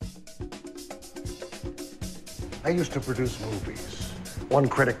I used to produce movies. One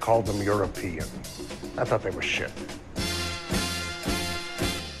critic called them European. I thought they were shit.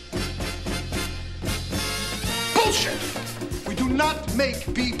 Bullshit! We do not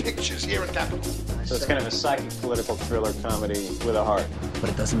make B pictures here at Capitol. So it's kind of a psychic political thriller comedy with a heart.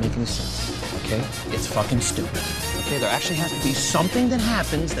 But it doesn't make any sense, okay? It's fucking stupid. Okay, there actually has to be something that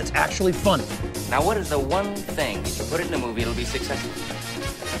happens that's actually funny. Now, what is the one thing, if you put it in a movie, it'll be successful?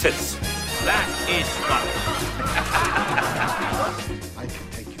 Tits. That is I can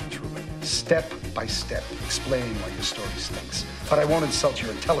take you through it, step by step, explaining why your story stinks. But I won't insult your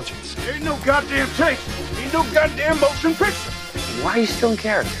intelligence. There ain't no goddamn tape. Ain't no goddamn motion picture. Why are you still in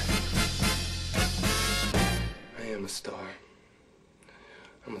character? I am a star.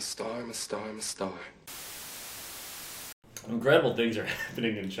 I'm a star, I'm a star, I'm a star. Incredible things are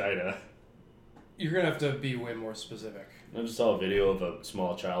happening in China. You're gonna have to be way more specific. I just saw a video of a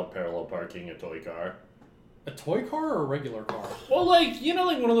small child parallel parking a toy car. A toy car or a regular car? Well, like, you know,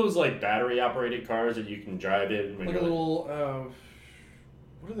 like one of those, like, battery-operated cars that you can drive in. When like you're a little,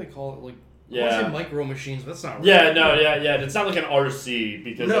 what do they call it? Like, yeah. I want to say micro machines, but that's not right. Yeah, no, yeah. It's not like an RC,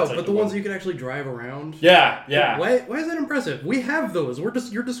 because no, that's like but the ones you can actually drive around. Yeah. Why is that impressive? We have those.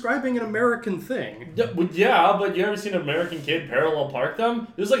 You're describing an American thing. Yeah, but you ever seen an American kid parallel park them?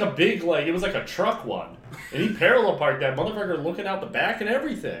 It was like a big, like, it was like a truck one. And he parallel parked that motherfucker looking out the back and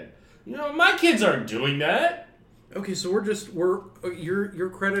everything. You know, my kids aren't doing that. Okay, so you're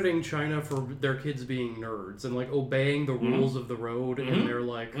crediting China for their kids being nerds and like obeying the rules of the road, and they're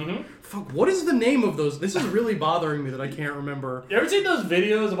like, fuck, what is the name of those? This is really bothering me that I can't remember. You ever seen those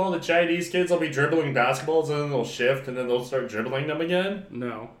videos of all the Chinese kids? They'll be dribbling basketballs and then they'll shift and then they'll start dribbling them again?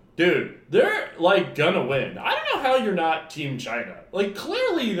 No. Dude, they're like gonna win. I don't know how you're not Team China. Like,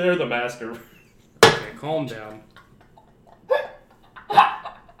 clearly they're the master. Okay, calm down.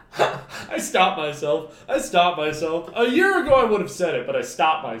 I stopped myself. A year ago I would have said it, but I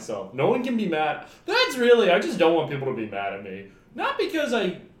stopped myself. No one can be mad. I just don't want people to be mad at me. Not because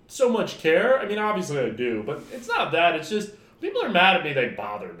I so much care. I mean, obviously I do, but it's not that. It's just, people are mad at me, they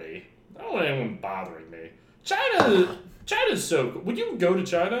bother me. I don't want anyone bothering me. China's so cool. Would you go to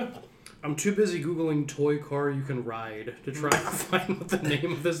China? I'm too busy Googling toy car you can ride to try to find what the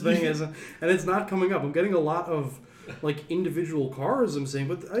name of this thing is, and it's not coming up. I'm getting a lot of like individual cars I'm seeing,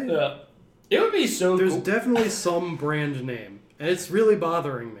 but it would be so there's cool. Definitely some brand name, and it's really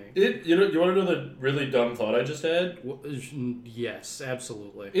bothering me. You want to know the really dumb thought I just had? Yes,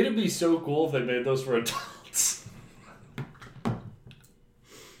 absolutely. It'd be so cool if they made those for adults.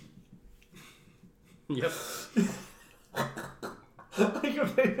 Yep. Like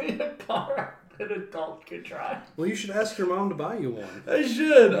if they made a car an adult could drive. Well, you should ask your mom to buy you one. I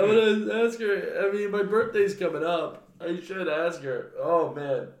should. I'm gonna ask her. I mean, my birthday's coming up. I should ask her. Oh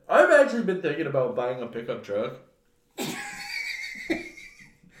man, I've actually been thinking about buying a pickup truck.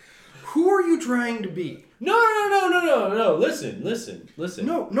 Who are you trying to be? No. Listen.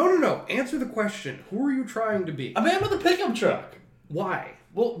 No. Answer the question. Who are you trying to be? A man with a pickup truck. Why?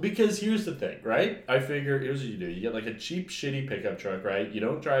 Well, because here's the thing, right? I figure, here's what you do. You get like a cheap, shitty pickup truck, right? You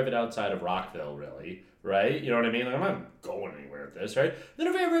don't drive it outside of Rockville, really, right? You know what I mean? Like, I'm not going anywhere with this, right? Then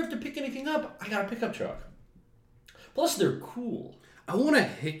if I ever have to pick anything up, I got a pickup truck. Plus, they're cool. I want to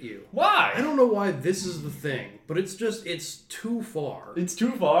hit you. Why? I don't know why this is the thing, but it's too far. It's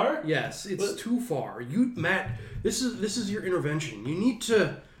too far? Yes, too far. Matt, this is your intervention. You need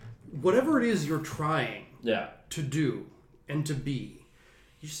to, whatever it is you're trying to do and to be,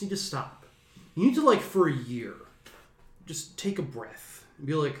 you just need to stop. You need to, like, for a year, just take a breath and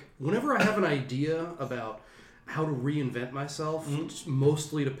be like, whenever I have an idea about how to reinvent myself,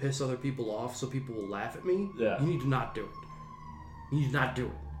 mostly to piss other people off so people will laugh at me, you need to not do it. You need to not do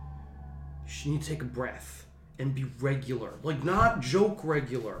it. You need to take a breath and be regular. Like, not joke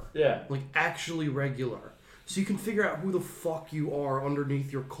regular. Yeah. Like, actually regular. So you can figure out who the fuck you are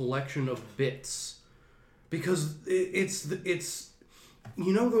underneath your collection of bits. Because it's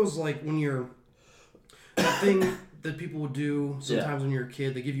you know those, like, when you're... That thing that people would do sometimes when you're a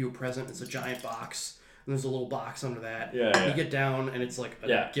kid, they give you a present, it's a giant box, and there's a little box under that. Yeah. You get down, and it's like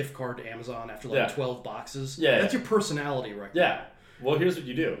a gift card to Amazon after, like, 12 boxes. Yeah. That's your personality right now. Yeah. Well, here's what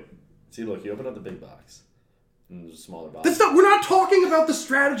you do. See, look, you open up the big box. And there's a smaller box. We're not talking about the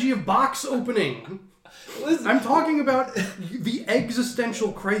strategy of box opening. Listen, I'm talking about the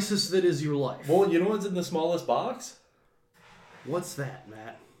existential crisis that is your life. Well, you know what's in the smallest box? What's that,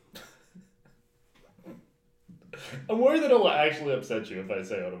 Matt? I'm worried that it'll actually upset you if I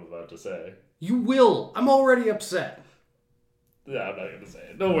say what I'm about to say. You will. I'm already upset. Yeah, I'm not going to say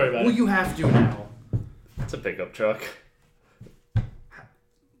it. Don't worry about it. Well, you have to now. It's a pickup truck.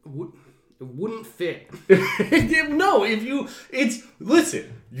 It wouldn't fit. No,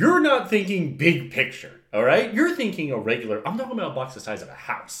 listen, you're not thinking big picture, all right? You're thinking I'm talking about a box the size of a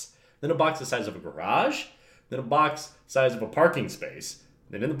house, then a box the size of a garage, then a box the size of a parking space.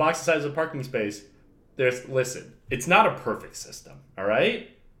 Then in the box the size of a parking space, listen, it's not a perfect system, all right?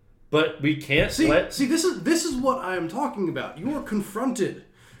 But we can't See, this is what I am talking about. You are confronted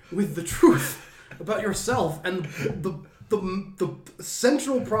with the truth about yourself and the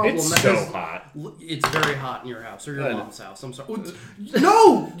central problem. It's so hot. It's very hot in your house or your mom's house. I'm sorry.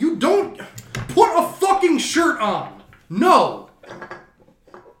 No, you don't put a fucking shirt on. No.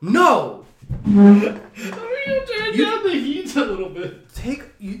 I'm gonna turn down the heat a little bit.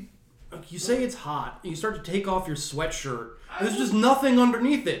 You say it's hot. You start to take off your sweatshirt. There's just nothing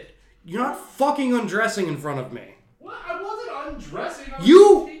underneath it. You're not fucking undressing in front of me. What? I wasn't undressing.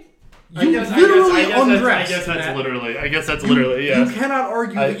 You literally undressed. I guess that's literally, yeah. You cannot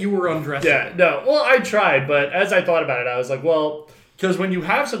argue that you were undressing. Yeah, no. Well, I tried, but as I thought about it, I was like, well, because when you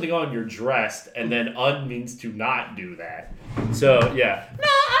have something on, you're dressed, and then means to not do that. So, yeah. No,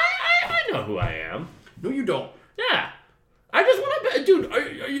 I know who I am. No, you don't. Yeah. I just want to... Dude, are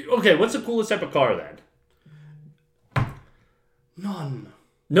you... Okay, what's the coolest type of car, then? None.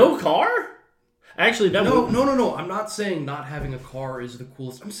 No car? Actually, No. I'm not saying not having a car is the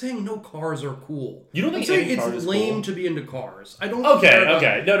coolest. I'm saying no cars are cool. You don't think it's lame to be into cars. I don't. Okay.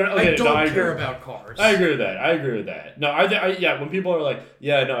 I don't care about cars. I agree with that. No, yeah. When people are like,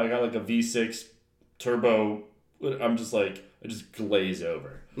 yeah, no, I got like a V6 turbo. I'm just like, I just glaze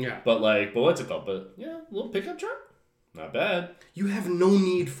over. Yeah. But what's it called? But yeah, a little pickup truck. Not bad. You have no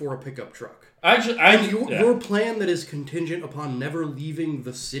need for a pickup truck. Your plan that is contingent upon never leaving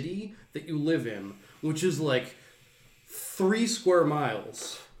the city that you live in, which is like 3 square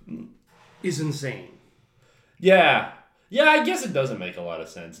miles, is insane. Yeah. Yeah, I guess it doesn't make a lot of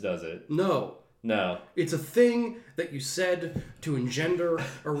sense, does it? No. It's a thing that you said to engender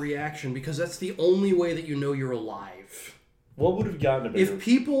a reaction because that's the only way that you know you're alive. What would have gotten a bigger... If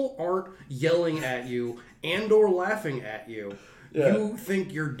people aren't yelling at you and or laughing at you, you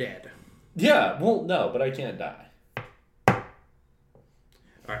think you're dead. Yeah, well, no, but I can't die.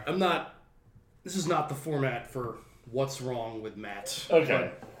 Alright, this is not the format for What's Wrong with Matt. Okay.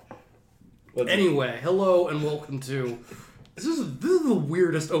 Anyway, hello and welcome to... This is the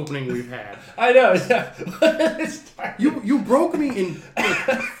weirdest opening we've had. I know, yeah. You broke me in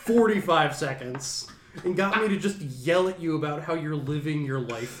like 45 seconds and got me to just yell at you about how you're living your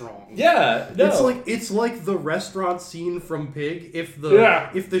life wrong. Yeah, no. It's like the restaurant scene from Pig. If the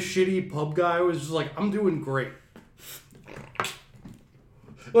shitty pub guy was just like, I'm doing great.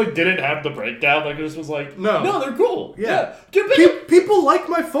 Like, didn't have the breakdown. Like, this was like, no, they're cool. Yeah. Dude, people like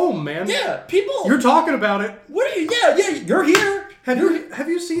my foam, man. Yeah, people. You're talking about it. What are you? Yeah, you're here. Have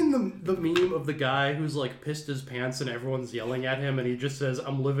you seen the meme of the guy who's like pissed his pants and everyone's yelling at him and he just says,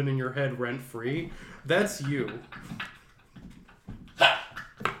 I'm living in your head rent free? That's you.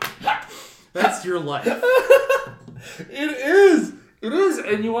 That's your life. It is.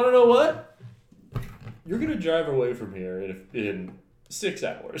 And you want to know what? You're going to drive away from here in 6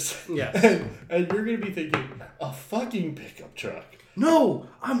 hours. Yes. And you're going to be thinking, a fucking pickup truck. No,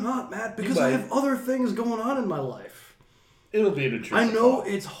 I'm not, Matt, because I have other things going on in my life. It'll be an intrusive I know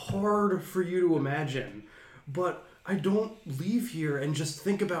it's hard for you to imagine, but I don't leave here and just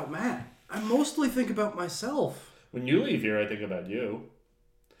think about Matt. I mostly think about myself. When you leave here, I think about you.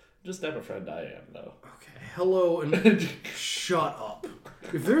 Just type of friend I am, though. Okay, hello and shut up.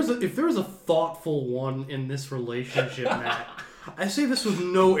 If there's a thoughtful one in this relationship, Matt, I say this with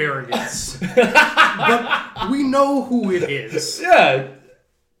no arrogance, but we know who it is. Yeah.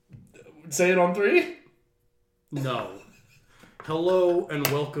 Say it on 3? No. Hello and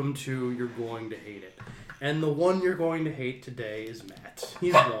welcome to You're Going to Hate It. And the one you're going to hate today is Matt.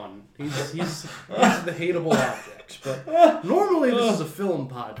 He's one. He's the hateable object. But normally this is a film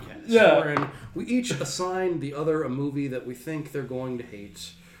podcast. Yeah. Wherein we each assign the other a movie that we think they're going to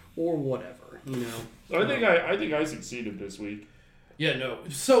hate. Or whatever, you know. I think I succeeded this week. Yeah, no.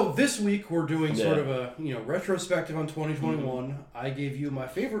 So this week we're doing sort of a retrospective on 2021. Mm-hmm. I gave you my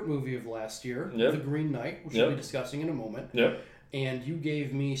favorite movie of last year, The Green Knight, which we'll be discussing in a moment. Yep. And you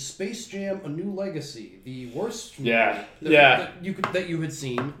gave me Space Jam: A New Legacy, the worst movie that you had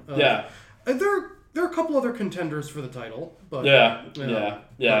seen. There are a couple other contenders for the title, but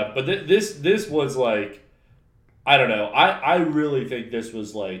But this was like, I don't know. I really think this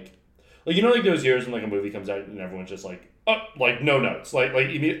was like, like you know, like those years when like a movie comes out and everyone's just like, oh, like no notes, like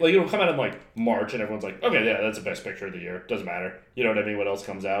it'll come out in like March and everyone's like, okay, yeah, that's the best picture of the year. Doesn't matter, you know what I mean? What else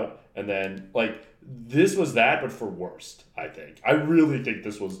comes out? And then like this was that, but for worst. I think I really think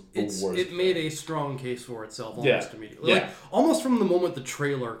this was the worst. It made a strong case for itself almost immediately. Like almost from the moment the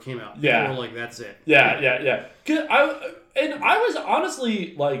trailer came out. Yeah, people were like that's it. Yeah. I was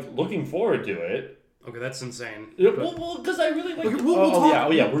honestly like looking forward to it. Okay, that's insane. Well, because I really like. We're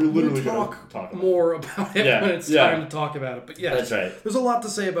literally going to talk more about it when it's time to talk about it. But yeah, that's right. There's a lot to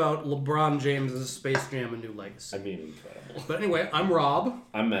say about LeBron James' Space Jam: A New Legacy. I mean, incredible. But anyway, I'm Rob.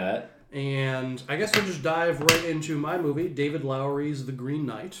 I'm Matt. And I guess we'll just dive right into my movie, David Lowery's The Green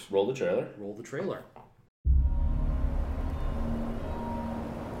Knight. Roll the trailer.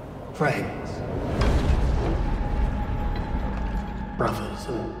 Friends, brothers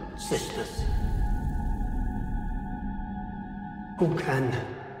and sisters, who can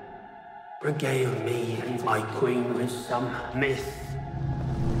regale me and my queen with some myth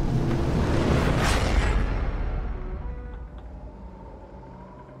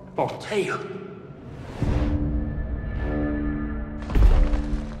or tale?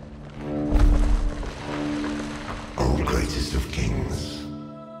 O greatest of kings,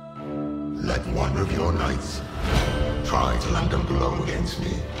 let one of your knights try to land a blow against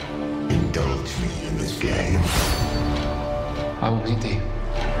me. Indulge me in this game. I will meet thee.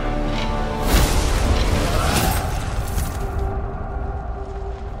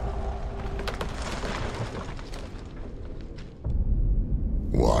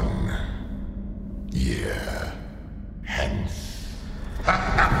 One year hence.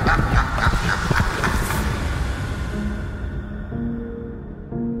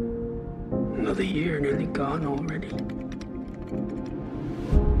 Another year nearly gone already.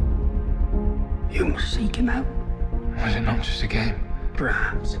 You must seek him out. Was it not just a game?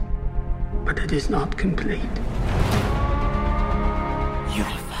 Perhaps, but it is not complete.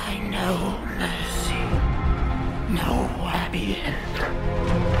 You'll find no mercy, no happy end.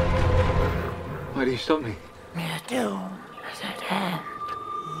 Why do you stop me? Your doom is at hand.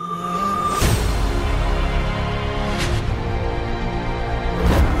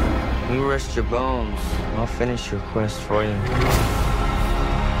 You rest your bones. I'll finish your quest for you.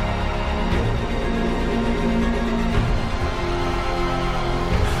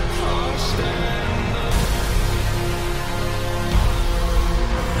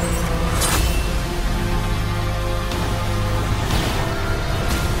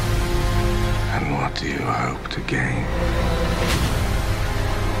 And what do you hope to gain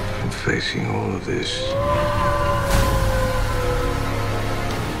from facing all of this?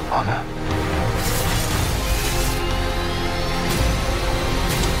 Honor.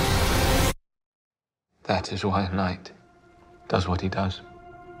 That is why a knight does what he does.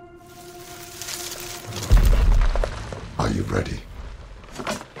 Are you ready?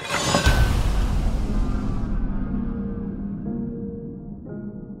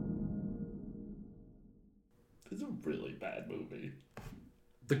 It's a really bad movie.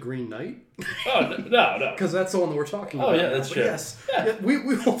 The Green Knight? Oh, no. Because that's the one that we're talking about. Oh, yeah, that's true. Yes. Yeah, we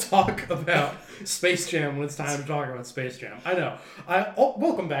will talk about Space Jam when it's time to talk about Space Jam. I know.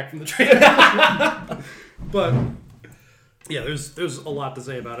 Welcome back from the trailer. But, yeah, there's a lot to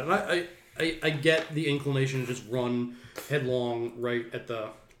say about it. And I get the inclination to just run headlong right at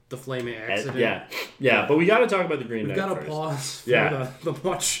the flaming accident. Yeah, but we got to talk about the Green Knight. We've got to first. pause for the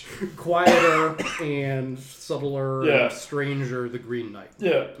much quieter and subtler, stranger The Green Knight.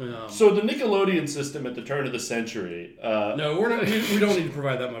 Yeah. So the Nickelodeon system at the turn of the century. No, we're not. We don't need to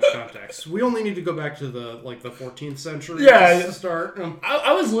provide that much context. We only need to go back to the 14th century. Yeah. To start.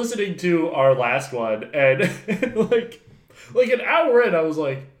 I was listening to our last one, and like an hour in, I was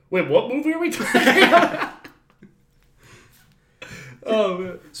like, "Wait, what movie are we talking about?" Oh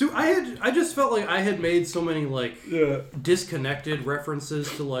man! So I just felt like I had made so many disconnected references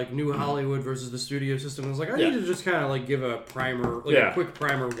to New Hollywood versus the studio system. I was like, I need to just kind of give a primer, a quick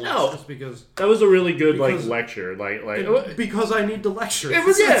primer once, just because that was a really good lecture, because I need to lecture. It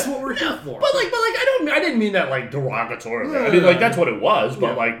was that's what we're here for. But I didn't mean that derogatorily. I mean that's what it was.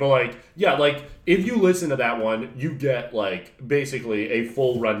 But if you listen to that one, you get basically a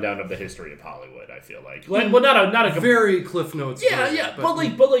full rundown of the history of Hollywood. I feel not a very Cliff Notes. Yeah, but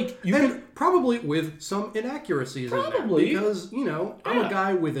you can probably with some inaccuracies in there because I'm a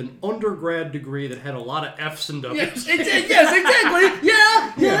guy with an undergrad degree that had a lot of F's and W's. Yes, exactly.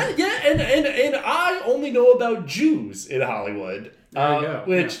 Yeah. And I only know about Jews in Hollywood. There you go.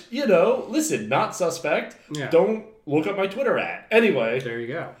 Which listen, not suspect. Yeah. Don't look up my Twitter ad. Anyway, there you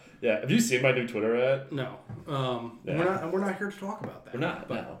go. Yeah, have you seen my new Twitter ad? No. We're not here to talk about that. We're not.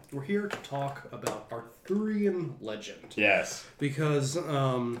 But No. we're here to talk about Arthurian legend. Yes. Because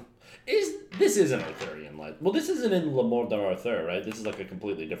this is an Arthurian legend. Well, this isn't in Le Morte d'Arthur, right? This is like a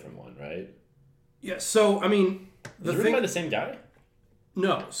completely different one, right? Yeah. So I mean, written by the same guy?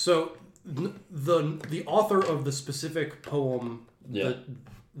 No. So the author of the specific poem,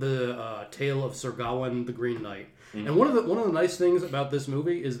 the Tale of Sir Gawain the Green Knight. Mm-hmm. And one of the nice things about this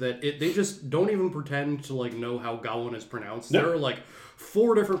movie is that they just don't even pretend to like know how Gawain is pronounced. Yep. There are like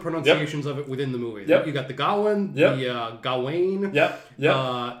 4 different pronunciations of it within the movie. Yep. You got the Gawain, the Gawain.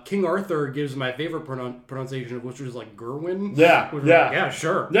 King Arthur gives my favorite pronunciation of which is like Gerwin. Yeah,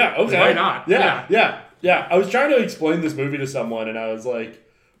 sure. Yeah, okay. Why not? Yeah. I was trying to explain this movie to someone, and I was like,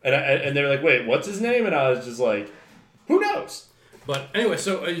 and they were like, "Wait, what's his name?" And I was just like, "Who knows?" But anyway,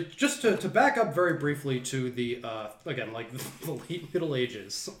 so just to back up very briefly to the again like the late Middle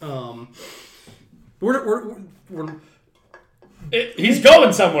Ages, he's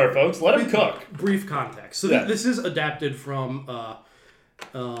going somewhere, folks. Let him cook. Brief context. So this is adapted from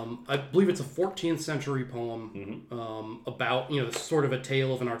I believe it's a 14th century poem about sort of a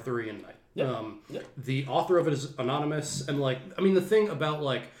tale of an Arthurian knight. The author of it is anonymous, and the thing about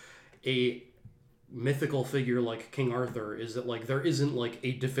like a mythical figure like King Arthur is that like there isn't like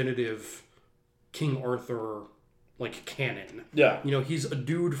a definitive King Arthur like canon. He's a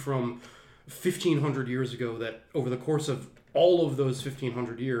dude from 1500 years ago that over the course of all of those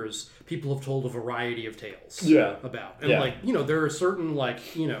 1500 years people have told a variety of tales about. And there are certain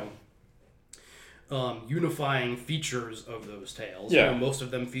unifying features of those tales. Most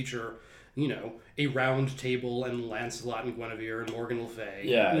of them feature a round table and Lancelot and Guinevere and Morgan Le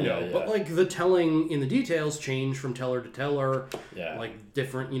Fay. But like the telling in the details change from teller to teller. Like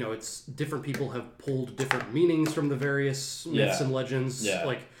different, it's different people have pulled different meanings from the various myths and legends.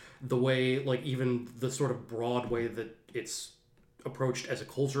 Like the way, like even the sort of broad way that it's approached as a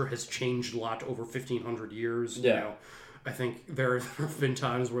culture has changed a lot over 1500 years. I think there have been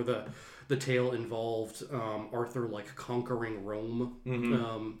times where the tale involved Arthur like conquering Rome.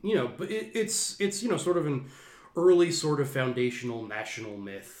 But it's sort of an early sort of foundational national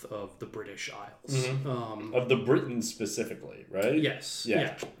myth of the British Isles. Of the Britons specifically, right? Yes.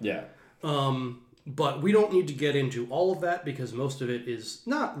 Yeah. But we don't need to get into all of that because most of it is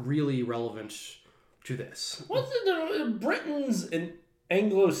not really relevant to this. What's the Britons and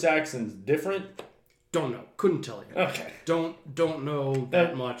Anglo-Saxons different? Don't know. Couldn't tell you. Okay. Don't know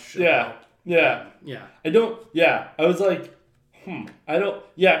that much. Yeah. I don't. Yeah. I was like, I don't.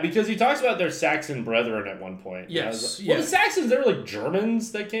 Yeah, because he talks about their Saxon brethren at one point. Yes. Like, well, the Saxons, they were like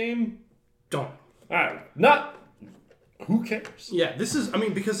Germans that came. Don't. I don't know. Not. Who cares? Yeah. This is. I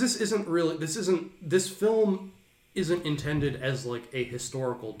mean, because this film isn't intended as like a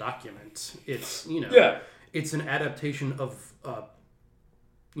historical document. It's It's an adaptation of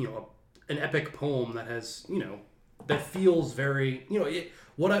an epic poem that has, that feels very,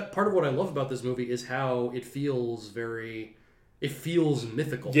 part of what I love about this movie is how it feels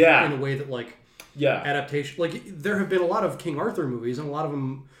mythical in a way that adaptation, like there have been a lot of King Arthur movies and a lot of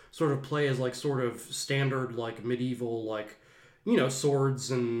them sort of play as like sort of standard like medieval like,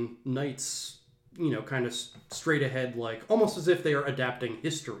 swords and knights, kind of straight ahead, like almost as if they are adapting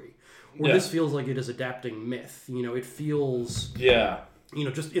history. Where this feels like it is adapting myth. It feels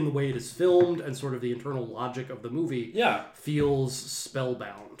just in the way it is filmed and sort of the internal logic of the movie feels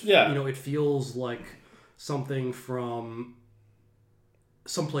spellbound. It feels like something from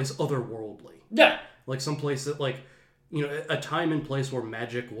someplace otherworldly. Like someplace that like, a time and place where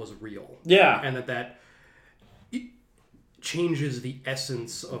magic was real. And that it changes the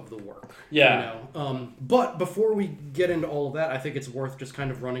essence of the work. But before we get into all of that, I think it's worth just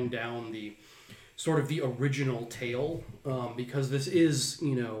kind of running down the sort of the original tale, because this is,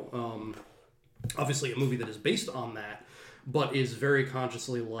 obviously a movie that is based on that, but is very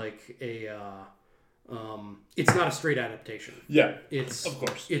consciously like a, it's not a straight adaptation. It's, of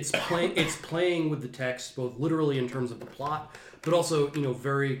course, it's playing with the text, both literally in terms of the plot, but also,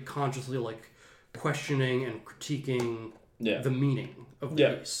 very consciously like questioning and critiquing the meaning of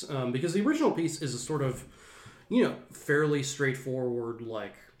the piece. Because the original piece is a sort of, fairly straightforward,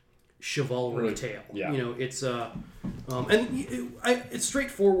 like, chivalric tale. It's it's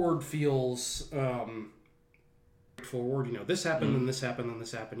straightforward feels forward. This happened and this happened and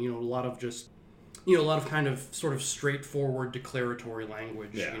this happened. A lot of just a lot of kind of sort of straightforward declaratory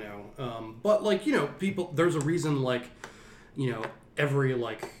language. But like people. There's a reason like every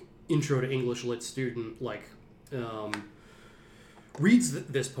like intro to English lit student like reads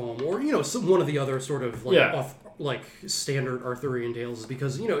this poem or one of the other sort of like standard Arthurian tales is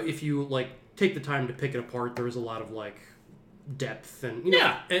because if you like take the time to pick it apart, there is a lot of like depth and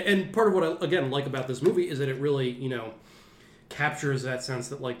and part of what I again like about this movie is that it really captures that sense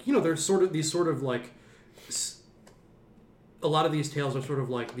that like there's sort of these sort of like a lot of these tales are sort of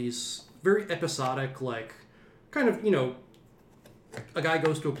like these very episodic like kind of a guy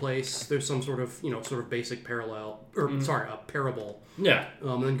goes to a place, there's some sort of basic parallel or a parable,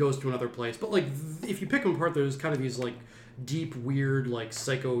 and then goes to another place, but like if you pick them apart, there's kind of these like deep weird like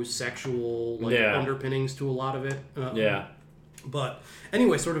psychosexual like underpinnings to a lot of it. But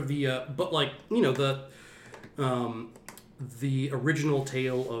anyway, sort of the the original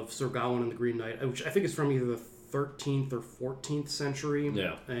tale of Sir Gawain and the Green Knight, which I think is from either the 13th or 14th century.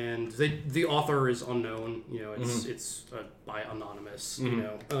 And the author is unknown. It's by anonymous.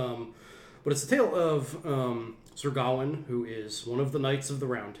 But it's the tale of Sir Gawain, who is one of the Knights of the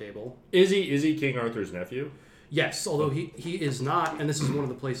Round Table. Is he King Arthur's nephew? Yes, although he is not, and this is one of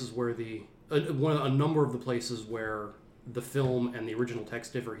the places where a number of the places where the film and the original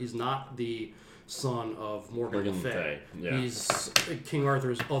text differ. He's not the son of Morgan Le Fay. He's King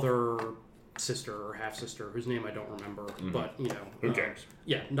Arthur's other sister or half sister, whose name I don't remember, but who cares?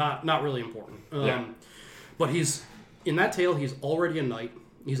 Not really important. But he's in that tale. He's already a knight.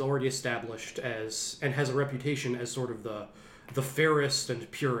 He's already established and has a reputation as sort of the fairest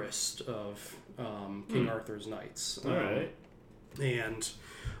and purest of King Arthur's knights. All right. And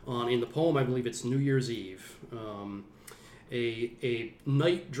in the poem, I believe it's New Year's Eve. A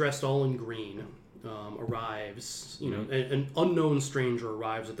knight dressed all in green arrives. An unknown stranger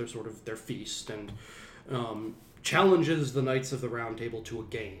arrives at their feast and challenges the Knights of the Round Table to a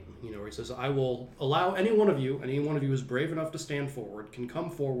game. Where he says, "I will allow any one of you who is brave enough to stand forward, can come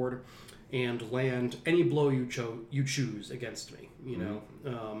forward and land any blow you choose against me."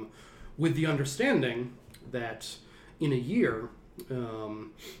 With the understanding that in a year,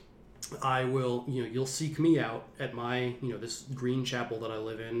 I will, you'll seek me out at my, this green chapel that I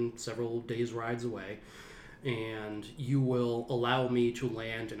live in several days' rides away, and you will allow me to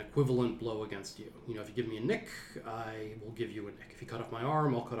land an equivalent blow against you. If you give me a nick, I will give you a nick. If you cut off my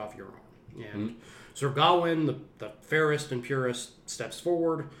arm, I'll cut off your arm. And Sir Gawain, the fairest and purest, steps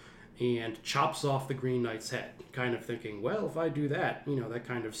forward and chops off the Green Knight's head, kind of thinking, well, if I do that, that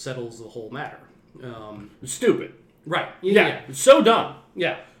kind of settles the whole matter. Stupid. Right. Yeah. So dumb.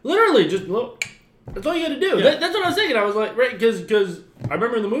 Yeah. Literally, just look. That's all you got to do. Yeah. That's what I was thinking. I was like, right, because I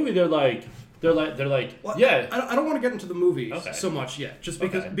remember in the movie they're like, well, yeah. I don't want to get into the movies so much yet, just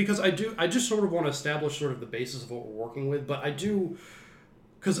because I just sort of want to establish sort of the basis of what we're working with, but I do,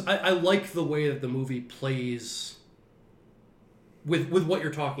 because I like the way that the movie plays with what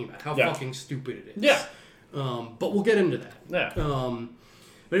you're talking about, how fucking stupid it is. Yeah. But we'll get into that. Yeah.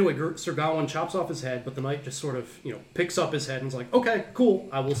 But anyway, Sir Gawain chops off his head, but the knight just sort of, picks up his head and is like, okay, cool,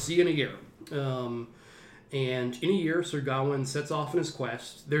 I will see you in a year. And in a year, Sir Gawain sets off on his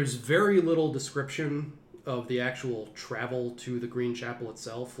quest. There's very little description of the actual travel to the Green Chapel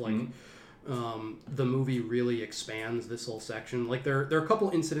itself. Like, the movie really expands this whole section. Like, there are a couple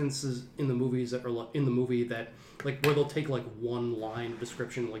incidences in the movies that are in the movie that, like, where they'll take, like, one line of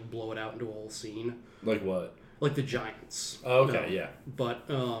description and, like, blow it out into a whole scene. Like what? Like the giants. Oh, okay, yeah. But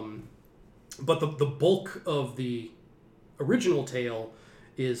the bulk of the original tale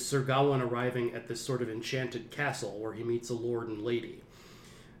is Sir Gawain arriving at this sort of enchanted castle where he meets a lord and lady.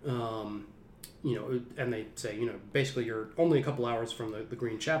 And they say, basically you're only a couple hours from the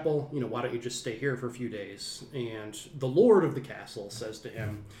Green Chapel, why don't you just stay here for a few days? And the lord of the castle says to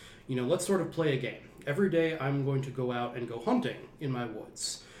him, let's sort of play a game. Every day I'm going to go out and go hunting in my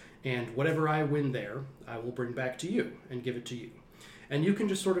woods. And whatever I win there, I will bring back to you and give it to you. And you can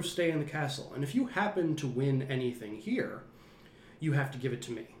just sort of stay in the castle. And if you happen to win anything here, you have to give it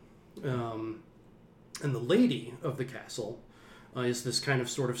to me. And the lady of the castle is this kind of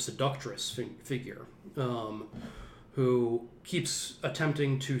sort of seductress figure who keeps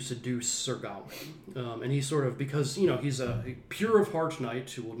attempting to seduce Sir Gawain. And he's sort of, because, he's a pure of heart knight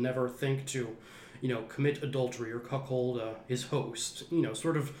who will never think to, commit adultery or cuckold his host,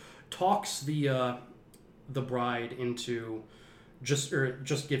 sort of talks the bride into just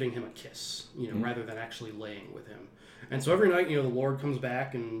giving him a kiss, rather than actually laying with him. And so every night, the Lord comes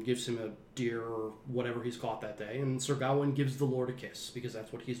back and gives him a deer or whatever he's caught that day, and Sir Gawain gives the Lord a kiss because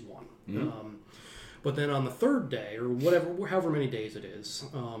that's what he's won. But then on the third day, or however many days it is,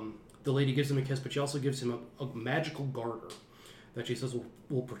 the lady gives him a kiss, but she also gives him a magical garter that she says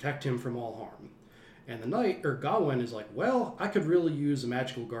will protect him from all harm. And the knight, or Gawain, is like, well, I could really use a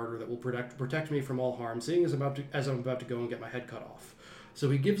magical garter that will protect me from all harm, seeing as I'm about to go and get my head cut off. So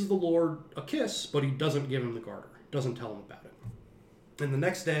he gives the Lord a kiss, but he doesn't give him the garter, doesn't tell him about it. And the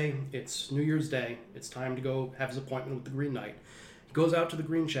next day, it's New Year's Day. It's time to go have his appointment with the Green Knight. He goes out to the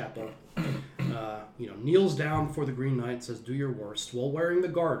Green Chapel, kneels down before the Green Knight, says, "Do your worst," while wearing the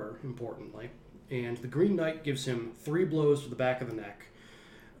garter, importantly. And the Green Knight gives him 3 blows to the back of the neck,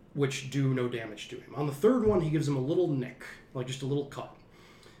 which do no damage to him. On the third one, he gives him a little nick, like just a little cut,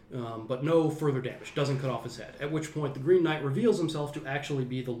 but no further damage. Doesn't cut off his head. At which point, the Green Knight reveals himself to actually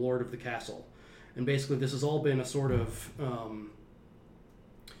be the Lord of the Castle. And basically, this has all been a sort of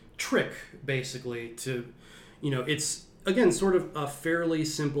trick, basically, to, it's, again, sort of a fairly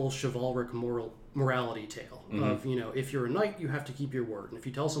simple chivalric morality tale of, if you're a knight, you have to keep your word. And if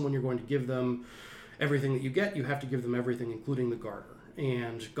you tell someone you're going to give them everything that you get, you have to give them everything, including the garter.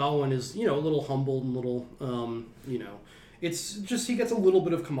 And Gawain is, a little humbled and little, it's just he gets a little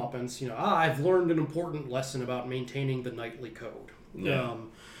bit of comeuppance. I've learned an important lesson about maintaining the knightly code. Yeah.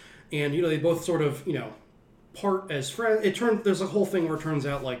 And, they both sort of, part as friends. There's a whole thing where it turns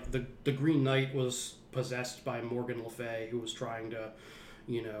out, like, the Green Knight was possessed by Morgan Le Fay, who was trying to,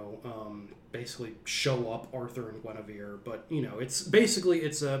 basically show up Arthur and Guinevere. But,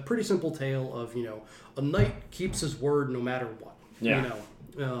 it's a pretty simple tale of, a knight keeps his word no matter what. Yeah.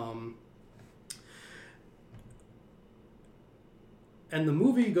 And the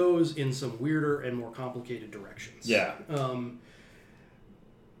movie goes in some weirder and more complicated directions. Yeah.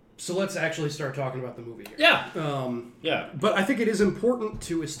 So let's actually start talking about the movie here. Yeah. But I think it is important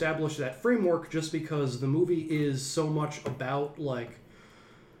to establish that framework just because the movie is so much about, like,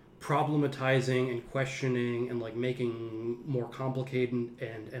 problematizing and questioning and, like, making more complicated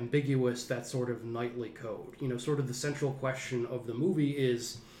and ambiguous that sort of knightly code. Sort of the central question of the movie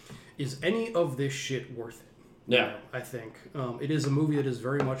is any of this shit worth it? Yeah. I think. It is a movie that is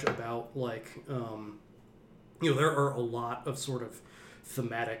very much about, like, there are a lot of sort of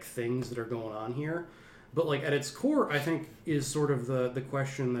thematic things that are going on here, but, like, at its core, I think, is sort of the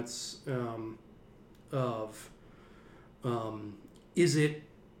question that's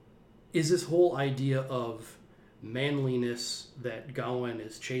is this whole idea of manliness that Gawain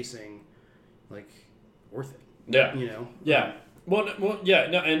is chasing, like, worth it? Yeah. Yeah. Well, yeah.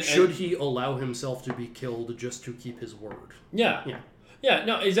 No, and should he allow himself to be killed just to keep his word? Yeah. Yeah. Yeah.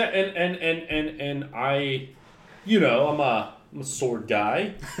 No. Is that and I, I'm a sword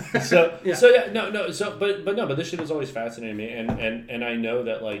guy, so yeah. But this shit has always fascinated me, and I know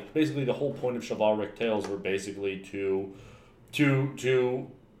that, like, basically the whole point of chivalric tales were basically to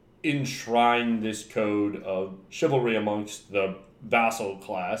enshrine this code of chivalry amongst the vassal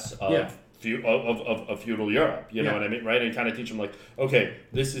class of feudal Europe. You know what I mean, right? And kind of teach them, like, okay,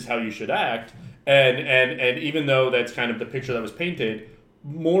 this is how you should act, and even though that's kind of the picture that was painted,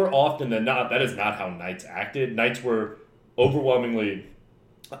 more often than not, that is not how knights acted. Knights were overwhelmingly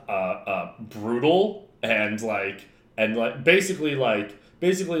brutal and basically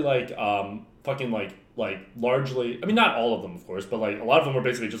largely, I mean, not all of them, of course, but, like, a lot of them were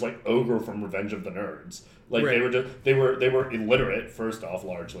basically just, like, Ogre from Revenge of the Nerds. Like, right. they were illiterate, first off,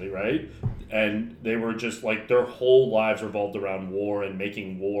 largely, right? And they were just, like, their whole lives revolved around war and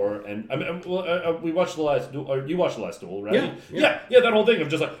making war. And I mean, we watched The Last Duel, or you watched The Last Duel, right? Yeah, that whole thing of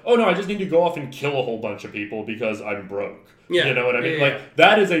just like, oh no, I just need to go off and kill a whole bunch of people because I'm broke. Yeah. You know what I mean? Like,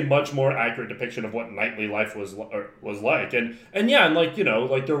 that is a much more accurate depiction of what knightly life was like. And like,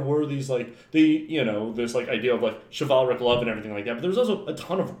 like, there were these, like, this, like, idea of, like, chivalric love and everything like that, but there was also a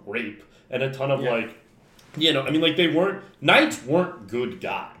ton of rape and a ton of, like, I mean, like, knights weren't good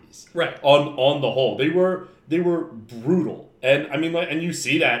guys. Right. On the whole. They were brutal. And I mean, like, and you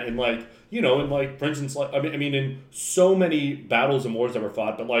see that in, like, in, like, for instance, like, I mean, in so many battles and wars that were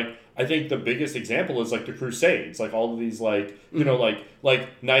fought, but, like, I think the biggest example is, like, the Crusades, like, all of these, like,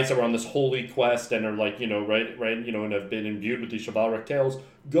 like knights that were on this holy quest and are, like, right, and have been imbued with these chivalric tales,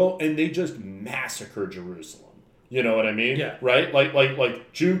 go and they just massacre Jerusalem. You know what I mean? Yeah. Right?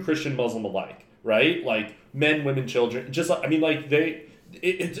 Like Jew, Christian, Muslim alike, right? Like, men, women, children, just, like, I mean, like,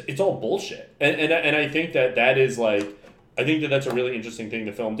 it's all bullshit. And I think that is, like, I think that's a really interesting thing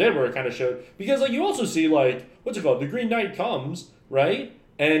the film did, where it kind of showed, because, like, you also see, like, what's it called? The Green Knight comes, right?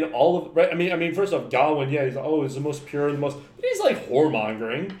 And all of, right? I mean, first off, Gawain, he's the most pure, but he's, like,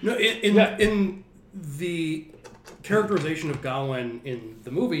 whoremongering. No, in the characterization of Gawain in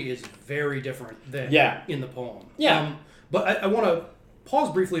the movie is very different than in the poem. Yeah. But I want to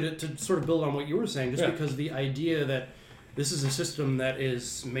pause briefly to sort of build on what you were saying, just because the idea that this is a system that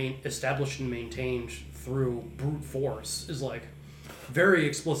is established and maintained through brute force is, like, very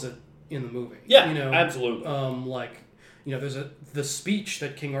explicit in the movie. Yeah, absolutely. There's the speech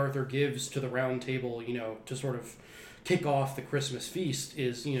that King Arthur gives to the Round Table, to sort of kick off the Christmas feast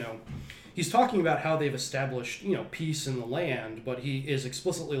is, he's talking about how they've established, peace in the land, but he is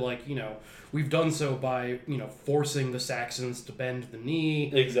explicitly like, we've done so by, forcing the Saxons to bend the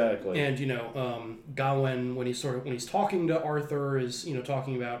knee. Exactly. And, Gawain, when he's talking to Arthur, is,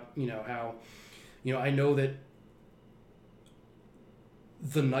 talking about, how, I know that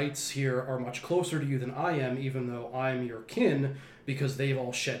the knights here are much closer to you than I am, even though I'm your kin, because they've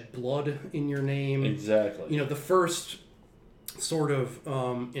all shed blood in your name. Exactly. The first sort of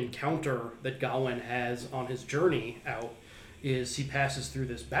encounter that Gawain has on his journey out is he passes through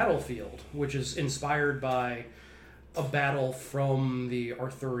this battlefield, which is inspired by a battle from the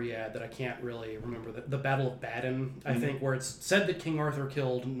Arthuriad that I can't really remember. The Battle of Badon, I think, where it's said that King Arthur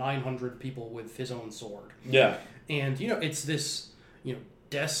killed 900 people with his own sword. Yeah. And, it's this,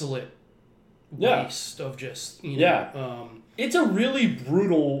 desolate waste of just, it's a really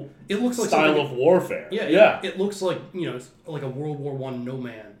brutal style of warfare. Yeah. It looks like, like a World War I no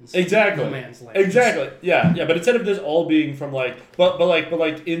man's Exactly. No man's land. Exactly. Yeah. But instead of this all being from but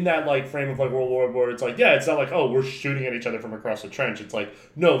in that frame of World War where it's it's not like, oh, we're shooting at each other from across the trench. It's like,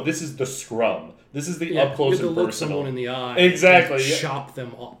 no, this is the scrum. This is the up close and personal. Look someone in the eye. Exactly. And chop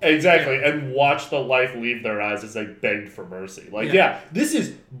them up. Exactly. And watch the life leave their eyes as they begged for mercy. This is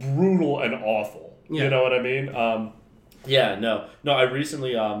brutal and awful. You know what I mean? No. I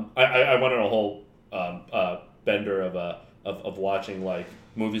recently I went on a whole bender of watching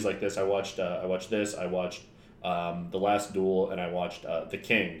movies like this. I watched this. I watched The Last Duel, and I watched The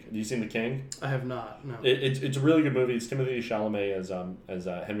King. Have you seen The King? I have not. No. It's a really good movie. It's Timothée Chalamet as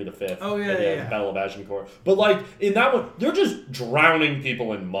Henry V. Oh yeah. Battle of Agincourt. But in that one, they're just drowning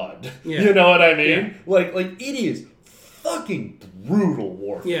people in mud. Yeah. You know what I mean? Yeah. It is fucking brutal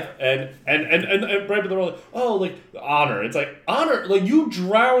warfare. Yeah. And right, but they're all honor. It's honor. You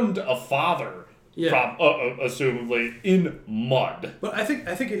drowned a father. Yeah. Assumably in mud. But I think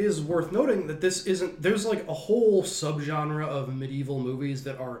it is worth noting that this isn't. There's a whole subgenre of medieval movies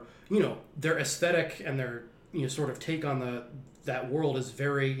that are their aesthetic and their sort of take on that world is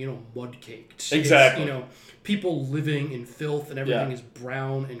very mud caked. Exactly. It's, people living in filth and everything is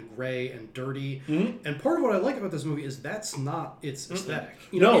brown and gray and dirty. Mm-hmm. And part of what I like about this movie is that's not its aesthetic.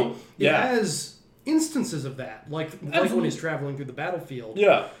 Mm-hmm. It has instances of that, like when he's traveling through the battlefield.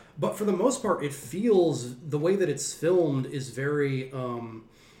 Yeah. But for the most part, it feels, the way that it's filmed is very,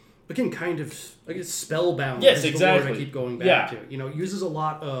 again, kind of, spellbound. Yes, is exactly. The word I keep going back to. It uses a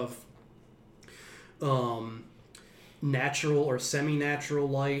lot of natural or semi-natural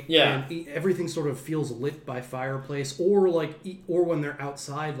light. Yeah. And everything sort of feels lit by fireplace, or when they're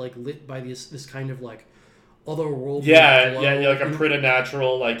outside, lit by this kind of otherworldly glow. A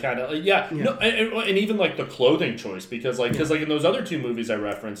preternatural kind of No, and even the clothing choice, because in those other two movies I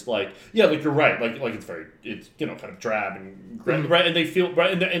referenced, you're right, it's kind of drab and gray, right, and they feel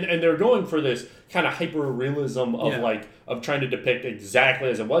right, and they're going for this kind of hyper realism of of trying to depict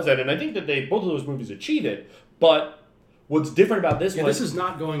exactly as it was then, and I think that both of those movies achieve it, but. What's different about this one? This is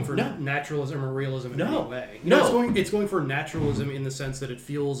not going for naturalism or realism in any way. It's going for naturalism in the sense that it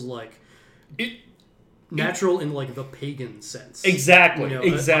feels natural in the pagan sense. Exactly.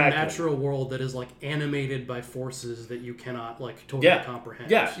 A natural world that is animated by forces that you cannot totally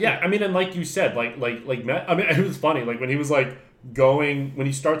comprehend. Yeah. I mean, and like you said, it was funny. When he was when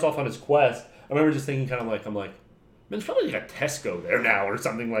he starts off on his quest, I remember just thinking kind of I'm man, there's probably a Tesco there now or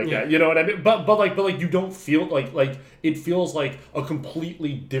something that. You know what I mean? But you don't feel it feels like a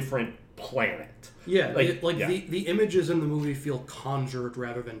completely different planet. Yeah, the images in the movie feel conjured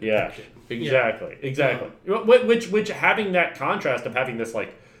rather than depicted. Exactly. Which having that contrast of having this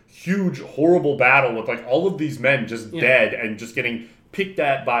huge horrible battle with all of these men just dead and just getting picked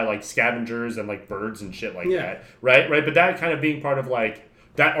at by scavengers and birds and shit that, right? But that kind of being part of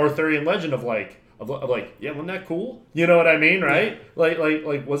that Arthurian legend of wasn't that cool? You know what I mean, right?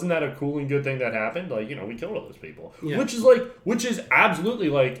 Yeah. Wasn't that a cool and good thing that happened? We killed all those people. Yeah. Which is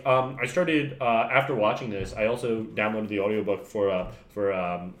absolutely I started after watching this. I also downloaded the audiobook for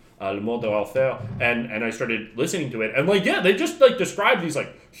Le Monde de l'Enfer, and I started listening to it, and they just describe these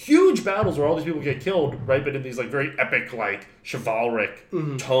huge battles where all these people get killed, right? But in these very epic chivalric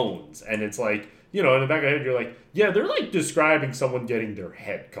tones, and it's in the back of your head, you're they're describing someone getting their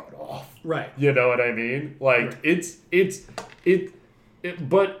head cut off. Right. You know what I mean? Right.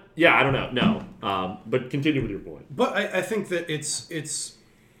 But yeah, I don't know. No. But continue with your point. But I think that it's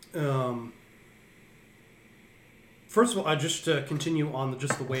first of all, just to continue on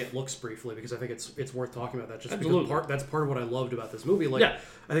just the way it looks briefly, because I think it's worth talking about that. Just Absolutely. Because that's part of what I loved about this movie. I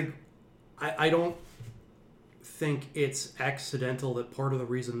think I don't think it's accidental that part of the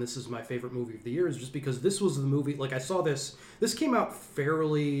reason this is my favorite movie of the year is just because this was the movie. Like I saw this came out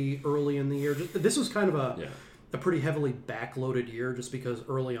fairly early in the year. This was kind of a pretty heavily backloaded year, just because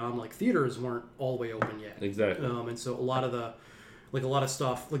early on, like, theaters weren't all the way open yet. Exactly. And so a lot of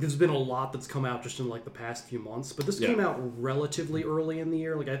stuff, like, there's been a lot that's come out just in, like, the past few months, but this came out relatively early in the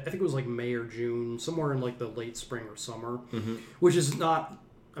year. Like, I think it was, like, May or June, somewhere in, like, the late spring or summer, which is not,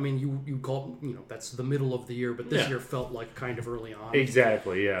 I mean, you call, that's the middle of the year, but this year felt like kind of early on.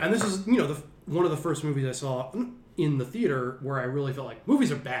 Exactly, yeah. And this is, one of the first movies I saw in the theater where I really felt like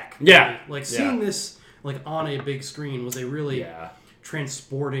movies are back. Yeah. Like, seeing this, like, on a big screen was a really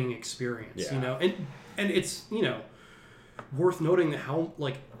transporting experience, and it's, worth noting that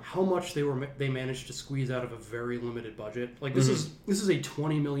how much they managed to squeeze out of a very limited budget. Like, this is a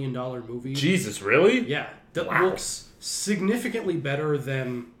 $20 million movie. Jesus, really? Yeah, that looks significantly better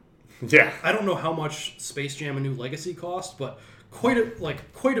than. Yeah, I don't know how much Space Jam: A New Legacy cost, but quite a bit.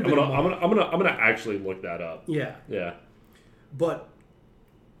 I'm gonna actually look that up. Yeah, yeah, but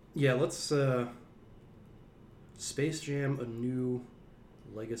yeah, let's Space Jam: A New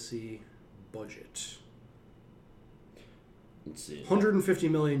Legacy budget. Let's see. $150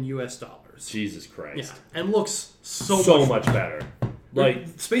 million US. Jesus Christ! Yeah, and looks so much better.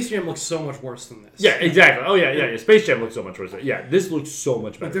 Like, Space Jam looks so much worse than this. Yeah, exactly. Oh yeah. Space Jam looks so much worse. Yeah, this looks so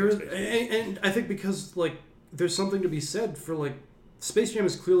much better. And I think because, like, there's something to be said for, like, Space Jam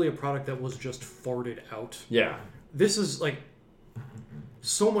is clearly a product that was just farted out. Yeah. This is, like,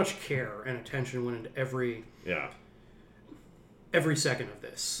 so much care and attention went into every second of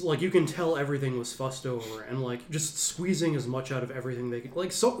this. Like, you can tell everything was fussed over and, like, just squeezing as much out of everything they could.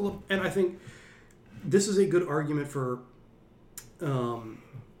 Like, so, and I think this is a good argument for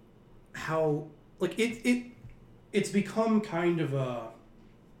how, like, it's become kind of a,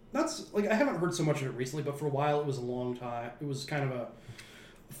 that's, like, I haven't heard so much of it recently, but for a while it was a long time. It was kind of a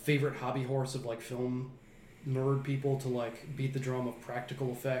favorite hobby horse of, like, film nerd people to, like, beat the drum of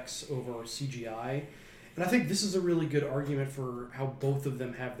practical effects over CGI. And I think this is a really good argument for how both of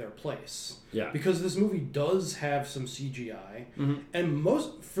them have their place. Yeah. Because this movie does have some CGI, and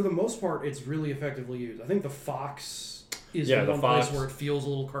for the most part, it's really effectively used. I think the fox is the one place where it feels a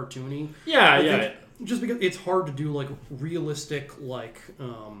little cartoony. Yeah, Just because it's hard to do, like, realistic, like,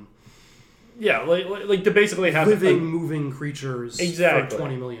 like to basically have living, moving creatures for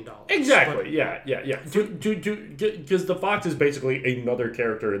 $20 million. Exactly. But, because the fox is basically another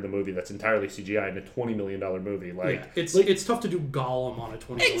character in the movie that's entirely CGI in a $20 million movie. Like, it's tough to do Gollum on a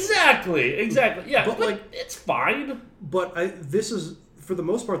 $20 million. Exactly. Yeah, but like, it's fine. But this is, for the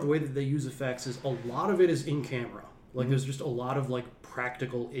most part, the way that they use effects is a lot of it is in camera. Like, there's just a lot of, like,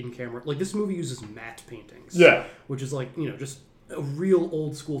 practical in camera. Like, this movie uses matte paintings. Yeah. Which is, like, just a real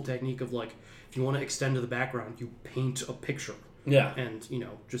old school technique of, like, if you want to extend to the background, you paint a picture. Yeah. And,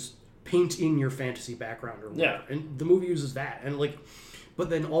 just paint in your fantasy background or whatever. Yeah. And the movie uses that. And, like, but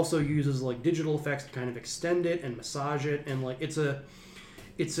then also uses, like, digital effects to kind of extend it and massage it. And, like, it's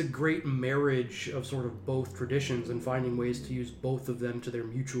a great marriage of sort of both traditions and finding ways to use both of them to their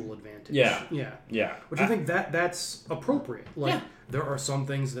mutual advantage. Yeah. Which I think that's appropriate. Like, there are some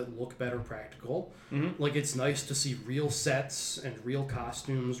things that look better practical. Like, it's nice to see real sets and real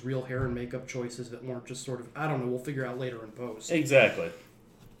costumes, real hair and makeup choices that weren't just sort of, I don't know, we'll figure out later in post. Exactly.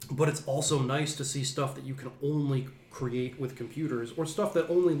 But it's also nice to see stuff that you can only create with computers, or stuff that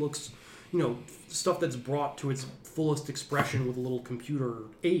only looks, stuff that's brought to its fullest expression with a little computer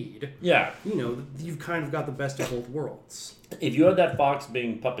aid. Yeah. You've kind of got the best of both worlds. If you had that fox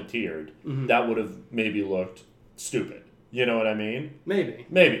being puppeteered, that would have maybe looked stupid. You know what I mean? Maybe.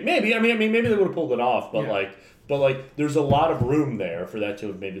 I mean, maybe they would have pulled it off, but like, there's a lot of room there for that to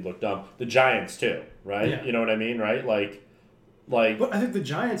have maybe looked dumb. The Giants too, right? Yeah. You know what I mean, right? Like. But I think the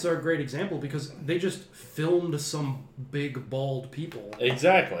Giants are a great example because they just filmed some big bald people.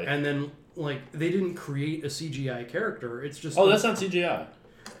 Exactly. And then, like, they didn't create a CGI character. It's just. Oh, that's not CGI.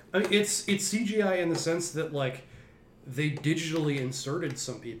 I mean, it's CGI in the sense that, like, they digitally inserted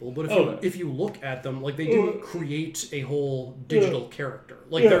some people, but if you look at them, like, they didn't create a whole digital character.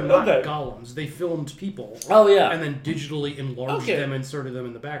 Like, they're not golems. They filmed people. Oh, yeah. And then digitally enlarged them, inserted them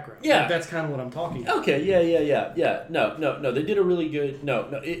in the background. Yeah. Like, that's kind of what I'm talking about. Okay, yeah. No, they did a really good...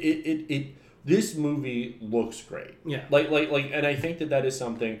 No, this movie looks great. Yeah. Like, and I think that is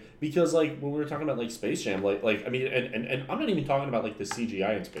something, because, like, when we were talking about, like, Space Jam, like, I mean, and I'm not even talking about, like, the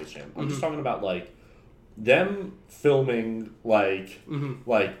CGI in Space Jam. I'm just talking about, like, them filming, like,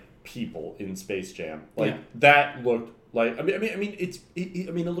 like, people in Space Jam. Like, that looked like, I mean,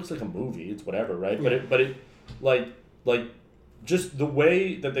 it looks like a movie. It's whatever, right? Yeah. But it, like, just the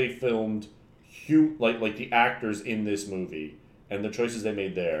way that they filmed like the actors in this movie and the choices they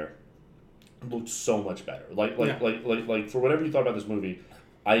made there looked so much better. Like for whatever you thought about this movie,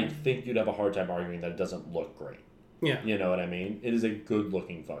 I think you'd have a hard time arguing that it doesn't look great. Yeah. You know what I mean? It is a good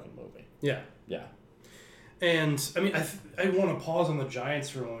looking fucking movie. Yeah. Yeah. And I mean, I want to pause on the Giants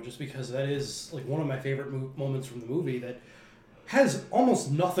for a moment, just because that is like one of my favorite moments from the movie that has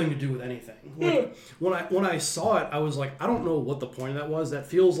almost nothing to do with anything. Like, when I saw it, I was like, I don't know what the point of that was. That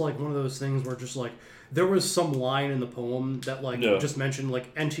feels like one of those things where just like there was some line in the poem that like just mentioned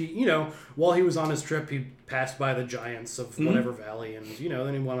like, and he, you know, while he was on his trip, he passed by the giants of whatever valley, and you know,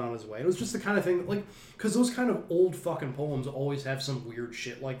 then he went on his way. It was just the kind of thing that, like, because those kind of old fucking poems always have some weird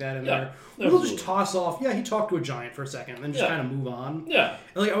shit like that in there. We'll just toss off, yeah, he talked to a giant for a second, and then just kind of move on. Yeah,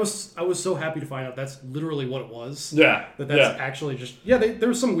 and like I was so happy to find out that's literally what it was. Yeah, that's actually just there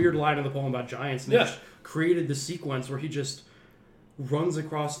was some weird line in the poem about giants, and they just created the sequence where he just runs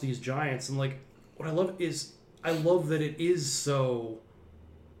across these giants, and like what I love is that it is so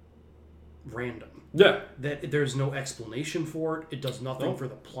random. Yeah. That there's no explanation for it. It does nothing for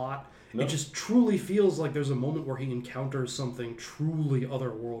the plot. It just truly feels like there's a moment where he encounters something truly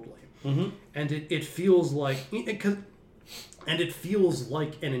otherworldly. Mm-hmm. And it feels like it feels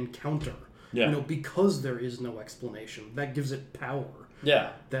like an encounter. Yeah. You know, because there is no explanation. That gives it power.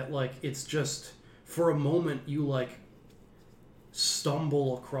 Yeah. That like it's just for a moment you like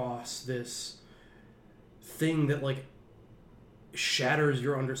stumble across this thing that like shatters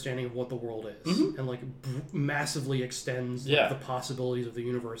your understanding of what the world is, and like massively extends like, the possibilities of the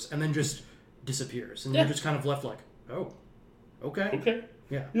universe, and then just disappears, and you're just kind of left like, oh, okay.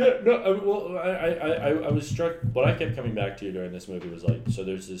 Yeah. No. I was struck. What I kept coming back to during this movie was like, so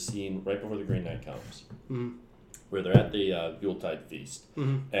there's this scene right before the Green Knight comes, where they're at the Yuletide feast,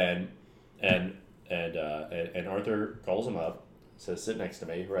 and Arthur calls him up, says, "Sit next to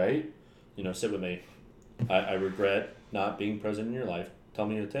me, right? You know, sit with me. I regret not being present in your life. Tell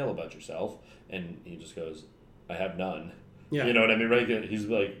me a tale about yourself." And he just goes, "I have none." Yeah. You know what I mean, right? He's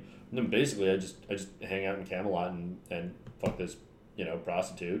like, no, basically, I just hang out in Camelot and fuck this, you know,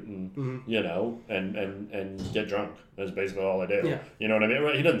 prostitute and you know and get drunk. That's basically all I do. Yeah. You know what I mean?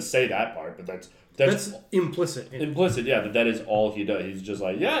 Right? He doesn't say that part, but that's implicit. Implicit, yeah. That is all he does. He's just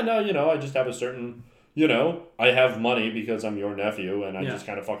like, yeah, no, you know, I just have a certain, you know, I have money because I'm your nephew, and I just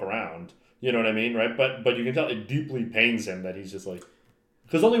kind of fuck around. You know what I mean, right? But you can tell it deeply pains him that he's just like,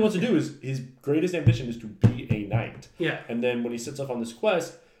 because all he wants to do is his greatest ambition is to be a knight. Yeah. And then when he sets off on this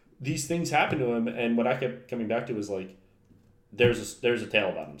quest, these things happen to him, and what I kept coming back to was like, there's a tale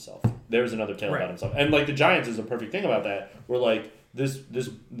about himself. There's another tale about himself, and like the Giants is a perfect thing about that. Where like this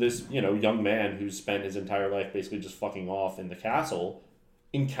you know young man who's spent his entire life basically just fucking off in the castle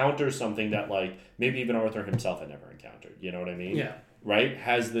encounters something that like maybe even Arthur himself had never encountered. You know what I mean? Yeah. Right?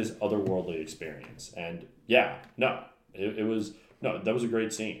 Has this otherworldly experience. And that was a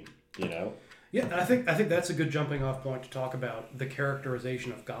great scene, you know? Yeah, and I think that's a good jumping off point to talk about the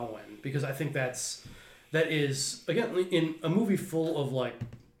characterization of Gawain, because I think that is again in a movie full of like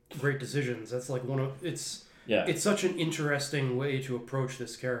great decisions, that's like it's such an interesting way to approach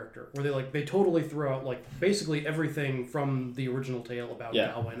this character, where they totally throw out like basically everything from the original tale about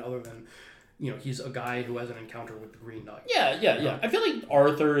Gawain, other than, you know, he's a guy who has an encounter with the Green Knight. Yeah. I feel like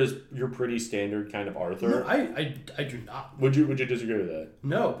Arthur is your pretty standard kind of Arthur. No, I do not. Would you disagree with that?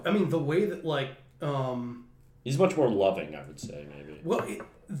 No, I mean the way that like he's much more loving, I would say, maybe. Well,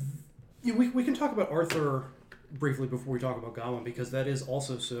 we can talk about Arthur briefly before we talk about Gawain, because that is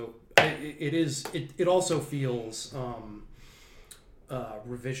also so. It also feels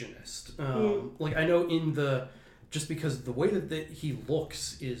revisionist. Like I know in the. Just because the way that he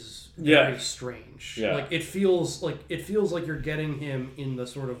looks is very strange. Yeah. Like it feels like you're getting him in the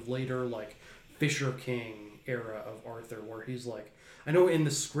sort of later like Fisher King era of Arthur, where he's like, I know in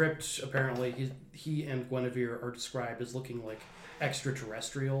the script apparently he and Guinevere are described as looking like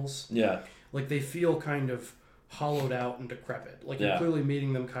extraterrestrials. Yeah. Like they feel kind of hollowed out and decrepit. Like you're clearly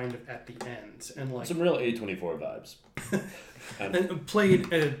meeting them kind of at the end, and like some real A24 vibes. and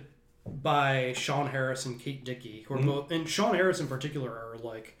played by Sean Harris and Kate Dickey, who are both, and Sean Harris in particular are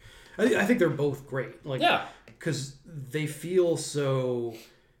like, I think they're both great. Like, because they feel so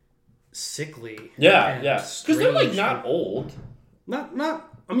sickly. Yeah, because they're like not old. Not.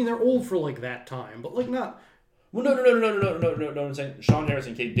 I mean, they're old for like that time, but like not. Well, no. I'm saying Sean Harris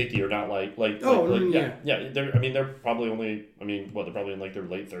and Kate Dickey are not like. Yeah. They're probably only. I mean, they're probably in like their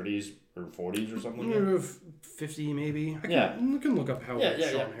late 30s or 40s or something. Like that. 50 maybe. I can look up how old Sean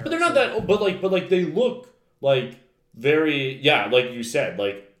Harris. But they're not that old. But like they look like very like you said,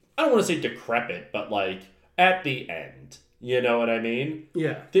 like I don't want to say decrepit, but like at the end. You know what I mean?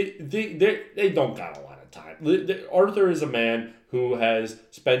 Yeah. They don't got a lot of time. Arthur is a man who has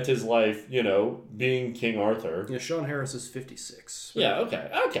spent his life, being King Arthur. Yeah, Sean Harris is 56. Yeah, okay.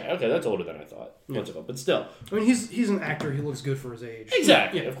 That's older than I thought. Yeah. But still. I mean, he's an actor. He looks good for his age.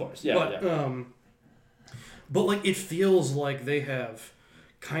 Exactly, of course. Yeah, but like, it feels like they have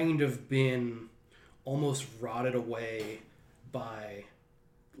kind of been almost rotted away by,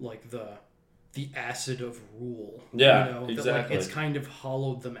 like, the acid of rule. Yeah, exactly. That, like, it's kind of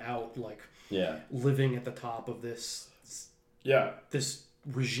hollowed them out, like, living at the top of this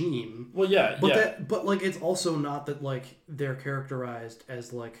regime. Well, yeah, but like, it's also not that, like, they're characterized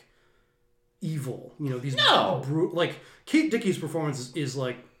as, like, evil. These like, Kate Dickie's performance is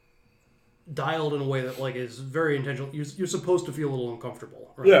like dialed in a way that, like, is very intentional. You're supposed to feel a little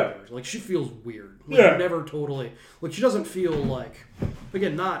uncomfortable. Right? Yeah. Like, she feels weird. Like, never totally. Like, she doesn't feel like,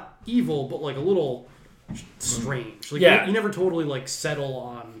 again, not evil, but like a little strange. Like, you never totally, like, settle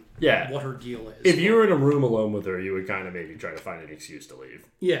on what her deal is. If you were in a room alone with her, you would kind of maybe try to find an excuse to leave.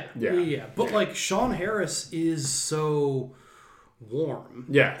 Yeah. But like, Sean Harris is so warm.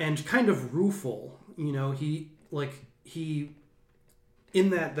 Yeah. And kind of rueful. He in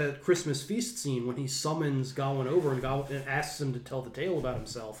that Christmas feast scene when he summons Gawain over and asks him to tell the tale about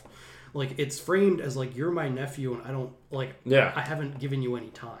himself, like, it's framed as like, you're my nephew and I don't I haven't given you any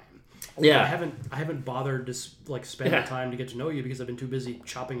time. Yeah, I haven't bothered to like spend the time to get to know you because I've been too busy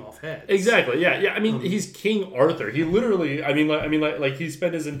chopping off heads. Exactly. Yeah. I mean, he's King Arthur. He literally. I mean, like he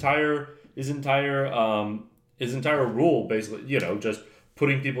spent his entire rule basically, just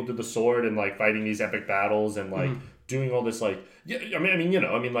putting people to the sword and like fighting these epic battles and like doing all this like. Yeah.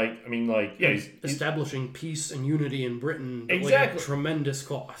 He's establishing peace and unity in Britain. Exactly. Like, at tremendous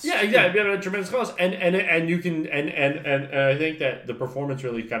cost. Yeah. At a tremendous cost, and you can and I think that the performance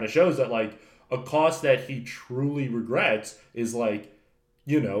really kind of shows that like a cost that he truly regrets is like,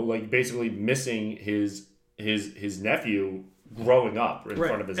 like basically missing his nephew growing up in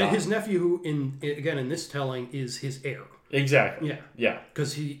front of his eyes. And his nephew, who in this telling is his heir. Exactly. Yeah.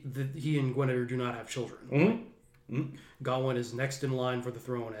 Because he and Guinevere do not have children. Gawain is next in line for the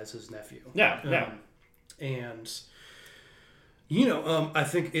throne as his nephew. Yeah. And I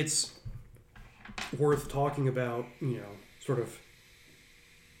think it's worth talking about, sort of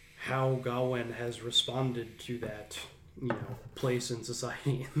how Gawain has responded to that, place in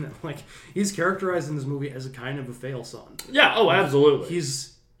society. And that, like, he's characterized in this movie as a kind of a fail son. Yeah. Oh, absolutely.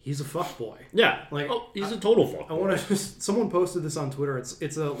 He's a fuckboy. Yeah. Like, he's a total fuckboy. I want to someone posted this on Twitter.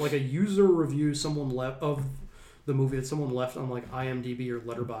 It's a user review someone left of the movie that someone left on like IMDb or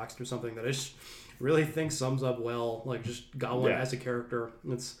Letterboxd or something that I just really think sums up well, like, just Gawain as a character.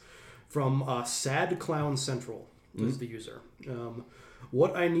 It's from Sad Clown Central is the user.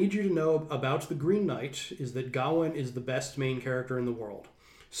 What I need you to know about the Green Knight is that Gawain is the best main character in the world.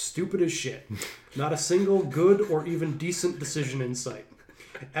 Stupid as shit. Not a single good or even decent decision in sight.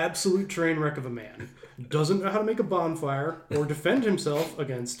 Absolute train wreck of a man. Doesn't know how to make a bonfire or defend himself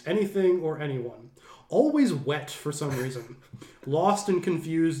against anything or anyone. Always wet for some reason. Lost and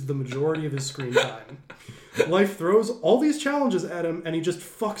confused the majority of his screen time. Life throws all these challenges at him and he just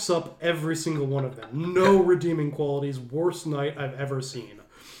fucks up every single one of them. No redeeming qualities. Worst night I've ever seen.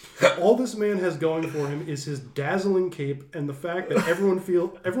 All this man has going for him is his dazzling cape and the fact that everyone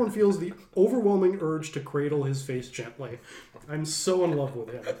feels the overwhelming urge to cradle his face gently. I'm so in love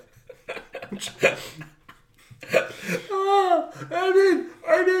with him. I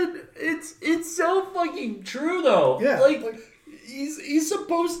mean, it's so fucking true though. Yeah, like he's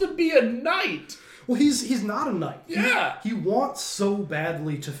supposed to be a knight. Well, he's not a knight. Yeah, he wants so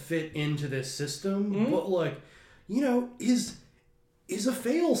badly to fit into this system, but like, is a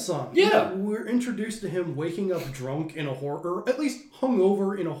fail son. Yeah, we're introduced to him waking up drunk in a or at least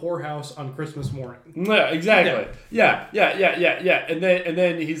hungover in a whorehouse on Christmas morning. Yeah, exactly. Yeah. And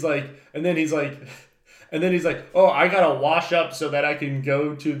then he's like, oh, I gotta wash up so that I can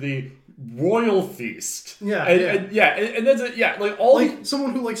go to the royal feast. And that's it. Yeah, like all like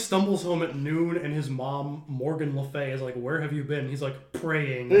someone who like stumbles home at noon and his mom Morgan Le Fay is like, "Where have you been?" He's like,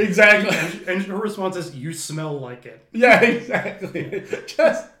 "Praying." Exactly. And her response is, "You smell like it." Yeah, exactly.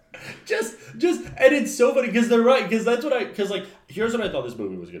 Just, and it's so funny because they're right. Because like, here's what I thought this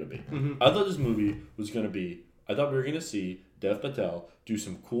movie was gonna be. I thought we were gonna see Dev Patel do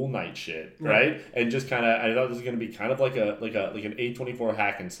some cool night shit, right? And just kind of, I thought this was going to be kind of like an A24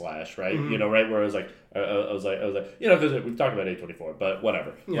 hack and slash, right? Mm-hmm. You know, right? Where I was like, you know, because we've talked about A24, but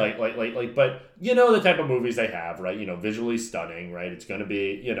whatever. Yeah. But you know the type of movies they have, right? You know, visually stunning, right? It's going to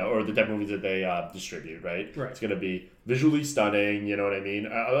be, you know, or the type of movies that they distribute, right? It's going to be visually stunning, you know what I mean?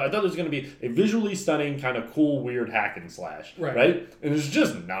 I thought there was going to be a visually stunning kind of cool, weird hack and slash, right? And it's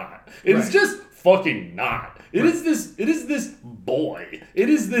just not. It's just fucking not. It is this boy. It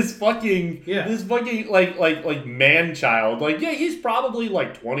is this fucking like man child. Like, yeah, he's probably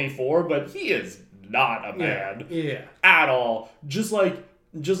like 24, but he is not a man at all. Just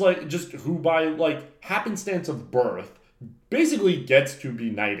who by like happenstance of birth basically gets to be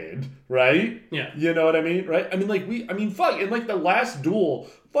knighted, right? Yeah. You know what I mean? Right? I mean, fuck, in like the last duel,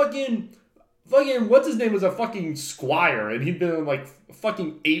 fucking what's his name was a fucking squire, and he'd been in like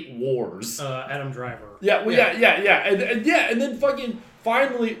fucking 8 wars. Adam Driver. Yeah, well, yeah. And then fucking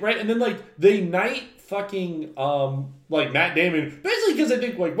finally, right? And then like they knight fucking like Matt Damon, basically because I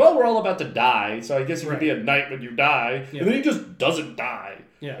think like, well, we're all about to die, so I guess you can be a knight when you die. And then he just doesn't die.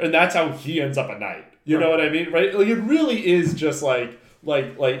 Yeah. And that's how he ends up a knight. You know what I mean? Right? Like it really is just like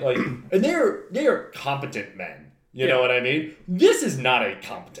and they're competent men. You know what I mean? This is not a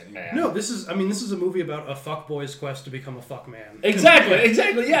competent man. No, this is a movie about a fuckboy's quest to become a fuck man.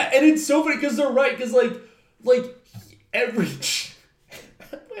 Exactly, yeah. And it's so funny because they're right, because like every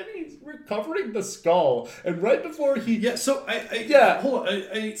when he's recovering the skull, and right before he hold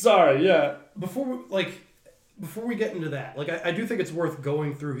on, sorry, yeah. Before we get into that, like I do think it's worth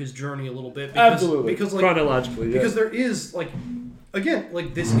going through his journey a little bit. Because like, chronologically, because there is like. Again,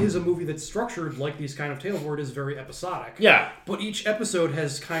 like, this is a movie that's structured like these kind of tales where it is very episodic. Yeah. But each episode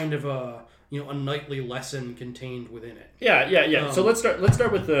has kind of a nightly lesson contained within it. Yeah. So let's start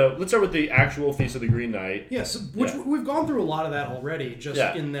with the actual Feast of the Green Knight. Yes, which we've gone through a lot of that already,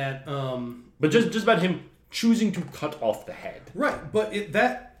 in that. But just about him choosing to cut off the head. Right, but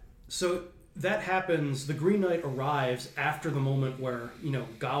that happens. The Green Knight arrives after the moment where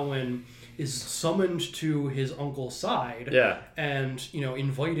Gawain is summoned to his uncle's side, and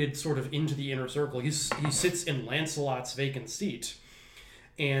invited sort of into the inner circle. He sits in Lancelot's vacant seat,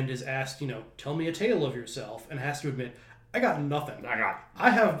 and is asked, tell me a tale of yourself, and has to admit, I got nothing. I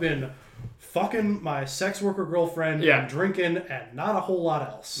have been fucking my sex worker girlfriend and drinking, and not a whole lot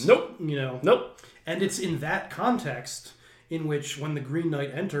else. Nope. Nope. And it's in that context in which when the Green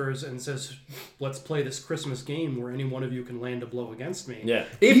Knight enters and says, let's play this Christmas game where any one of you can land a blow against me. Yeah,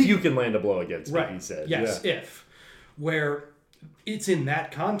 if you can land a blow against me, he said. Yes, if. Where it's in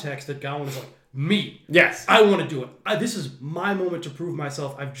that context that Gawain is like, me. Yes. I want to do it. This is my moment to prove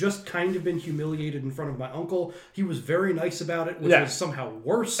myself. I've just kind of been humiliated in front of my uncle. He was very nice about it, which was somehow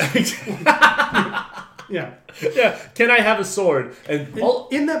worse. Yeah. Can I have a sword? And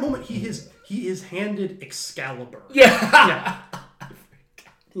in that moment, he is handed Excalibur. Yeah.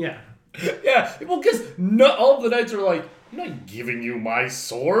 Well, because all of the knights are like, I'm not giving you my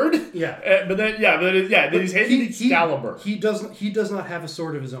sword. Yeah. But then he's handed Excalibur. He does not have a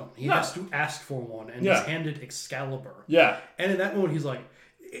sword of his own. He has to ask for one, and he's handed Excalibur. Yeah. And in that moment, he's like,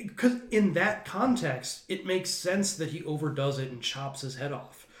 because in that context, it makes sense that he overdoes it and chops his head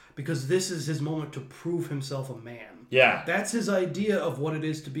off. Because this is his moment to prove himself a man. Yeah. That's his idea of what it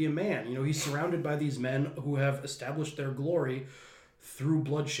is to be a man. He's surrounded by these men who have established their glory through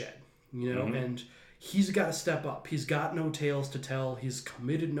bloodshed. And he's got to step up. He's got no tales to tell. He's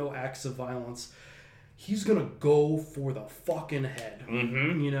committed no acts of violence. He's going to go for the fucking head.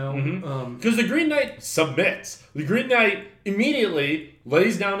 Because the Green Knight submits. The Green Knight immediately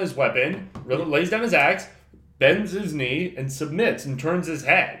lays down his weapon, lays down his axe, bends his knee, and submits and turns his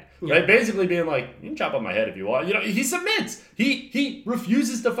head. Right? Basically being like, you can chop off my head if you want. He submits. He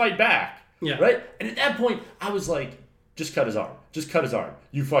refuses to fight back. Yeah. Right? And at that point, I was like, just cut his arm. Just cut his arm.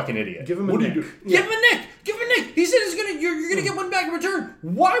 You fucking idiot. Give him a nick. Give him a nick. Give him a nick. He said you're gonna get one back in return.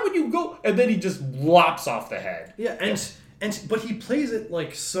 Why would you go? And then he just lops off the head. Yeah, but he plays it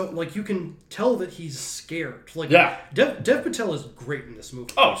like you can tell that he's scared. Dev Patel is great in this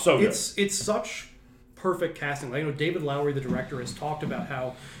movie. Oh, so good. It's such perfect casting. David Lowery, the director, has talked about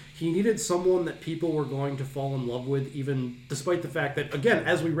how he needed someone that people were going to fall in love with, even despite the fact that, again,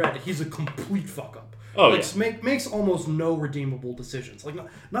 as we read, he's a complete fuck up. Makes almost no redeemable decisions.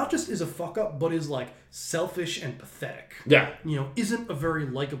 Not just is a fuck up, but is selfish and pathetic. Yeah. Isn't a very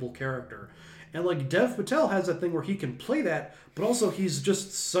likable character. And Dev Patel has that thing where he can play that, but also he's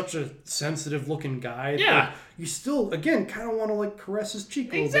just such a sensitive looking guy. Yeah. You still, again, kind of want to caress his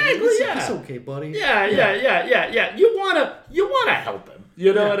cheek a little bit. Exactly. It's okay, buddy. Yeah. You wanna help him.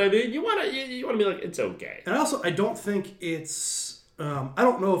 You know what I mean? You want to be like, it's okay. And also, I don't think it's. I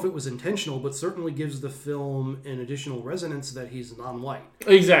don't know if it was intentional, but certainly gives the film an additional resonance that he's non-white.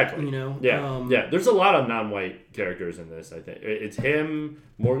 Exactly. You know? Yeah. There's a lot of non-white characters in this, I think. It's him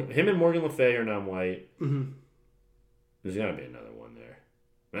and Morgan Le Fay are non-white. Mm-hmm. There's got to be another one there.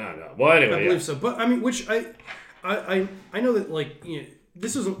 I don't know. Well, anyway, I believe so. But, I mean, which I know that, like, you know,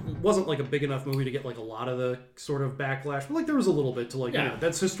 this wasn't like a big enough movie to get like a lot of the sort of backlash, but like there was a little bit to like, you know,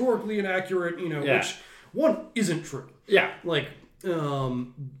 that's historically inaccurate, you know, which one isn't true. Yeah. Like,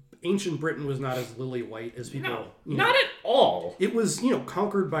 ancient Britain was not as lily white as people. No, not at all. It was, you know,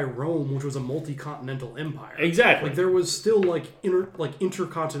 conquered by Rome, which was a multi-continental empire. Exactly. Like there was still like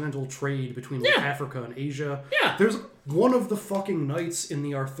intercontinental trade between like Africa and Asia. Yeah. There's one of the fucking knights in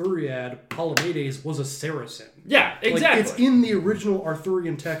the Arthuriad, Palamedes, was a Saracen. Yeah, exactly. Like, it's in the original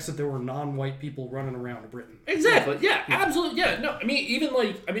Arthurian text that there were non-white people running around Britain. Exactly. Yeah, absolutely. Yeah. No, I mean, even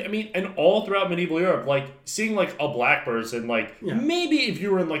like, I mean, and all throughout medieval Europe, like seeing like a black person, like maybe if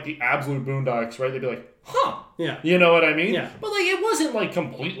you were in like the absolute boondocks, right, they'd be like, huh. Yeah. You know what I mean? Yeah. But like, it wasn't like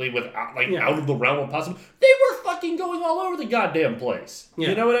completely without, like out of the realm of possible. They were fucking going all over the goddamn place. Yeah.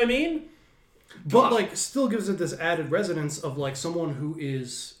 You know what I mean? But like, still gives it this added resonance of like someone who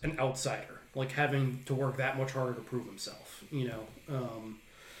is an outsider, like having to work that much harder to prove himself. You know.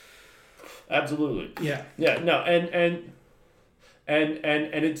 Absolutely. Yeah. Yeah. No. And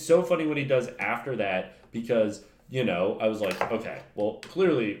it's so funny what he does after that, because you know I was like, okay, well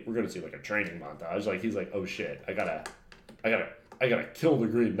clearly we're gonna see like a training montage. Like he's like, oh shit, I gotta kill the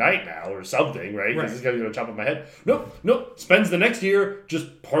Green Knight now or something, right? Because this guy's gonna chop up my head. Nope. Spends the next year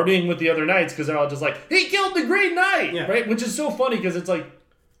just partying with the other knights because they're all just like, he killed the Green Knight, right? Which is so funny because it's like,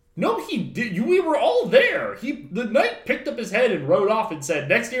 no, he did. We were all there. The knight picked up his head and rode off and said,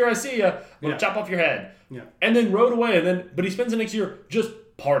 next year I see you, I'm gonna chop off your head. Yeah. And then rode away. But he spends the next year just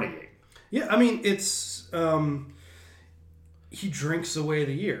partying. Yeah, I mean, it's he drinks away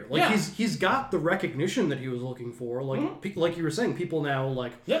the year. Like he's got the recognition that he was looking for. Like like you were saying, people now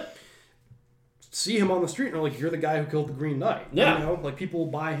like see him on the street and are like, you're the guy who killed the Green Knight. Yeah. You know, like people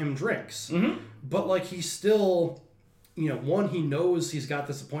buy him drinks. But like he's still, you know, one, he knows he's got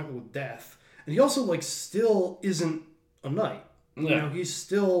this appointment with death, and he also like still isn't a knight. You know, he's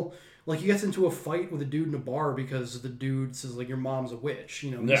still like, he gets into a fight with a dude in a bar because the dude says like, your mom's a witch.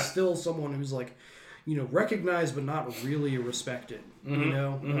 You know, he's still someone who's like, you know, recognized but not really respected. You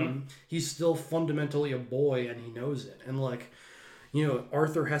know, he's still fundamentally a boy and he knows it. And like, you know,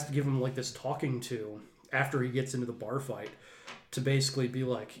 Arthur has to give him like this talking to after he gets into the bar fight to basically be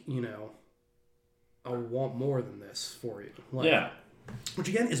like, you know, I want more than this for you. Like, which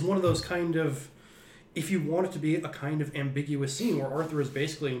again is one of those kind of, if you want it to be a kind of ambiguous scene where Arthur is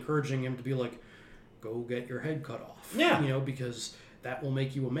basically encouraging him to be like, go get your head cut off. Yeah. You know, because that will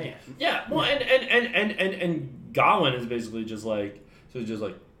make you a man. Yeah. Well, and Gawain is basically just like,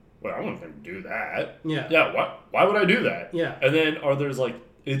 well, I'm not going to do that. Yeah. Yeah. Why would I do that? Yeah. And then Arthur's like,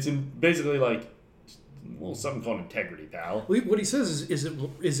 it's basically like, well, something called integrity, pal. What he says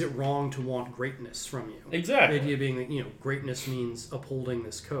is it wrong to want greatness from you? Exactly. The idea being that, you know, greatness means upholding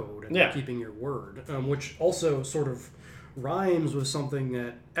this code and keeping your word, which also sort of rhymes with something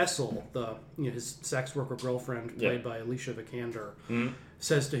that Essel, his sex worker girlfriend, played by Alicia Vikander,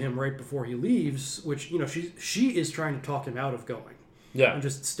 says to him right before he leaves, which, you know, she is trying to talk him out of going. Yeah. And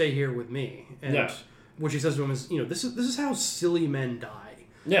just stay here with me. And what she says to him is, you know, this is how silly men die.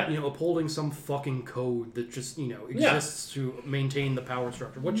 Yeah. You know, upholding some fucking code that just, you know, exists to maintain the power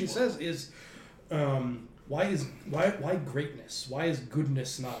structure. What she says is, why greatness? Why is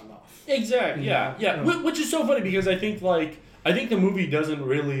goodness not enough? Exactly. Yeah. Which is so funny because I think the movie doesn't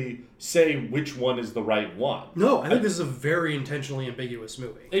really say which one is the right one. No, I think this is a very intentionally ambiguous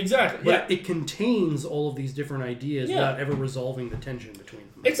movie. Exactly. But it contains all of these different ideas without ever resolving the tension between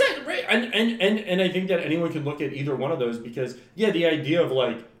them. Exactly, right. And I think that anyone can look at either one of those because, the idea of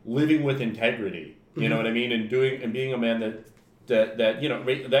like living with integrity, you know what I mean, and being a man that you know,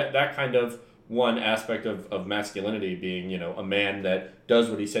 that kind of one aspect of masculinity being, you know, a man that does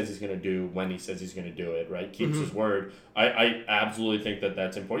what he says he's going to do when he says he's going to do it, right? Keeps his word. I absolutely think that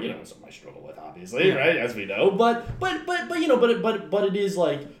that's important. You know, it's something I struggle with, obviously, right? As we know, but you know, but it is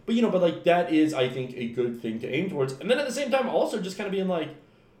like, but like that is, I think, a good thing to aim towards. And then at the same time, also just kind of being like,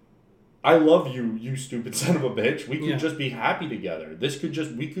 I love you, you stupid son of a bitch. We could just be happy together.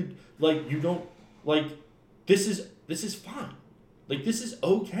 We could like, you don't like, this is fine. Like, this is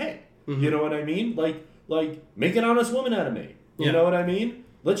okay. You know what I mean? Like make an honest woman out of me. You know what I mean?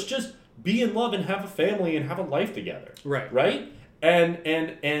 Let's just be in love and have a family and have a life together. Right. Right? And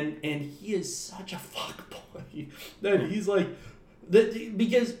he is such a fuckboy that he's like,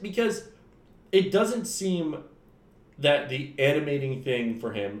 Because it doesn't seem that the animating thing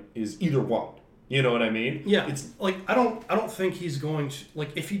for him is either one. You know what I mean? Yeah. It's like I don't think he's going to,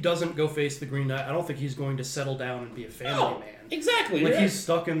 like, if he doesn't go face the Green Knight, I don't think he's going to settle down and be a family man. Exactly. Like he's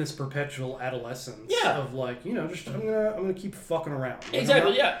stuck in this perpetual adolescence of like, just I'm gonna keep fucking around. Like,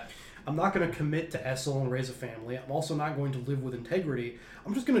 exactly. I'm not going to commit to Essel and raise a family. I'm also not going to live with integrity.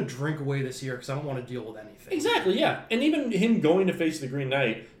 I'm just going to drink away this year because I don't want to deal with anything. Exactly, yeah. And even him going to face the Green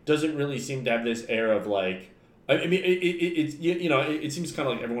Knight doesn't really seem to have this air of like... I mean, it seems kind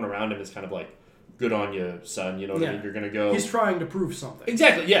of like everyone around him is kind of like, good on you, son. You know what I mean? You're going to go... He's trying to prove something.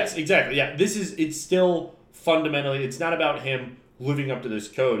 Exactly, yes, exactly, yeah. It's still fundamentally... It's not about him living up to this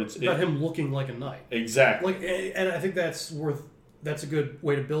code. It's about him looking like a knight. Exactly. And I think that's a good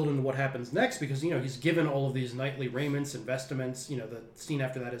way to build into what happens next because, he's given all of these knightly raiments and vestments. The scene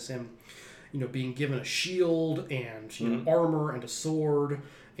after that is him, being given a shield and armor and a sword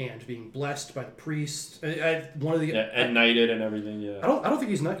and being blessed by the priest. And knighted and everything, yeah. I don't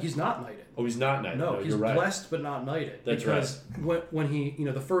think he's not knighted. Oh, he's not knighted. No, he's you're right. blessed but not knighted. That's because when he,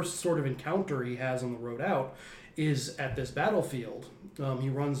 the first sort of encounter he has on the road out is at this battlefield. He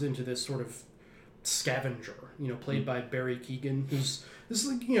runs into this sort of scavenger, played by Barry Keoghan, who's this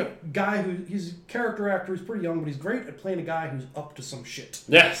guy he's a character actor, he's pretty young, but he's great at playing a guy who's up to some shit.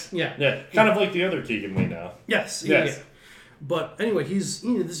 Yes. Yeah. Kind of like the other Keoghan we know. Yes. Yeah. But anyway, he's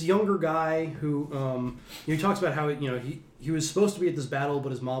this younger guy who he talks about how he was supposed to be at this battle, but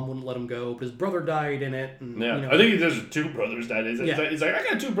his mom wouldn't let him go. But his brother died in it. And, I think there's two brothers died. He's like, I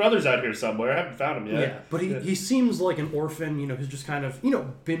got two brothers out here somewhere. I haven't found them yet. Yeah, but he seems like an orphan. Who's just kind of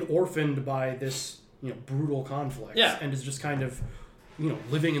been orphaned by this brutal conflict. Yeah, and is just kind of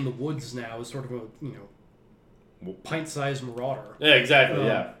living in the woods now as sort of a pint-sized marauder. Yeah, exactly.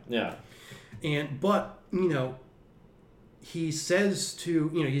 Yeah. But he says to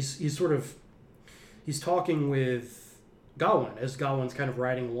he's talking with Gawain as Gawain's kind of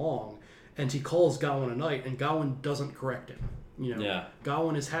riding along, and he calls Gawain a knight, and Gawain doesn't correct him.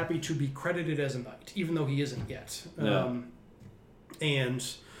 Gawain is happy to be credited as a knight, even though he isn't yet. And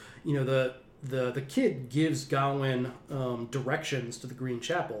the kid gives Gawain directions to the Green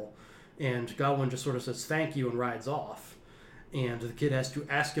Chapel, and Gawain just sort of says thank you and rides off. And the kid has to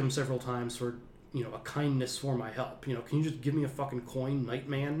ask him several times for a kindness for my help. Can you just give me a fucking coin, knight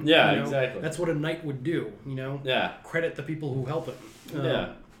man? Yeah, exactly. That's what a knight would do, Yeah. Credit the people who help him.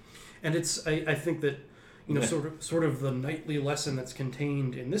 And it's, I think that, sort of the knightly lesson that's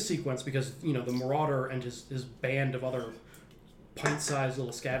contained in this sequence, because, the Marauder and his band of other pint-sized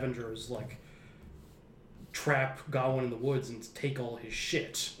little scavengers, like, trap Gawain in the woods and take all his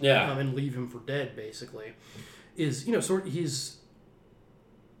shit. Yeah. And leave him for dead, basically. Is,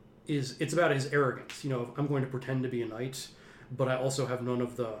 it's about his arrogance. I'm going to pretend to be a knight, but I also have none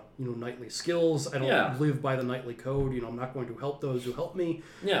of the knightly skills. I don't live by the knightly code. I'm not going to help those who help me.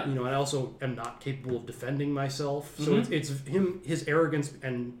 Yeah. And I also am not capable of defending myself. So it's his arrogance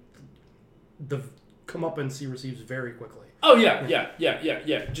and the comeuppance he receives very quickly. Oh yeah.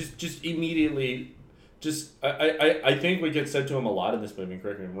 Just immediately. I think what gets said to him a lot in this movie,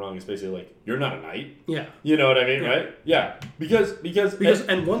 correct me if I'm wrong, is basically like, you're not a knight. Yeah. You know what I mean, right? Yeah. Because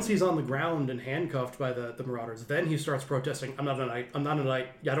and once he's on the ground and handcuffed by the Marauders, then he starts protesting, I'm not a knight. I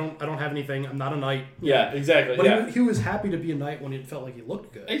don't have anything. I'm not a knight. Yeah, exactly. But he was happy to be a knight when it felt like he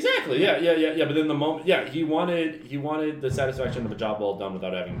looked good. Exactly. Yeah. But then the moment, he wanted the satisfaction of a job well done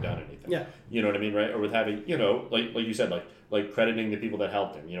without having done anything. Yeah. You know what I mean, right? Or with having, like you said, like crediting the people that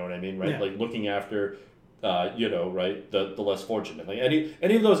helped him. You know what I mean, right? Yeah. Like looking after. Right, the less fortunate, like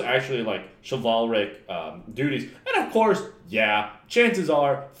any of those actually like chivalric duties, and of course, chances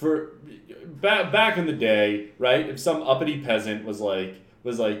are for back in the day, right, if some uppity peasant was like,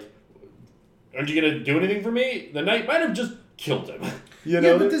 aren't you gonna do anything for me? The knight might have just killed him.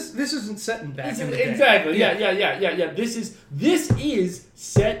 But this isn't set in back in the day. Exactly. Yeah. This is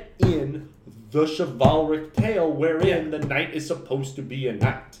set in the chivalric tale wherein the knight is supposed to be a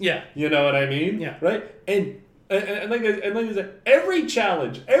knight. Yeah. You know what I mean? Yeah. Right? And like I said, every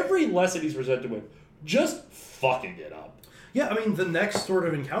challenge, every lesson he's presented with, just fucking it up. Yeah, I mean, the next sort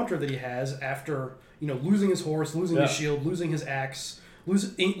of encounter that he has after, losing his horse, losing his shield, losing his axe,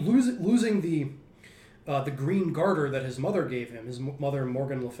 losing the green garter that his mother gave him, his mother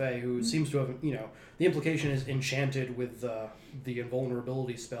Morgan Le Fay, who seems to have, the implication is enchanted with the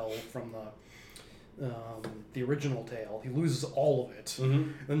invulnerability spell from the original tale. He loses all of it,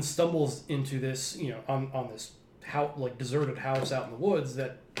 then stumbles into this, on this deserted house out in the woods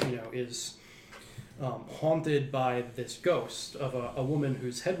that is haunted by this ghost of a woman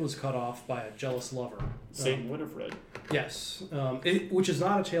whose head was cut off by a jealous lover. Saint Winifred. Yes, which is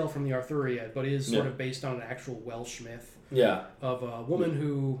not a tale from the Arthuriad, but is sort of based on an actual Welsh myth. Yeah. Of a woman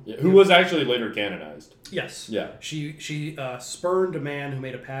who was actually later canonized. Yes. Yeah. She spurned a man who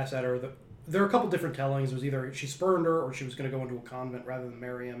made a pass at her. There are a couple different tellings. It was either she spurned her or she was going to go into a convent rather than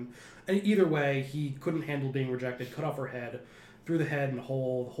marry him. And either way, he couldn't handle being rejected, cut off her head, threw the head in a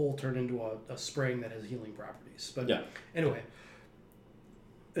hole. The hole turned into a spring that has healing properties. But anyway,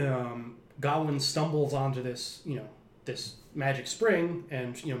 Gawain stumbles onto this, this magic spring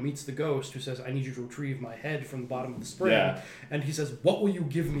and, meets the ghost who says, I need you to retrieve my head from the bottom of the spring. Yeah. And he says, what will you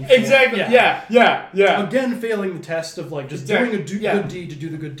give me for Exactly. Yeah. Again, failing the test of just doing a good deed to do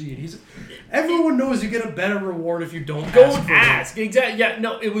the good deed. Everyone knows you get a better reward if you don't ask. Exactly. Yeah.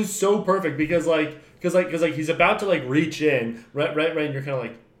 No, it was so perfect because he's about to reach in, right, and you're kind of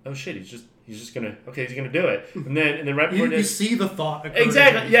like, oh shit, he's just gonna do it, and then right before you see the thought occur.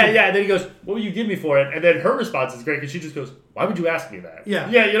 Exactly, yeah. And then he goes, "What will you give me for it?" And then her response is great because she just goes, "Why would you ask me that?" Yeah.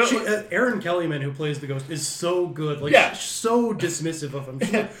 Erin Kellyman, who plays the ghost, is so good. She's so dismissive of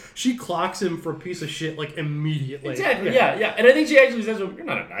him. She clocks him for a piece of shit immediately. Exactly. Yeah. And I think she actually says, well, "You're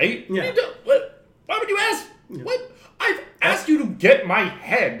not a knight. Yeah. What? Why would you ask? Yeah. What? I've asked you to get my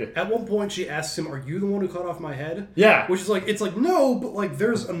head." At one point, she asks him, "Are you the one who cut off my head?" Yeah. Which is it's no, but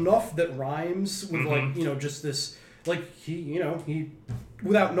there's enough that rhymes with just this he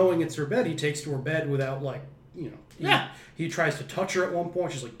without knowing it's her bed, he takes to her bed without he tries to touch her at one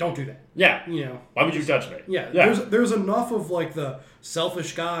point. She's like, "Don't do that." Yeah. Why would you touch me? Yeah. There's enough of the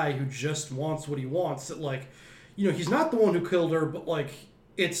selfish guy who just wants what he wants that he's not the one who killed her, but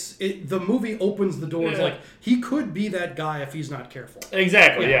the movie opens the doors he could be that guy if he's not careful.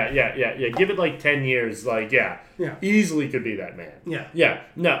 Exactly. Yeah. Give it 10 years. Easily could be that man. Yeah.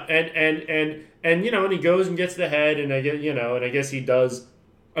 No. And he goes and gets the head, and I guess he does.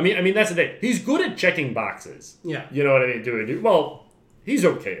 I mean that's the thing. He's good at checking boxes. Yeah. You know what I mean? Well, he's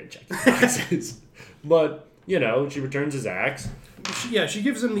okay at checking boxes, but she returns his axe. She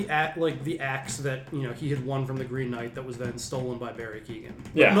gives him the axe that he had won from the Green Knight that was then stolen by Barry Keoghan.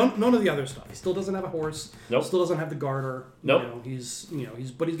 Yeah. None of the other stuff. He still doesn't have a horse. Nope. Still doesn't have the garter. Nope. He's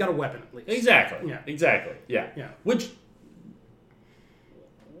got a weapon at least. Exactly. Yeah. Exactly. Yeah. Yeah. What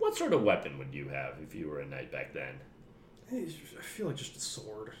sort of weapon would you have if you were a knight back then? I feel like just a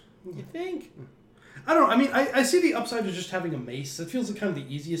sword. You think? I don't know. I mean, I see the upside of just having a mace. It feels kind of the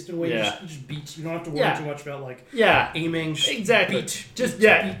easiest in a way. Yeah. You just beat. You don't have to worry too much about aiming. Exactly. Beat.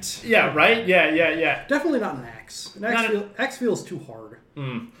 Beat. Yeah. Right. Yeah. Definitely not an axe. Axe feels too hard.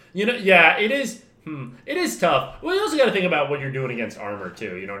 Yeah. It is. It is tough. Well, you also got to think about what you're doing against armor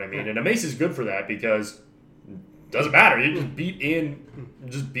too. You know what I mean? And a mace is good for that because it doesn't matter. You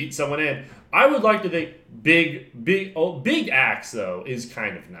just beat someone in. I would like to think big axe though is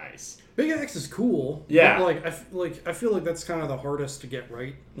kind of nice. Big axe is cool. Yeah. But I feel like that's kind of the hardest to get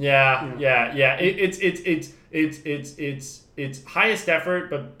right. Yeah. It's highest effort,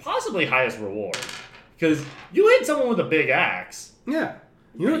 but possibly highest reward. Because you hit someone with a big axe. Yeah.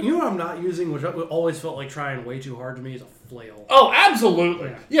 You know what I'm not using, which always felt like trying way too hard to me, is a flail. Oh,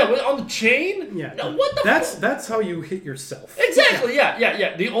 absolutely. Yeah, on the chain? Yeah. No, what the That's how you hit yourself. Exactly,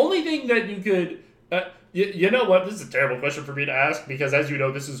 yeah. The only thing that you could... You know what? This is a terrible question for me to ask because, as you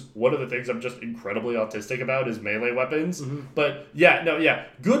know, this is one of the things I'm just incredibly autistic about is melee weapons. Mm-hmm. But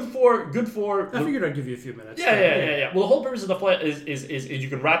good for. I figured I'd give you a few minutes. Yeah. Well, the whole purpose of the flail is you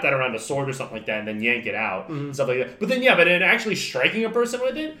can wrap that around a sword or something like that and then yank it out and stuff like that. But then but actually striking a person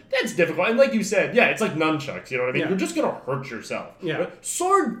with it, that's difficult. And like you said, it's like nunchucks. You know what I mean? Yeah. You're just gonna hurt yourself. Yeah. Right?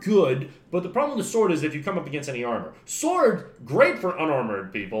 Sword good. But the problem with the sword is if you come up against any armor. Sword, great for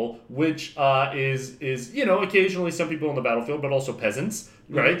unarmored people, which is occasionally some people on the battlefield, but also peasants,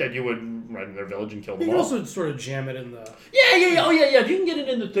 right? That you would ride in their village and kill them all. You can also sort of jam it in the... Yeah. Oh, yeah. You can get it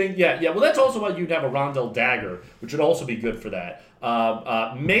in the thing. Yeah. Well, that's also why you'd have a rondel dagger, which would also be good for that.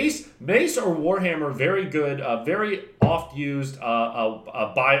 Mace or Warhammer, very good, very oft used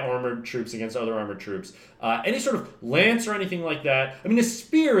by armored troops against other armored troops. Any sort of lance or anything like that. I mean, a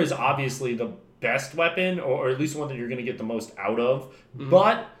spear is obviously the best weapon, or at least one that you're going to get the most out of. Mm-hmm.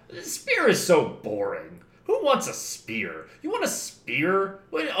 But a spear is so boring. Who wants a spear? You want a spear?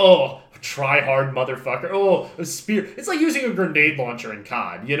 Try hard, motherfucker. Oh, a spear. It's like using a grenade launcher in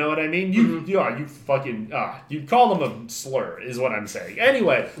COD. You know what I mean? You fucking, you call them a slur, is what I'm saying.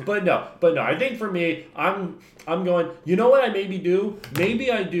 Anyway, but no. I think for me, I'm going, you know what I maybe do?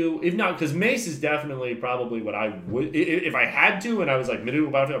 Maybe I do, if not, because mace is definitely probably what I would, if I had to, and I was like,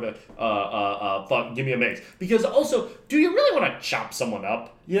 medieval battlefield, I'd be like, fuck, give me a mace. Because also, do you really want to chop someone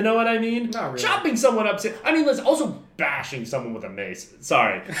up? You know what I mean? Not really. Chopping someone up. I mean, listen, also bashing someone with a mace.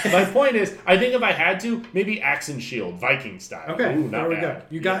 Sorry. My point is, I think if I had to, maybe axe and shield, Viking style. Okay, Ooh, there we bad.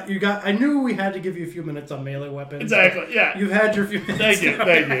 go. You got. I knew we had to give you a few minutes on melee weapons. Exactly. Yeah. You've had your few minutes.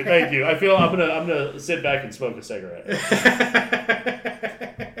 Thank you. I feel I'm gonna sit back and smoke a cigarette.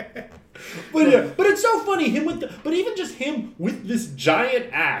 But it's so funny but even just him with this giant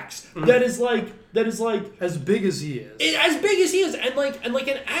axe that is like as big as he is. And like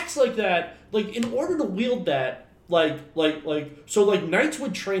an axe like that, like in order to wield that, so knights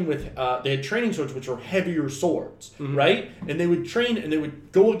would train with they had training swords which were heavier swords, right? And they would train and they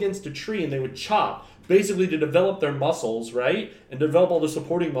would go against a tree and they would chop basically to develop their muscles, right? And develop all the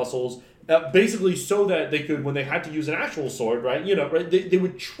supporting muscles. Basically, so that they could, when they had to use an actual sword, right? They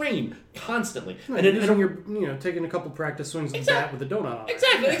would train constantly, and taking a couple practice swings of that with a donut on it.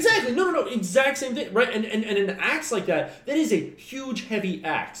 Exactly. No, exact same thing, right? And an axe like that is a huge, heavy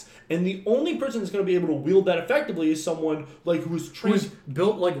axe. And the only person that's going to be able to wield that effectively is someone like who's trained, who's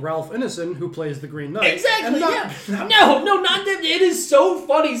built like Ralph Ineson, who plays the Green Knight. Exactly. No, not that. It is so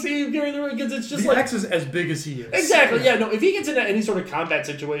funny seeing him carry the ring because it's just the axe is as big as he is. Exactly. Yeah. No. If he gets into any sort of combat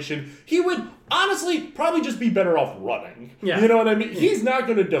situation, he would honestly probably just be better off running. Yeah. You know what I mean? Yeah. He's not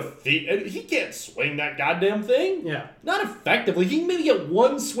going to defeat it. He can't swing that goddamn thing. Yeah. Not effectively. He can maybe get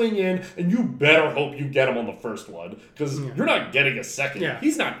one swing in, and you better hope you get him on the first one because you're not getting a second. Yeah.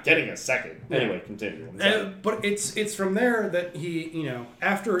 He's not getting a second. Anyway, continue. But it's from there that he,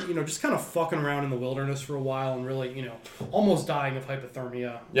 after, just kind of fucking around in the wilderness for a while and really, almost dying of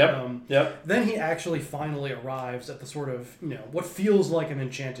hypothermia. Yep. Then he actually finally arrives at the sort of, what feels like an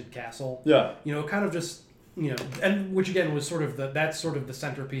enchanted castle. Yeah. Kind of just, and which again was sort of that's sort of the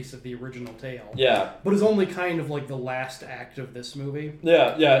centerpiece of the original tale. Yeah. But is only kind of like the last act of this movie.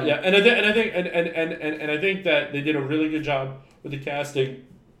 Yeah. And I think that they did a really good job with the casting.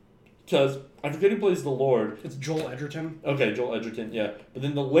 Because I forget who plays the Lord. It's Joel Edgerton. Okay, Joel Edgerton, yeah. But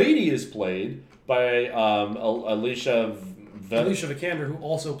then the lady is played by Alicia Vikander, who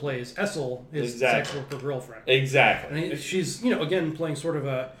also plays Essel, his sex worker girlfriend. Exactly. And she's, again, playing sort of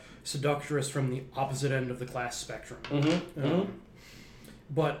a seductress from the opposite end of the class spectrum.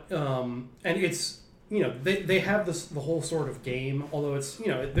 But, and it's, they have the whole sort of game, although it's,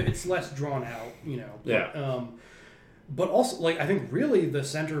 it's less drawn out, But also, I think really the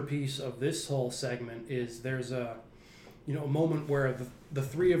centerpiece of this whole segment is there's a moment where the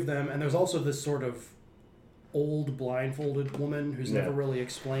three of them, and there's also this sort of old blindfolded woman who's never really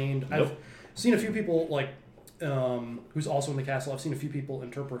explained. I've seen a few people, who's also in the castle, I've seen a few people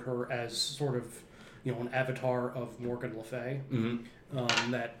interpret her as sort of, an avatar of Morgan Le Fay.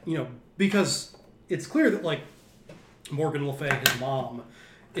 That, because it's clear that, Morgan Le Fay, his mom,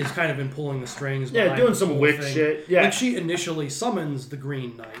 is kind of been pulling the strings. Yeah, doing some witch shit. Yeah. She initially summons the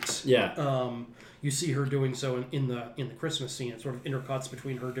Green Knight. Yeah. You see her doing so in the Christmas scene. It sort of intercuts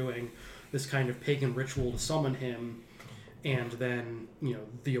between her doing this kind of pagan ritual to summon him and then,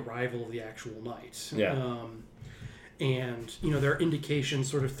 the arrival of the actual knight. Yeah. And, there are indications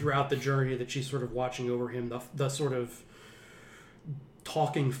sort of throughout the journey that she's sort of watching over him, the sort of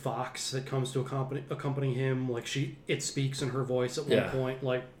talking fox that comes to accompany him, it speaks in her voice at one point.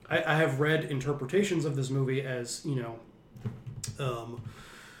 I have read interpretations of this movie as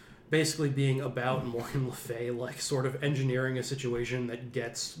basically being about Morgan Le Fay, sort of engineering a situation that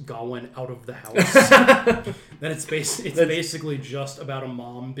gets Gawain out of the house. That it's basically just about a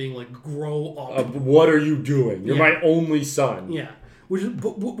mom being grow up. What are you doing? You're my only son. Yeah,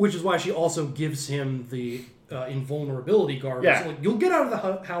 which is why she also gives him the invulnerability guard. Yeah. So, you'll get out of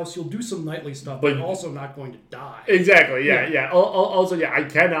the house, you'll do some nightly stuff, but you're also not going to die. Exactly, yeah. Also, I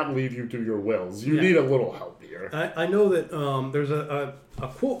cannot leave you to your wills. You need a little help here. I know that there's a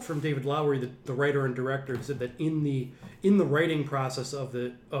quote from David Lowery, the writer and director, who said that in the writing process of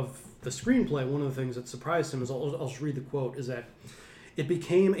the screenplay, one of the things that surprised him is, I'll just read the quote, is that it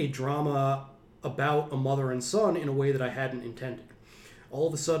became a drama about a mother and son in a way that I hadn't intended. All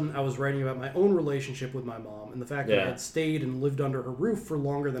of a sudden, I was writing about my own relationship with my mom and the fact that I had stayed and lived under her roof for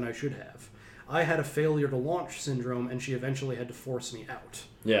longer than I should have. I had a failure to launch syndrome, and she eventually had to force me out.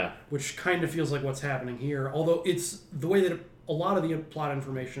 Yeah. Which kind of feels like what's happening here, although it's the way that a lot of the plot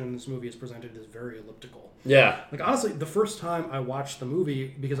information in this movie is presented is very elliptical. Yeah. Honestly, the first time I watched the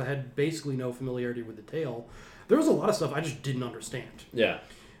movie, because I had basically no familiarity with the tale, there was a lot of stuff I just didn't understand. Yeah.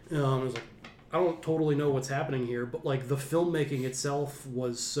 It was I don't totally know what's happening here, but the filmmaking itself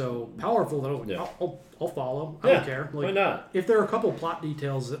was so powerful that I was I'll follow. I don't care. Why not? If there are a couple plot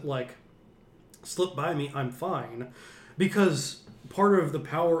details that slip by me, I'm fine, because part of the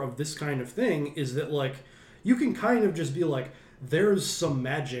power of this kind of thing is that you can kind of just be there's some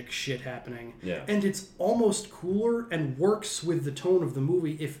magic shit happening. Yeah. And it's almost cooler and works with the tone of the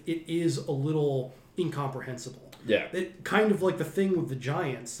movie if it is a little incomprehensible. Yeah. It kind of like the thing with the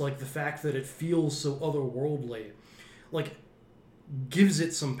giants, like the fact that it feels so otherworldly, like gives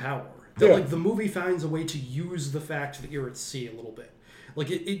it some power. That like the movie finds a way to use the fact that you're at sea a little bit. Like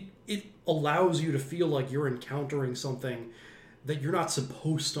it allows you to feel like you're encountering something that you're not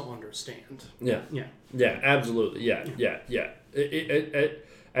supposed to understand. Yeah. Yeah. Yeah, absolutely. Yeah.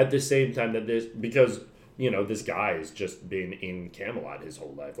 At the same time that this, because, you know, this guy has just been in Camelot his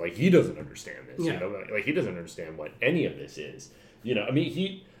whole life. Like, he doesn't understand this. Yeah. You know, like, he doesn't understand what any of this is. You know, I mean,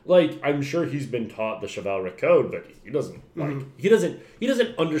 he, like, I'm sure he's been taught the chivalric code, but he doesn't, like, he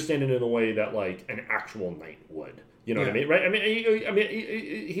doesn't understand it in a way that, like, an actual knight would. You know what I mean, right? I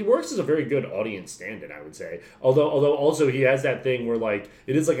mean, he works as a very good audience stand-in, I would say. Although also he has that thing where, like,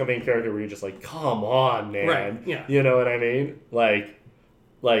 it is like a main character where you're just like, come on, man. Right, yeah. You know what I mean? Like,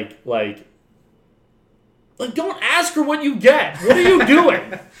 don't ask for what you get. What are you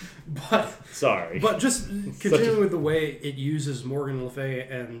doing? Sorry. But just continuing with the way it uses Morgan Le Fay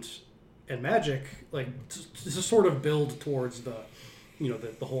and magic, like, to sort of build towards the, you know,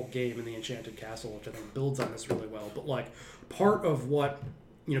 the whole game in the Enchanted Castle, which I think builds on this really well. But, like, part of what,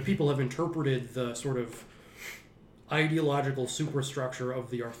 you know, people have interpreted the sort of ideological superstructure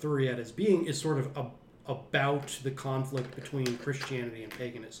of the Arthuriad as being is sort of about the conflict between Christianity and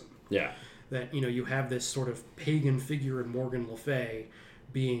paganism. Yeah. That, you know, you have this sort of pagan figure in Morgan Le Fay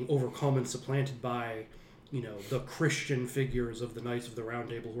being overcome and supplanted by, you know, the Christian figures of the Knights of the Round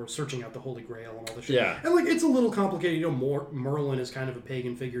Table who are searching out the Holy Grail and all this shit. Yeah. And, like, it's a little complicated. You know, Merlin is kind of a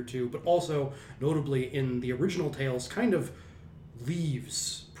pagan figure, too, but also, notably, in the original tales, kind of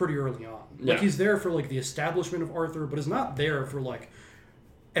leaves pretty early on. Yeah. Like, he's there for, like, the establishment of Arthur, but is not there for, like,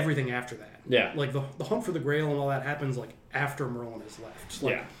 everything after that. Yeah. Like, the hunt for the Grail and all that happens, like, after Merlin has left.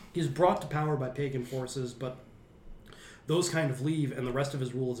 Like, yeah. He's brought to power by pagan forces, but those kind of leave, and the rest of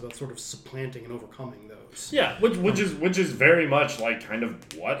his rule is about sort of supplanting and overcoming those. Yeah, which is very much like kind of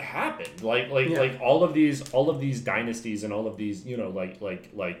what happened. Like all of these dynasties and all of these, you know, like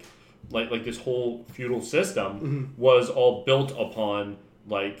this whole feudal system was all built upon,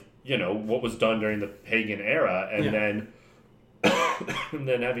 like, you know, what was done during the pagan era, and then and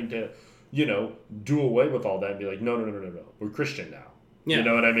then having to, you know, do away with all that and be like, no, we're Christian now. Yeah. You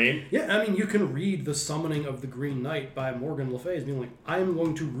know what I mean? Yeah, I mean, you can read The Summoning of the Green Knight by Morgan Le Fay as being like, I am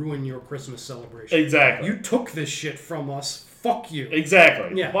going to ruin your Christmas celebration. Exactly. You took this shit from us. Fuck you.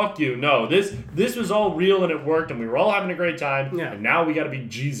 Exactly. Yeah. Fuck you. No, this was all real and it worked and we were all having a great time. Yeah. And now we got to be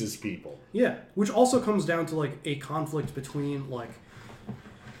Jesus people. Yeah, which also comes down to, like, a conflict between, like,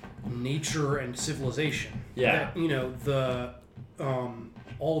 nature and civilization. Yeah. That, you know, the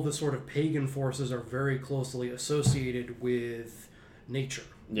all of the sort of pagan forces are very closely associated with nature.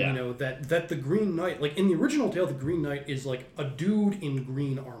 Yeah. You know, that the Green Knight, like, in the original tale, the Green Knight is, like, a dude in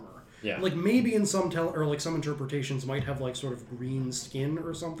green armor. Yeah. Like, maybe in some some interpretations might have, like, sort of green skin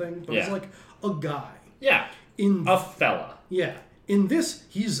or something, but it's like a guy. Yeah. A fella. Yeah. In this,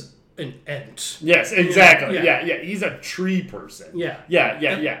 he's an ent. Yes, exactly. Yeah. He's a tree person. Yeah.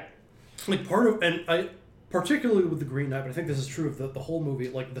 Yeah. Like, part of, and I, particularly with the Green Knight, but I think this is true of the whole movie,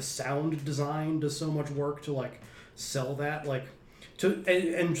 like, the sound design does so much work to, like, sell that, like,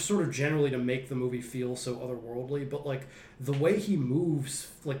 and sort of generally to make the movie feel so otherworldly, but, like, the way he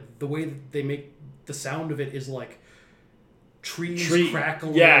moves, like, the way that they make the sound of it is, like, trees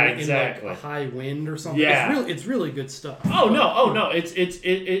crackling in, like, a high wind or something. Yeah. It's really good stuff. Oh, no.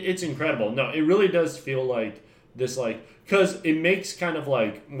 It's incredible. No, it really does feel like this, like, because it makes kind of,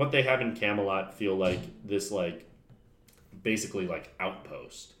 like, what they have in Camelot feel like this, like, basically, like,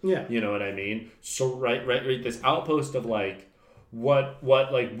 outpost. Yeah. You know what I mean? So, right, this outpost of, like, what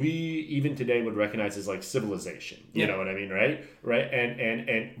like we even today would recognize as, like, civilization. You know what I mean, right?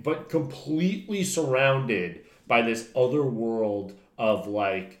 And but completely surrounded by this other world of,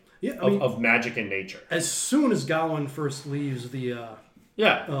 like, of magic and nature. As soon as Gawain first leaves the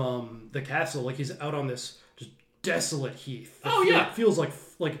castle, like, he's out on this just desolate heath. It feels like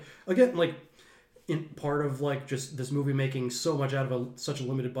again, like, in part of, like, just this movie making so much out of such a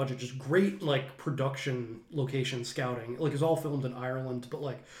limited budget, just great, like, production location scouting. Like, it's all filmed in Ireland, but,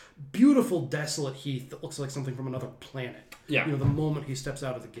 like, beautiful desolate heath that looks like something from another planet. Yeah. You know, the moment he steps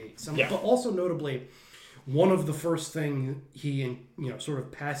out of the gates. Yeah. But also notably, one of the first thing he, you know, sort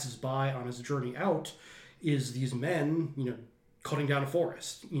of passes by on his journey out is these men, you know, cutting down a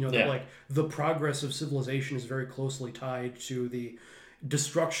forest. You know, that, like, the progress of civilization is very closely tied to the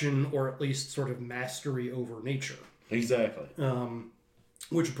destruction or at least sort of mastery over nature. Exactly.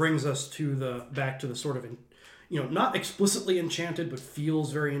 Which brings us to back to the sort of, not explicitly enchanted, but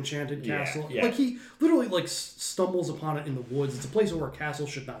feels very enchanted castle. Yeah. Like he literally like stumbles upon it in the woods. It's a place where a castle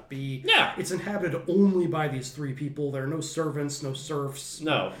should not be. Yeah. It's inhabited only by these 3 people. There are no servants, no serfs.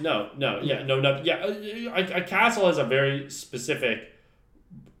 No. Yeah, no, nothing. Yeah, a castle has a very specific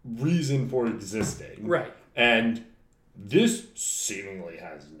reason for existing. Right. And this seemingly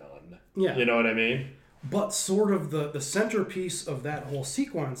has none. Yeah. You know what I mean? But sort of the centerpiece of that whole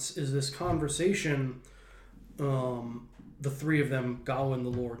sequence is this conversation. The 3 of them, Gawain, the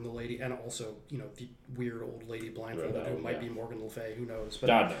Lord, and the Lady, and also, the weird old lady blindfolded who might be Morgan Le Fay, who knows. But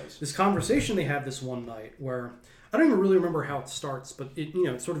God knows. This conversation they have this one night where, I don't even really remember how it starts, but it,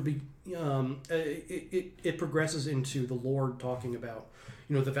 it sort of it progresses into the Lord talking about,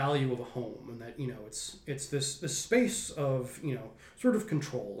 the value of a home, and that, it's this space of, sort of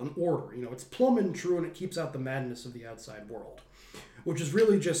control and order. It's plumb and true, and it keeps out the madness of the outside world, which is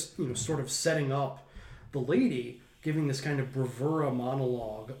really just, sort of setting up the lady giving this kind of bravura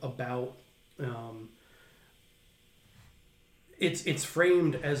monologue about it's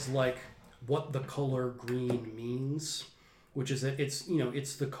framed as like what the color green means, which is that it's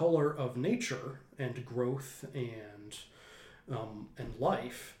the color of nature and growth and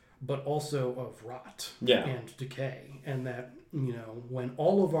life, but also of rot and decay, and that when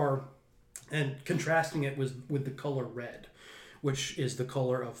all of our, and contrasting it with the color red, which is the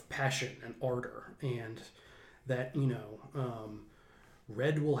color of passion and ardor, and that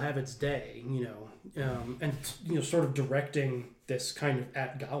red will have its day, and sort of directing this kind of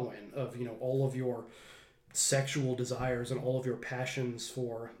at Gawain of all of your sexual desires and all of your passions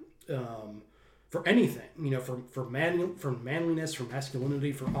for anything, for manliness, for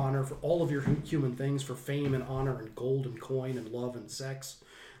masculinity, for honor, for all of your human things, for fame and honor and gold and coin and love and sex,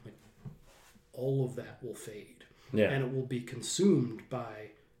 like all of that will fade. Yeah. And it will be consumed by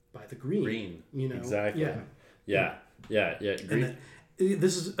the green. Exactly. Yeah. Green.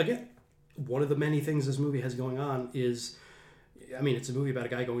 This is, again, one of the many things this movie has going on is, it's a movie about a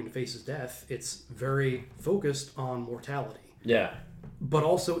guy going to face his death. It's very focused on mortality. Yeah. But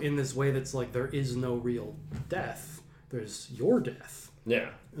also in this way that's like, there is no real death. There's your death. Yeah.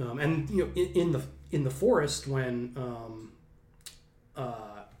 And, in the forest when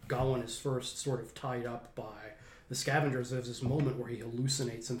Gawain is first sort of tied up by the scavengers, there's this moment where he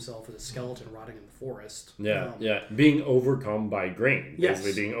hallucinates himself as a skeleton rotting in the forest. Being overcome by grain. Yes.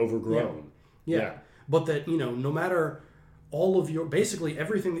 Basically being overgrown. Yeah. But that, no matter all of your, basically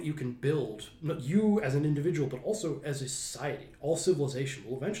everything that you can build, you as an individual, but also as a society, all civilization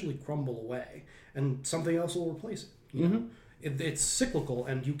will eventually crumble away, and something else will replace it. It's cyclical,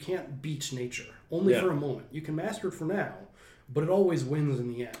 and you can't beat nature, only for a moment. You can master it for now, but it always wins in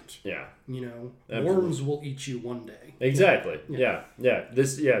the end. Yeah. Worms will eat you one day. Exactly. Yeah.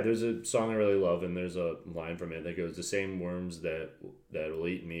 There's a song I really love, and there's a line from it that goes, "The same worms that will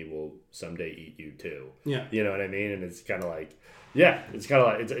eat me will someday eat you too." Yeah. You know what I mean? And it's kind of like, it's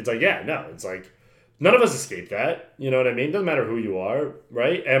like none of us escape that. You know what I mean? Doesn't matter who you are,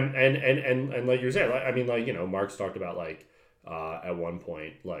 right? And like you're saying, Marx talked about at one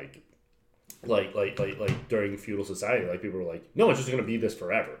point like during feudal society, like people were like, no, it's just going to be this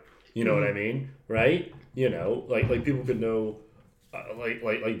forever. You know what I mean? Right? Like people could know,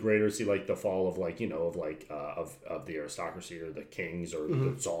 like greater see like the fall of of the aristocracy or the kings or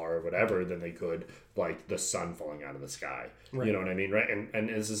the czar or whatever than they could like the sun falling out of the sky. Right. You know what I mean? Right? And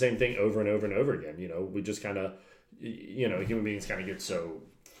it's the same thing over and over and over again. We just kind of, human beings kind of get so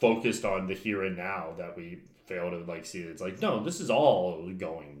focused on the here and now that we fail to see that it's like, no, this is all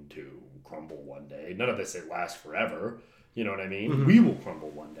going to crumble one day. None of this lasts forever. You know what I mean? We will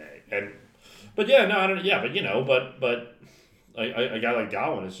crumble one day. But a guy like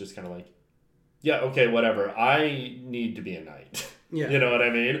Gawain is just kind of like, yeah, okay, whatever. I need to be a knight. Yeah. You know what I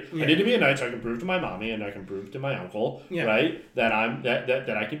mean? Yeah. I need to be a knight so I can prove to my mommy and I can prove to my uncle, right, that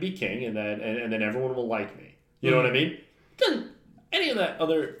I can be king, and then everyone will like me. You know what I mean? Doesn't any of that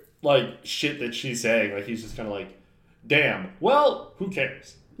other shit that she's saying, he's just kind of like, damn, well, who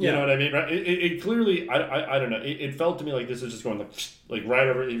cares? You know what I mean? Right? It clearly, I don't know. It felt to me like this is just going like right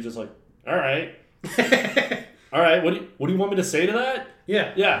over. He was just like, all right, all right. What do you want me to say to that?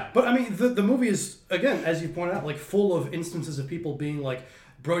 Yeah. But the movie is, again, as you pointed out, full of instances of people being like,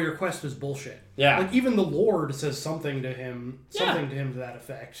 "Bro, your quest is bullshit." Yeah. Even the Lord says something to him, to that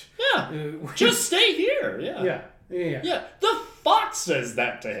effect. Yeah. Just stay here. Yeah. Yeah. The fox says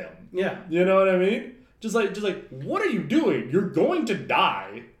that to him. Yeah. You know what I mean? Just like, what are you doing? You're going to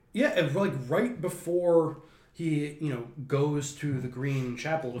die. Yeah, and right before he, goes to the Green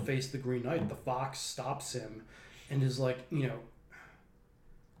Chapel to face the Green Knight, the fox stops him and is like,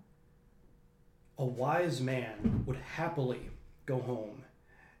 a wise man would happily go home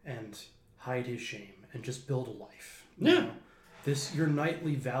and hide his shame and just build a life. You know? Your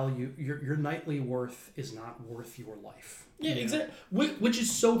knightly value, your knightly worth is not worth your life. Yeah, exactly. Which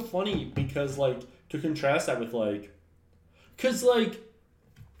is so funny because, like, to contrast that with, like, because, like,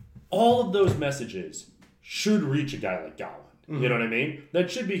 all of those messages should reach a guy like Gowan. You know what I mean?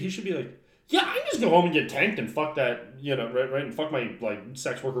 He should be like, yeah, I can just go home and get tanked and fuck that, right, and fuck my, like,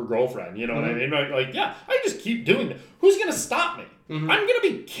 sex worker girlfriend. You know what I mean? Like, yeah, I can just keep doing that. Who's gonna stop me? I'm gonna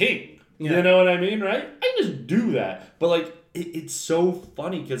be king. Yeah. You know what I mean, right? I can just do that. But, like, it's so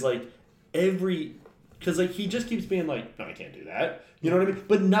funny because, like, because, like, he just keeps being like, no, I can't do that. You know what I mean?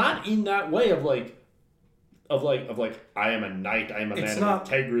 But not in that way of like, I am a knight. I am a man of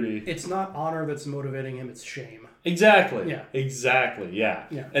integrity. It's not honor that's motivating him. It's shame. Exactly. Yeah. Exactly. Yeah.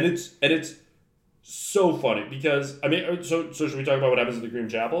 And it's so funny because, I mean, so should we talk about what happens at the Green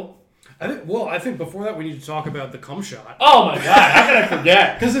Chapel? I think before that we need to talk about the cum shot. Oh my god, how can I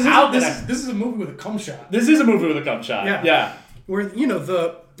forget? Because this is a movie with a cum shot. This is a movie with a cum shot. Yeah. Where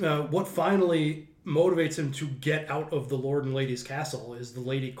what finally motivates him to get out of the Lord and Lady's castle is the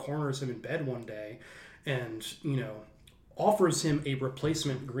lady corners him in bed one day, and offers him a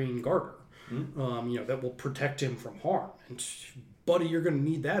replacement green garter, that will protect him from harm. And buddy, you're going to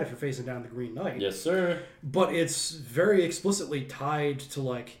need that if you're facing down the Green Knight. Yes, sir. But it's very explicitly tied to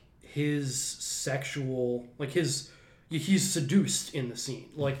like his sexual, like he's seduced in the scene.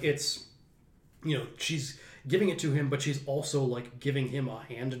 Like it's, she's giving it to him, but she's also like giving him a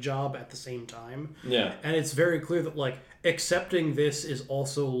hand job at the same time. Yeah. And it's very clear that like accepting this is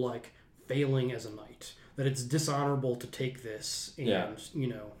also like failing as a knight. That it's dishonorable to take this, and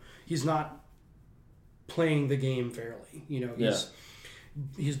he's not playing the game fairly.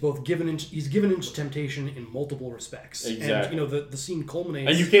 He's both given into temptation in multiple respects. Exactly. And the scene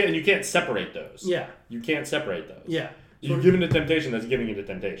culminates. And you can't separate those. Yeah. You can't separate those. Yeah. You're given to temptation. That's giving into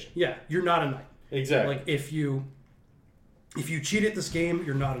temptation. Yeah. You're not a knight. Exactly. Like if you cheat at this game,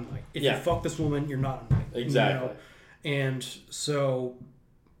 you're not a knight. If you fuck this woman, you're not a knight. Exactly. And so,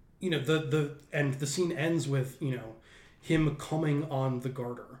 the scene ends with him coming on the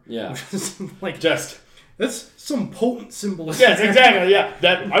garter. Yeah. Which is like that's some potent symbolism. Yes, exactly. Yeah,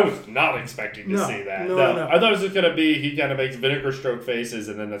 that I was not expecting to see that. No. I thought it was just gonna be he kind of makes vinegar stroke faces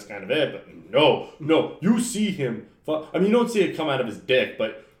and then that's kind of it. But no, you see him. I mean, you don't see it come out of his dick,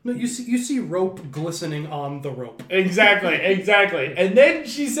 but no, you see rope glistening on the rope. Exactly. And then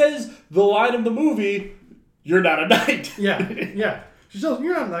she says the line of the movie, "You're not a knight." Yeah. She says,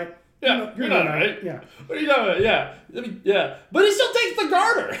 "You're not a knight." Yeah, you're not a knight. Yeah. What are you talking about? Yeah. I mean, yeah. But he still takes the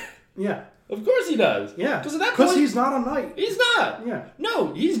garter. Yeah. Of course he does. Yeah. Because at that point, he's not a knight. He's not. Yeah.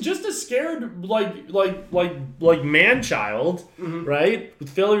 No, he's just a scared like man child, right? With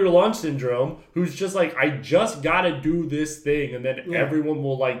failure to launch syndrome, who's just like, I just gotta do this thing, and then everyone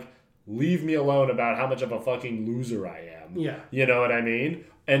will like leave me alone about how much of a fucking loser I am. Yeah. You know what I mean?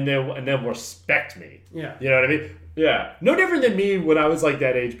 And then respect me. Yeah. You know what I mean? Yeah. No different than me when I was like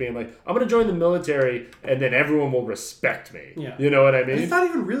that age being like, I'm going to join the military and then everyone will respect me. Yeah. You know what I mean? It's not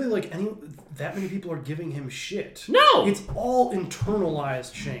even really like that many people are giving him shit. No. It's all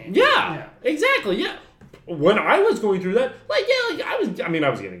internalized shame. Yeah. Exactly. Yeah. When I was going through that, I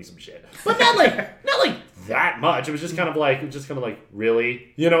was getting some shit. But not like that much. It was just kind of like,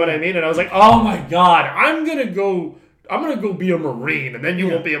 really? You know what I mean? And I was like, oh my God, I'm going to go be a Marine, and then you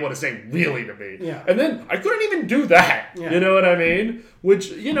won't be able to say really to me. Yeah. And then I couldn't even do that. Yeah. You know what I mean?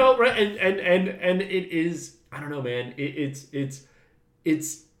 Which, right? And it is, I don't know, man. It's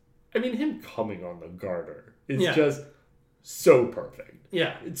I mean, him coming on the garter is just so perfect.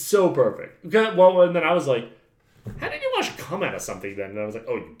 Yeah. It's so perfect. Well, and then I was like, how did you wash cum out of something then? And I was like,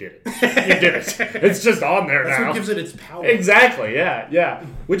 oh, you did it. You did it. It's just on there That's now. what gives it its power. Exactly, yeah.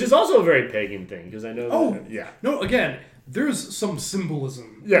 Which is also a very pagan thing, because I know that, yeah. No, again, there's some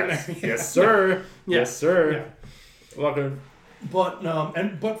symbolism. Yes. Yes, sir. Yeah. Yes, sir. Yeah. Welcome.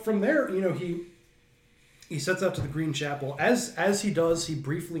 But from there, he sets out to the Green Chapel. As he does, he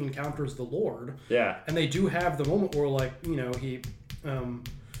briefly encounters the Lord. Yeah. And they do have the moment where, he...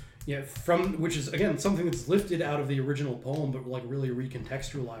 which is, again, something that's lifted out of the original poem, but, really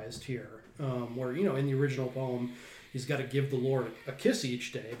recontextualized here. Where, in the original poem, he's got to give the Lord a kiss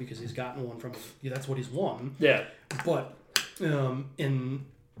each day because he's gotten one from that's what he's won. Yeah. But in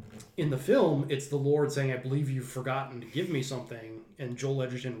the film, it's the Lord saying, I believe you've forgotten to give me something, and Joel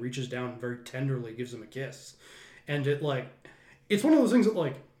Edgerton reaches down and very tenderly gives him a kiss. And it's one of those things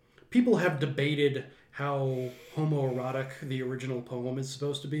that, people have debated how homoerotic the original poem is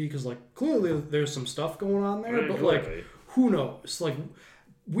supposed to be, because clearly there's some stuff going on there, but who knows?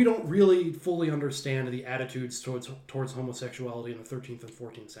 we don't really fully understand the attitudes towards homosexuality in the 13th and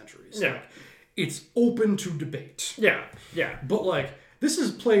 14th centuries. Yeah. Like, it's open to debate. Yeah, yeah. But, like, this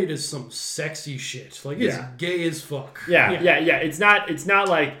is played as some sexy shit. Like, it's gay as fuck. Yeah. It's not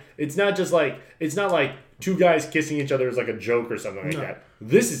just like two guys kissing each other is like a joke or something like that.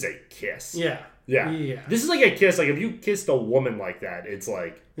 This is a kiss. Yeah. This is like a kiss. Like, if you kissed a woman like that, it's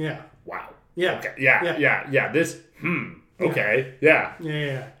like, wow. Yeah. Okay. Yeah. This, okay. Yeah.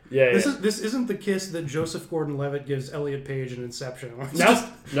 This isn't the kiss that Joseph Gordon-Levitt gives Elliot Page in Inception.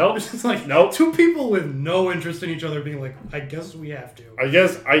 Nope. It's just like two people with no interest in each other being like, I guess we have to. I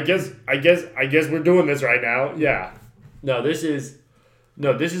guess we're doing this right now. Yeah. No, this is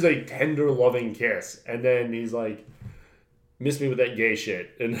a tender, loving kiss, and then he's like, miss me with that gay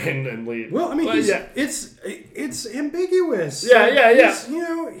shit, and leave. Well, I mean, it's ambiguous.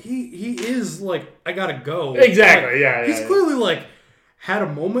 Yeah. He is like, I gotta go. Exactly. Like, he's clearly like had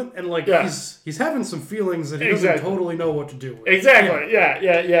a moment, and like he's having some feelings that he doesn't totally know what to do with. Exactly.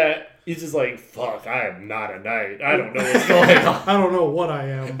 Yeah. He's just like, fuck, I am not a knight. I don't know what's going on. I don't know what I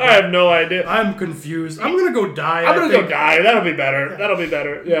am. I have no idea. I'm confused. I'm gonna go die. I'm gonna go die. That'll be better. That'll be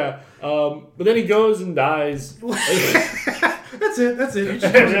better. Yeah. But then he goes and dies. That's it.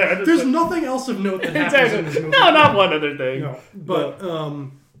 There's nothing else of note that happens in this movie. No, not one other thing. No.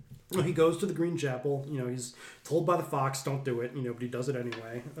 But he goes to the Green Chapel. He's told by the fox, don't do it. But he does it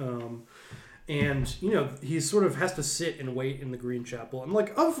anyway. And he sort of has to sit and wait in the Green Chapel. And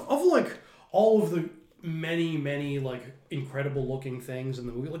like of like all of the many like incredible looking things in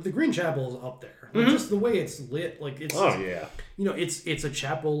the movie, like the Green Chapel is up there. Like, just the way it's lit, like it's it's a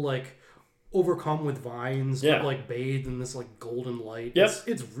chapel like overcome with vines, but like bathed in this like golden light. Yep.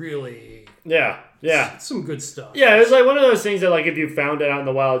 It's really it's some good stuff. Yeah, it's like one of those things that like if you found it out in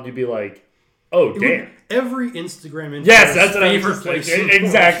the wild, you'd be like, oh damn. Every Instagram influencer's that's what I was just thinking.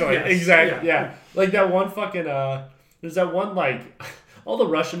 Exactly. Yeah. Like that one fucking there's that one like all the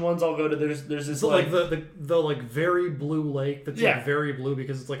Russian ones I'll go to. There's this like the like very blue lake that's like very blue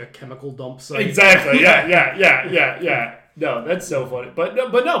because it's like a chemical dump site. Exactly. Yeah. No, that's so funny. But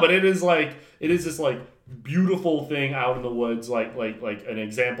it is this like beautiful thing out in the woods, like an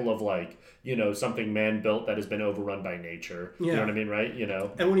example of like, something man built that has been overrun by nature. You know what I mean, right?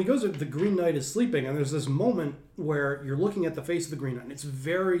 And when he goes, the Green Knight is sleeping, and there's this moment where you're looking at the face of the Green Knight, and it's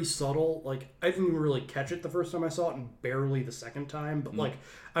very subtle. Like, I didn't even really catch it the first time I saw it, and barely the second time. But like,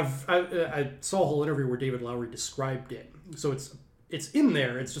 I saw a whole interview where David Lowery described it, so it's in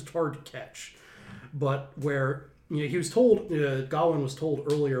there. It's just hard to catch. But where he was told, Gawain was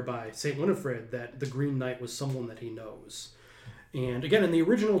told earlier by Saint Winifred that the Green Knight was someone that he knows. And again, in the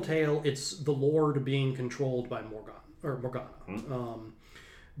original tale, it's the Lord being controlled by Morgana.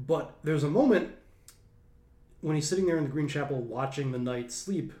 But there's a moment when he's sitting there in the Green Chapel watching the knight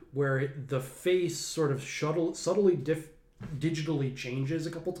sleep where the face sort of subtly digitally changes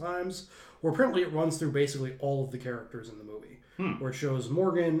a couple times, where apparently it runs through basically all of the characters in the movie. Where it shows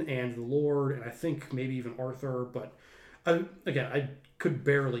Morgan and the Lord, and I think maybe even Arthur, but I could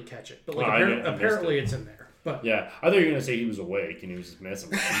barely catch it. But like apparently it's in there. But yeah, I thought you were gonna say he was awake and he was just messing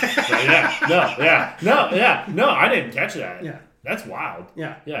with him. No, I didn't catch that. Yeah, that's wild.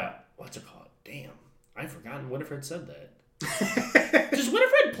 Yeah. What's it called? Damn, I've forgotten Winifred said that. Does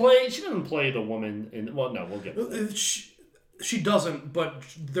Winifred play? She doesn't play the woman in. Well, no, we'll get to that. She doesn't, but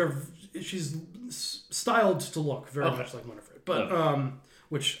she's styled to look very much like Winifred. But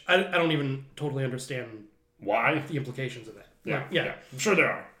which I don't even totally understand why the implications of that. Yeah. I'm sure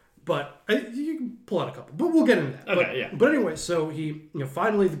there are. But you can pull out a couple. But we'll get into that. Okay, But anyway, so he,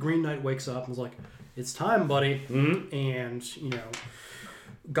 finally the Green Knight wakes up and is like, "It's time, buddy." Mm-hmm. And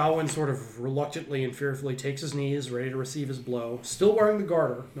Gawain sort of reluctantly and fearfully takes his knees, ready to receive his blow. Still wearing the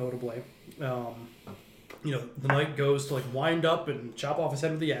garter, notably. The knight goes to like wind up and chop off his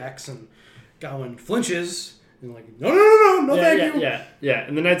head with the axe, and Gawain flinches and like, no, thank you. Yeah.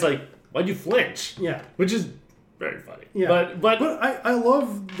 And the knight's like, "Why'd you flinch?" Yeah, which is very funny. Yeah, but I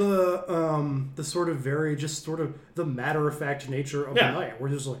love the sort of the matter of fact nature of the knight, where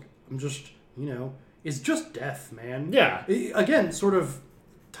there's like, I'm just it's just death, man. Yeah. Again, sort of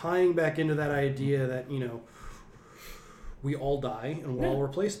tying back into that idea that we all die and we're all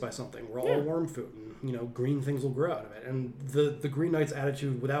replaced by something. We're all worm food, and green things will grow out of it. And the Green Knight's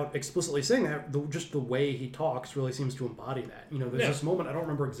attitude, without explicitly saying that, just the way he talks really seems to embody that. There's this moment, I don't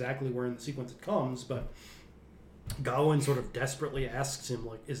remember exactly where in the sequence it comes, but Gawain sort of desperately asks him,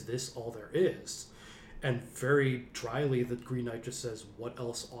 like, "Is this all there is?" And very dryly, the Green Knight just says, "What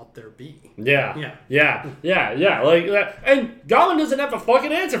else ought there be?" Yeah. Like that. And Gawain doesn't have a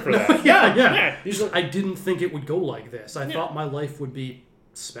fucking answer for that. Yeah. He's like, I didn't think it would go like this. I thought my life would be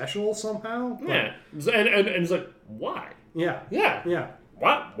special somehow. Yeah, and it's like, why? Yeah. Yeah. Yeah.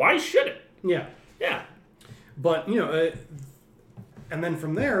 Why should it? Yeah. Yeah. But, and then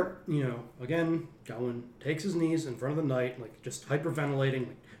from there, again, Gawain takes his knees in front of the knight, like just hyperventilating,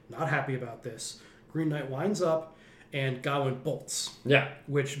 like not happy about this. Green Knight winds up, and Gawain bolts. Yeah.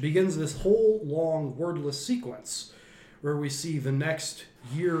 Which begins this whole long wordless sequence where we see the next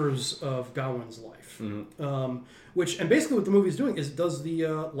years of Gawain's life. And basically what the movie's doing is it does the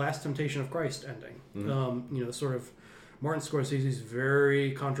Last Temptation of Christ ending. Sort of Martin Scorsese's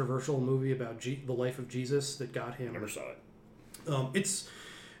very controversial movie about the life of Jesus that got him. Never saw it. It's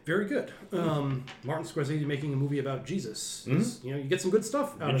very good. Martin Scorsese making a movie about Jesus. You get some good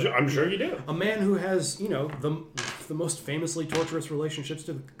stuff out of it. I'm sure you do. A man who has, the most famously torturous relationships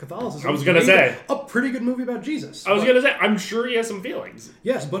to Catholicism. I was going to say. A pretty good movie about Jesus. I was going to say, I'm sure he has some feelings.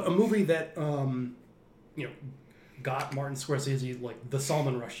 Yes, but a movie that, got Martin Scorsese like the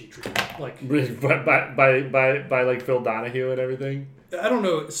Salman Rushdie treatment, like by like Phil Donahue and everything. I don't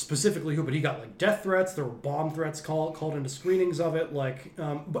know specifically who, but he got like death threats. There were bomb threats called into screenings of it.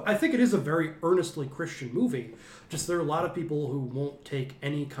 But I think it is a very earnestly Christian movie. Just there are a lot of people who won't take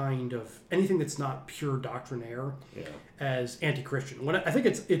anything that's not pure doctrinaire as anti-Christian. When I think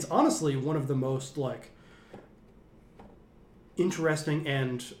it's honestly one of the most like interesting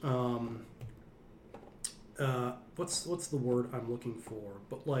and what's the word I'm looking for?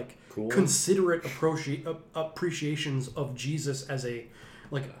 But like cool. Considerate appreciations of Jesus as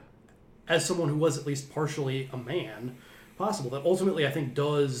as someone who was at least partially a man possible. That ultimately I think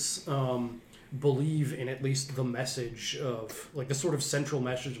does believe in at least the message of like the sort of central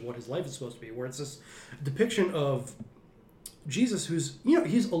message of what his life is supposed to be, where it's this depiction of Jesus who's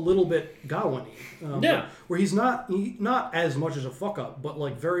he's a little bit Gawain-y, where he's not as much as a fuck up, but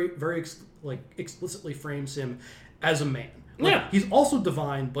like very very explicitly frames him as a man. He's also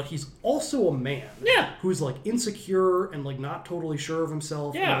divine, but he's also a man. Who's like insecure and like not totally sure of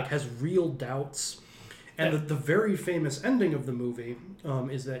himself. And, like has real doubts. And the very famous ending of the movie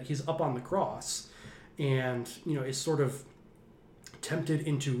is that he's up on the cross, and is sort of tempted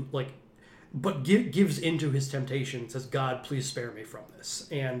into but gives into his temptation. Says, "God, please spare me from this."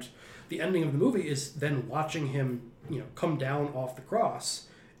 And the ending of the movie is then watching him, come down off the cross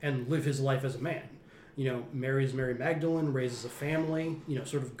and live his life as a man. Marries Mary Magdalene, raises a family,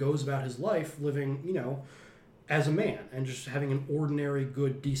 sort of goes about his life living, as a man and just having an ordinary,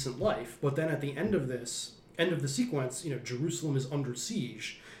 good, decent life. But then at the end of the sequence, Jerusalem is under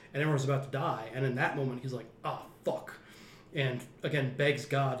siege and everyone's about to die. And in that moment, he's like, fuck. And again, begs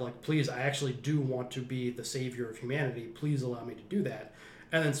God, please, I actually do want to be the savior of humanity. Please allow me to do that.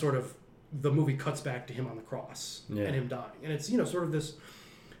 And then sort of the movie cuts back to him on the cross and him dying. And it's, sort of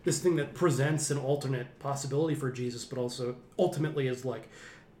this thing that presents an alternate possibility for Jesus, but also ultimately is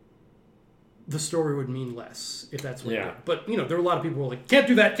the story would mean less if that's what it did. But, there are a lot of people who are like, can't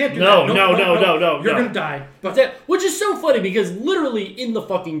do that, can't do that. No. You're going to die. But which is so funny because literally in the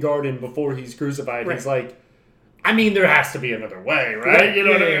fucking garden before he's crucified, he's like, I mean, there has to be another way, right? You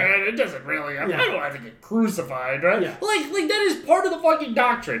know what I mean? It doesn't really. I don't have to get crucified, right? Yeah. Like that is part of the fucking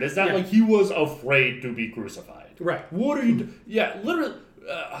doctrine. Is that he was afraid to be crucified? Right. What are you? Literally.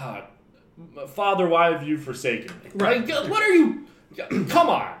 Father, why have you forsaken me? Right. What are you? Come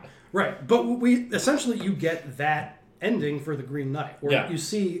on. Right. But you get that ending for the Green Knight, where you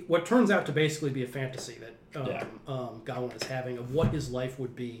see what turns out to basically be a fantasy that Gawain is having of what his life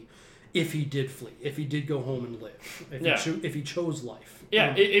would be if he did flee, if he did go home and live, if he chose life.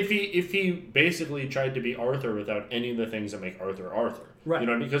 Yeah, if he basically tried to be Arthur without any of the things that make Arthur Arthur. Right.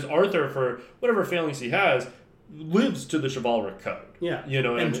 Because Arthur, for whatever failings he has, lives to the chivalric code. Yeah.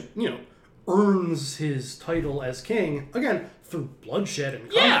 Earns his title as king, again, through bloodshed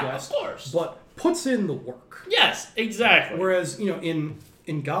and conquest. Yeah, of course. But puts in the work. Yes, exactly. Whereas, in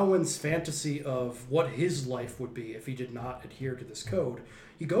Gawain's fantasy of what his life would be if he did not adhere to this code,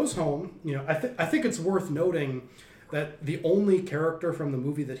 he goes home. I think it's worth noting that the only character from the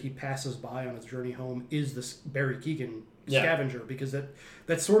movie that he passes by on his journey home is this Barry Keoghan scavenger, because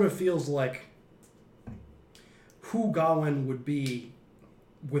that sort of feels like who Gawain would be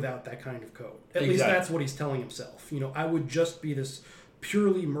without that kind of code. At least that's what he's telling himself. I would just be this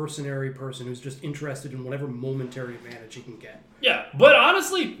purely mercenary person who's just interested in whatever momentary advantage he can get. Yeah, but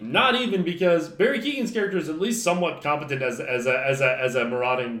honestly, not even, because Barry Keoghan's character is at least somewhat competent as a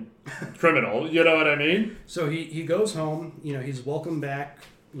marauding criminal. You know what I mean? So he goes home. He's welcomed back.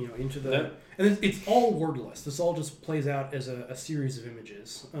 Into the and it's all wordless. This all just plays out as a series of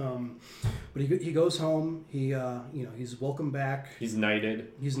images. But he goes home. He's welcomed back. He's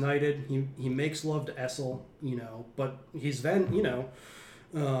knighted. He makes love to Essel. But he's then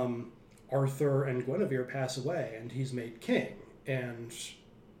Arthur and Guinevere pass away, and he's made king. And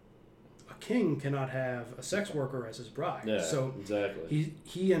a king cannot have a sex worker as his bride. Yeah, so exactly.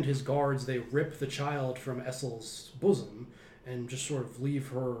 He and his guards, they rip the child from Essel's bosom and just sort of leave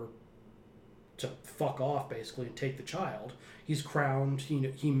her to fuck off, basically, and take the child. He's crowned.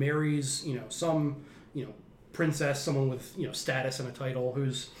 He marries, some, princess, someone with, status and a title,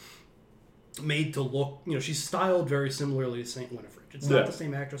 who's made to look, she's styled very similarly to Saint Winifred. It's not the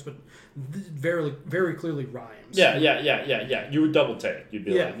same actress, but very, very clearly rhymes. Yeah. You would double take. You'd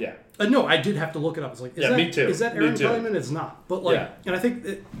be like, yeah. No, I did have to look it up. It's like, me too. Is that Aaron Kleinman? It's not. But and I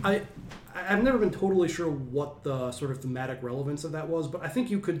think I've never been totally sure what the sort of thematic relevance of that was, but I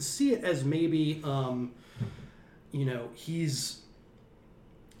think you could see it as maybe,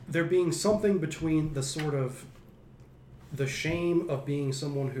 there being something between the sort of the shame of being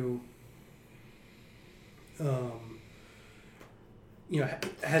someone who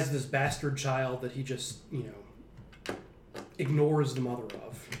has this bastard child that he just, ignores the mother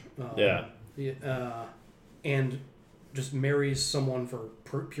of. And just marries someone for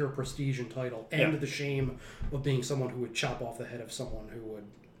pure prestige and title, and the shame of being someone who would chop off the head of someone who would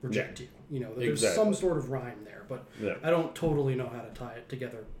reject you. There's some sort of rhyme there, but I don't totally know how to tie it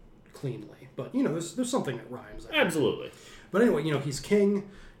together cleanly. But, there's something that rhymes. Absolutely. But anyway, he's king.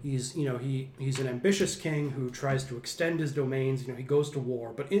 He's he's an ambitious king who tries to extend his domains. He goes to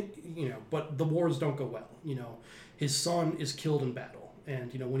war, but but the wars don't go well. His son is killed in battle,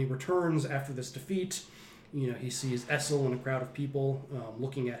 and when he returns after this defeat, he sees Essel and a crowd of people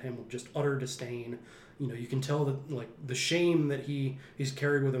looking at him with just utter disdain. You can tell that the shame that he's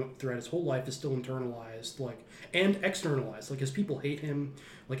carried with him throughout his whole life is still internalized, and externalized. His people hate him.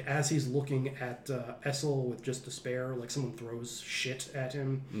 As he's looking at Essel with just despair, someone throws shit at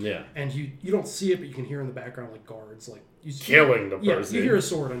him. Yeah. And you don't see it, but you can hear in the background guards killing the person. You hear a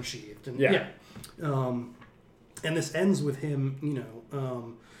sword unsheathed. And, and this ends with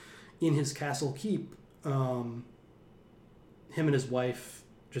him, in his castle keep, him and his wife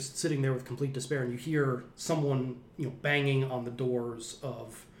just sitting there with complete despair, and you hear someone, banging on the doors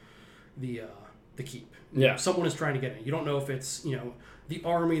of the keep. Yeah. Someone is trying to get in. You don't know if it's, the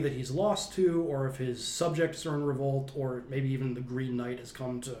army that he's lost to, or if his subjects are in revolt, or maybe even the Green Knight has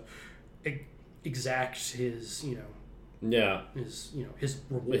come to exact his, his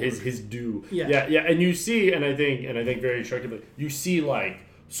reward. His due. Yeah. And you see, and I think very instructively, you see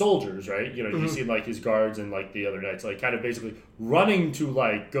soldiers, right? You see his guards and the other knights, kind of basically running to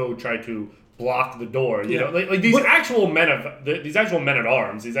go try to block the door. You know, these actual men at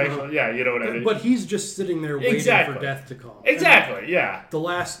arms. These actual, you know what I mean. But he's just sitting there waiting for death to come. Exactly. And yeah. The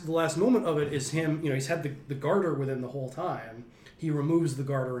last moment of it is him. He's had the garter with him the whole time. He removes the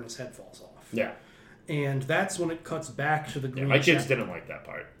garter and his head falls off. Yeah. And that's when it cuts back to the green. My kids didn't like that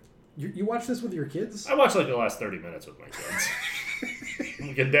part. You watch this with your kids? I watched the last 30 minutes with my kids. I'm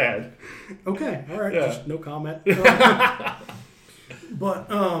like a dad. Okay, all right. Just no comment. But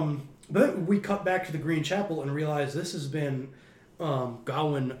then we cut back to the Green Chapel and realize this has been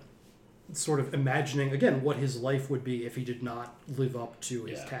Gawain sort of imagining again what his life would be if he did not live up to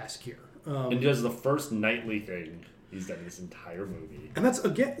his task here. And he does the first knightly thing he's done this entire movie. And that's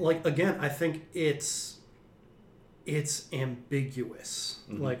again, I think it's ambiguous.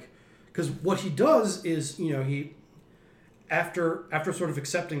 Mm-hmm. Because what he does is, he after sort of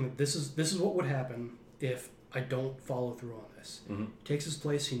accepting that this is what would happen if I don't follow through on this. Mm-hmm. Takes his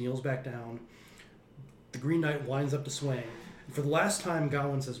place, he kneels back down. The Green Knight winds up to swing. And for the last time,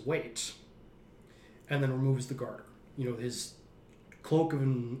 Gawain says, wait, and then removes the garter. His cloak of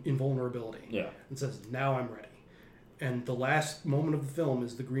invulnerability. Yeah. And says, now I'm ready. And the last moment of the film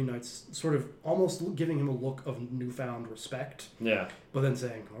is the Green Knight's sort of almost giving him a look of newfound respect. Yeah. But then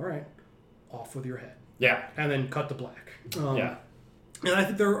saying, all right, off with your head. Yeah. And then cut to black. Yeah. And I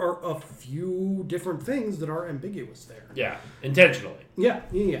think there are a few different things that are ambiguous there. Yeah. Intentionally. Yeah.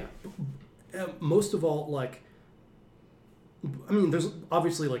 Most of all, there's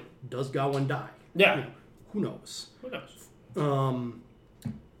obviously, does Gawain die? Yeah. Who knows? But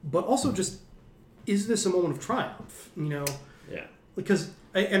also just, is this a moment of triumph? Yeah. Because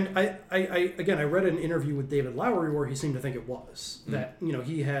I read an interview with David Lowery where he seemed to think it was that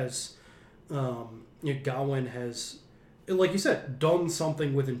he has, Gawain has, like you said, done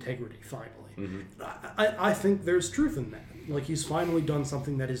something with integrity finally. Mm-hmm. I think there's truth in that. He's finally done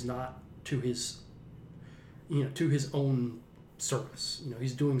something that is not to his, to his own service.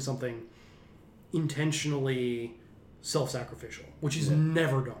 He's doing something intentionally self-sacrificial, which he's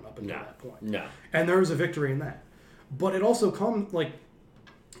never done up until that point. No. And there is a victory in that. But it also comes,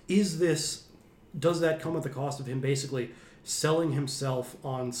 does that come at the cost of him basically selling himself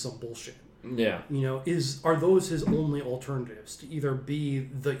on some bullshit. Yeah. You know, are those his only alternatives? To either be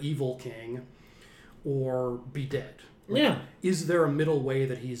the evil king or be dead? Like, yeah. Is there a middle way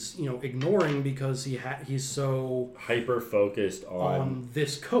that he's, you know, ignoring because he's so hyper focused on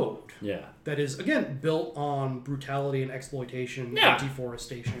this code? Yeah. That is, again, built on brutality and exploitation Yeah. and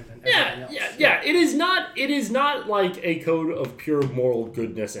deforestation and everything else. Yeah. It is not like a code of pure moral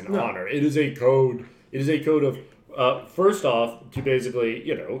goodness and honor. It is a code of first off, to basically,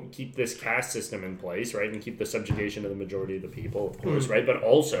 you know, keep this caste system in place, right? And keep the subjugation of the majority of the people, of course, right? But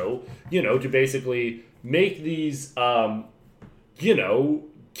also, you know, to basically make these you know,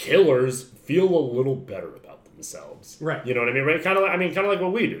 killers feel a little better about themselves. Right. You know what I mean? Right? Kind of like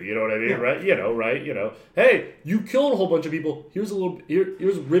what we do, you know what I mean? Right? You know, hey, you killed a whole bunch of people. Here's a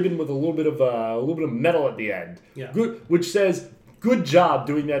ribbon with a little bit of metal at the end. Yeah. Good, which says, good job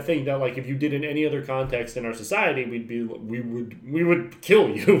doing that thing that, like, if you did in any other context in our society, we would kill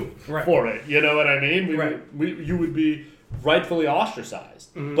you for it. You know what I mean? You would be rightfully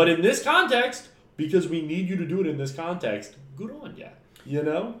ostracized. Mm-hmm. But in this context, because we need you to do it in this context, good on ya. You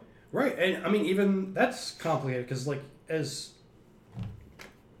know? Right, and I mean, even that's complicated because, like, I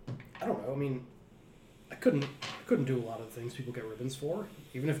don't know. I mean, I couldn't do a lot of the things people get ribbons for,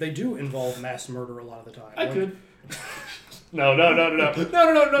 even if they do involve mass murder a lot of the time. I could. No. But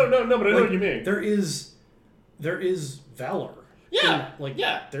I know what you mean. There is valor.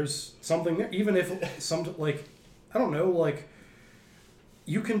 Yeah. There's something there. Even if I don't know, like,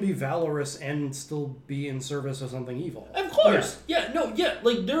 you can be valorous and still be in service of something evil. Of course.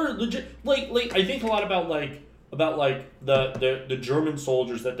 Like, they're legit. Like I think a lot about the German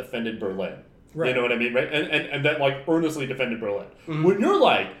soldiers that defended Berlin. Right. You know what I mean, right? And that, like, earnestly defended Berlin. Mm-hmm. When you're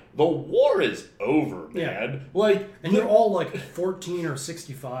like, the war is over, man. Yeah. Like, and you're all like 14 or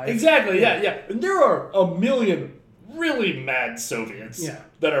 65. Exactly. Yeah. And there are a million really mad Soviets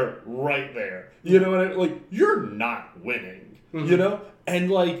that are right there. You know what I mean? Like, you're not winning. Mm-hmm. You know, and,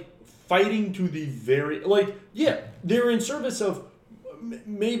 like, fighting to the very, like, they're in service of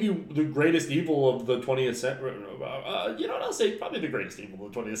maybe the greatest evil of the 20th century. You know what, I'll say probably the greatest evil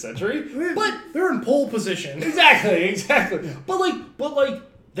of the 20th century. But they're in pole position. Exactly. But like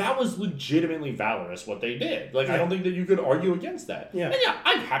that was legitimately valorous what they did. Like, I don't think that you could argue against that. Yeah. And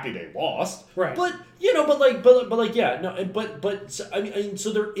I'm happy they lost. Right. But so, I mean,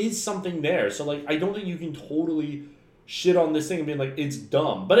 so there is something there. So, like, I don't think you can totally shit on this thing and being like, it's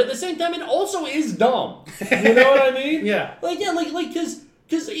dumb. But at the same time, it also is dumb. You know what I mean? Yeah.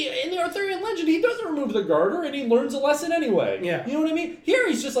 Because in the Arthurian legend, he doesn't remove the garter and he learns a lesson anyway. Yeah. You know what I mean? Here,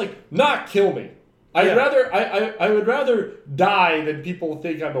 he's just like, not kill me. I would rather die than people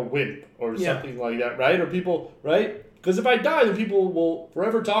think I'm a wimp or something like that, right? Or people, right? Because if I die, then people will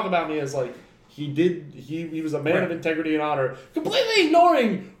forever talk about me as, like, he was a man of integrity and honor, completely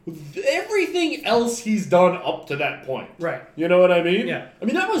ignoring everything else he's done up to that point. Right. You know what I mean? Yeah. I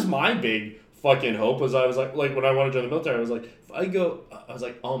mean, that was my big fucking hope, was I was like when I wanted to join the military, I was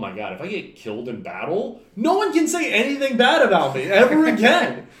like, oh my God, if I get killed in battle, no one can say anything bad about me ever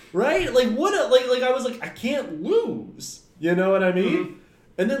again. Right? Like, I was like, I can't lose. You know what I mean? Mm-hmm.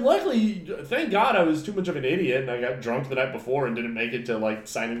 And then luckily, thank God, I was too much of an idiot and I got drunk the night before and didn't make it to, like,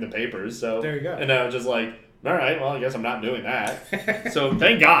 signing the papers. So there you go. And I was just like, all right, well, I guess I'm not doing that. So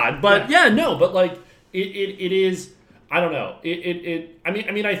thank God. But but like it is, I don't know. I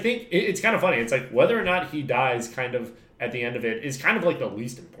mean, I think it's kind of funny. It's like whether or not he dies, kind of at the end of it, is kind of like the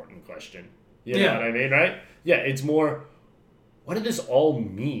least important question. You know what I mean, right? Yeah, it's more, what did this all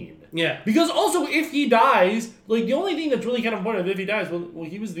mean? Yeah. Because also, if he dies, like, the only thing that's really kind of important if he dies, well,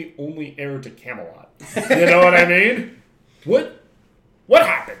 he was the only heir to Camelot. You know what I mean? What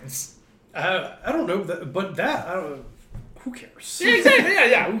happens? I don't know, but that, I don't know. Who cares? Yeah, exactly.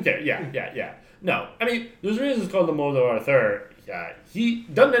 Yeah. Who cares? Yeah. No, I mean, there's a reason it's called the Mode of Arthur. Yeah, he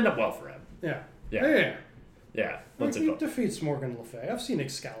doesn't end up well for him. Yeah. What's it he called? defeats Morgan Le Fay. I've seen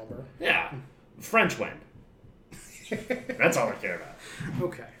Excalibur. Yeah. French win. That's all I care about.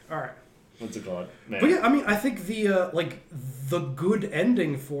 Okay. All right. What's it called? Man. But yeah, I mean, I think the good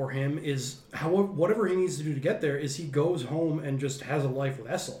ending for him is whatever he needs to do to get there is he goes home and just has a life with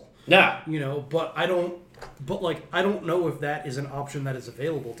Essel. Yeah. You know, but I don't know if that is an option that is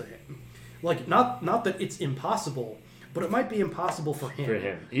available to him. Like, not that it's impossible, but it might be impossible for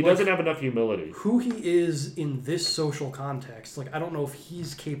him. He doesn't have enough humility. Who he is in this social context, like, I don't know if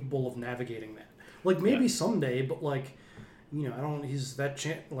he's capable of navigating that. Like, maybe someday, but, like, you know,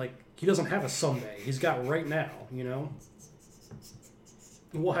 he doesn't have a someday. He's got right now, you know?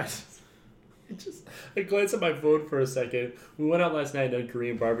 What? I glanced at my phone for a second. We went out last night and had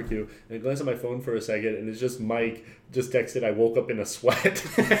Korean barbecue, and I glanced at my phone for a second, and it's just Mike just texted, "I woke up in a sweat."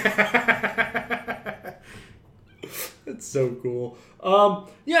 That's so cool.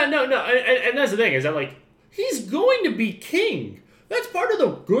 Yeah, no, and that's the thing is that like he's going to be king. That's part of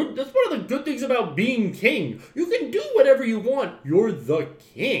the good things about being king. You can do whatever you want. You're the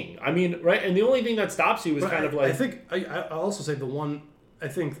king. I mean, right? And the only thing that stops you is kind of like I think I'll also say I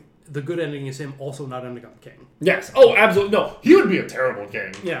think the good ending is him also not ending up king. Yes. Oh, absolutely. No, he would be a terrible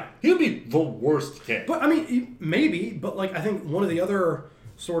king. Yeah. He would be the worst king. But I mean, maybe. But like, I think one of the other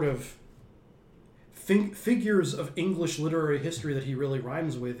sort of figures of English literary history that he really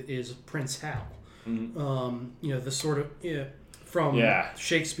rhymes with is Prince Hal. Mm-hmm. The sort of from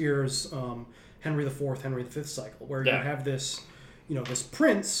Shakespeare's Henry IV, Henry V cycle, where you have this, this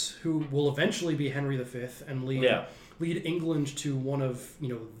prince who will eventually be Henry V and lead England to one of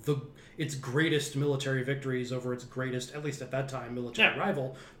its greatest military victories over its greatest, at least at that time, military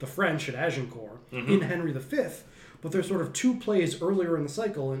rival, the French at Agincourt, in Henry V. But there's sort of two plays earlier in the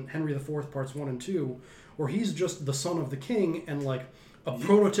cycle, in Henry IV parts 1 and 2, where he's just the son of the king and like a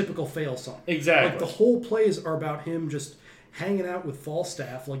prototypical fail son. Exactly. Like the whole plays are about him just hanging out with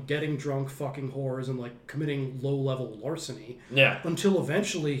Falstaff, like getting drunk, fucking whores, and like committing low-level larceny. Yeah. Until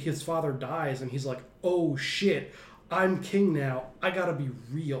eventually his father dies and he's like, oh shit, I'm king now. I gotta be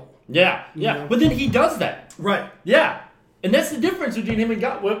real. Yeah, You know? But then he does that. Right. Yeah. And that's the difference between him and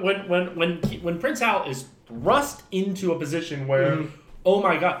God. When Prince Hal is thrust into a position where, oh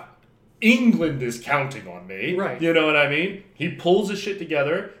my God, England is counting on me. Right. You know what I mean? He pulls his shit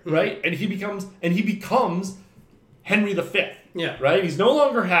together, right? And he becomes Henry V. Yeah. Right? He's no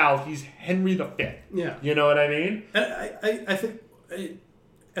longer Hal, he's Henry V. Yeah. You know what I mean? And I think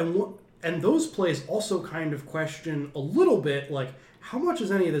and those plays also kind of question a little bit like how much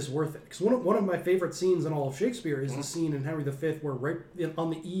is any of this worth it? Because one of my favorite scenes in all of Shakespeare is the scene in Henry V where right on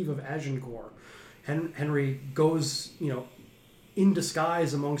the eve of Agincourt, Henry goes, in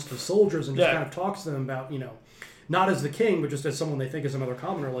disguise amongst the soldiers and just kind of talks to them about, not as the king, but just as someone they think is another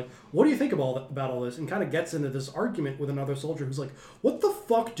commoner, like, what do you think about all this? And kind of gets into this argument with another soldier who's like, what the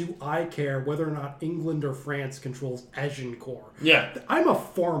fuck do I care whether or not England or France controls Agincourt? Yeah. I'm a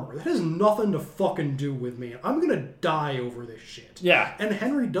farmer. That has nothing to fucking do with me. I'm going to die over this shit. Yeah. And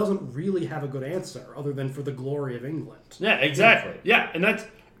Henry doesn't really have a good answer other than for the glory of England. Yeah, exactly. Yeah, and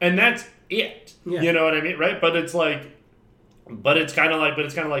that's it. Yeah. You know what I mean, right? But it's kind of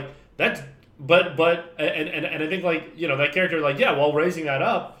like that's but and I think like that character like while raising that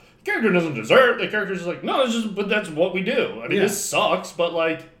up, the character doesn't desert. The character's just like but that's what we do. I mean this sucks, but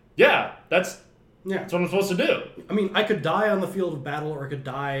like that's what I'm supposed to do. I mean, I could die on the field of battle, or I could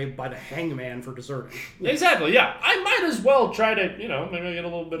die by the hangman for deserting. Exactly. Yeah, I might as well try to maybe I get a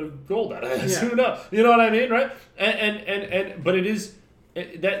little bit of gold out of this. Yeah. Who knows? You know what I mean, right? And but it is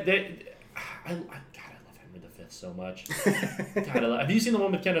that I love Henry V so much. God, have you seen the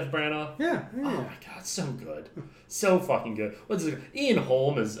one with Kenneth Branagh? Yeah. Oh my God, so good, so fucking good. What's his name? Ian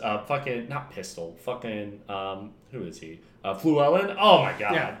Holm is fucking not Pistol. Fucking who is he? Llewellyn. Oh my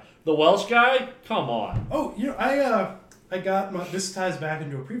God. Yeah. The Welsh guy? Come on. Oh, I got this ties back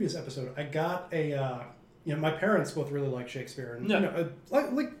into a previous episode. I got my parents both really like Shakespeare, and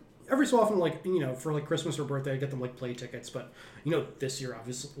like every so often, like for like Christmas or birthday, I get them like play tickets. But this year,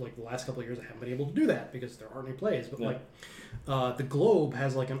 obviously, like the last couple of years, I haven't been able to do that because there aren't any plays. But the Globe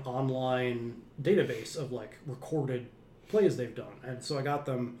has like an online database of like recorded plays they've done, and so I got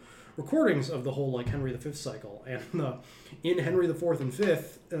them recordings of the whole like Henry V cycle, and in Henry IV and V,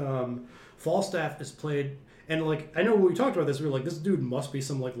 Falstaff is played, and like I know when we talked about this, we were like, this dude must be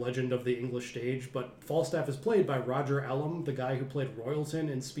some like legend of the English stage, but Falstaff is played by Roger Elam, the guy who played Royalton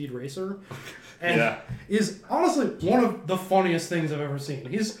in Speed Racer, and is honestly one of the funniest things I've ever seen.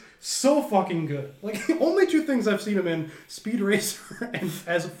 He's so fucking good. Like only two things I've seen him in: Speed Racer and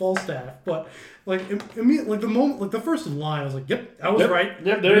as Falstaff, but. Like immediately, like the moment, like the first line, I was like, "Yep, I was right.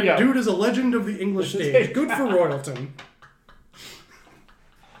 Yep, there you go. Dude is a legend of the English stage. Good for Royalton."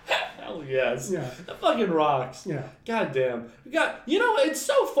 Hell yes. Yeah. That fucking rocks. Yeah. God damn. It's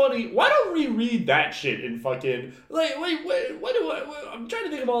so funny. Why don't we read that shit in fucking wait, what do I'm trying to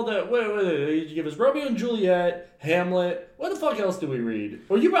think of all the what did you give us? Romeo and Juliet, Hamlet. What the fuck else do we read?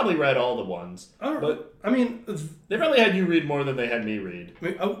 Well, you probably read all the ones. I mean, they probably had you read more than they had me read.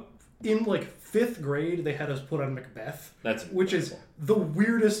 in like 5th grade, they had us put on Macbeth. Which is wonderful. the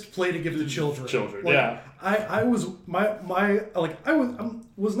weirdest play to give to children. Like, yeah. I was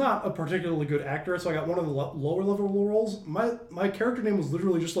was not a particularly good actor, so I got one of the lower level roles. My character name was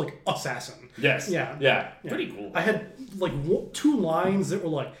literally just like assassin. Yes. Yeah. Pretty cool. I had like 2 lines that were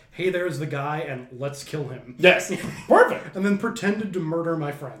like, "Hey, there's the guy, and let's kill him." Yes. Perfect. And then pretended to murder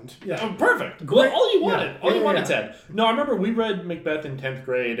my friend. Yeah. Perfect. Great. Well, all you wanted. Yeah. All you wanted, Ted. No, I remember we read Macbeth in 10th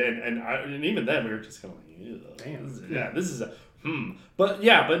grade, and even then we were just kind of like, ew, damn. This is a But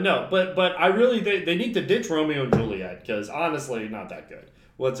I really they need to ditch Romeo and Juliet because honestly, not that good.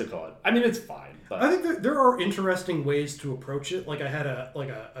 What's it called? I mean, it's fine. But I think there are interesting ways to approach it. Like I had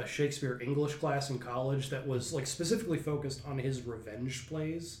a Shakespeare English class in college that was like specifically focused on his revenge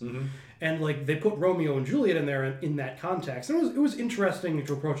plays, and like they put Romeo and Juliet in there in that context. And it was interesting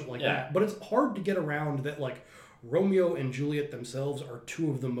to approach it like that. But it's hard to get around that like Romeo and Juliet themselves are 2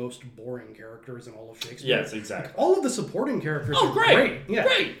 of the most boring characters in all of Shakespeare. Yes, exactly. Like, all of the supporting characters are great. great. Yeah.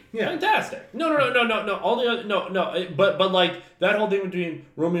 Great. Yeah. Fantastic. No. All the other but like that whole thing between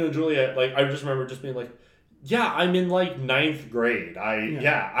Romeo and Juliet, like I just remember just being like, yeah, I'm in like 9th grade.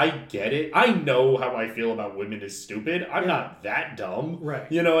 I get it. I know how I feel about women is stupid. I'm not that dumb.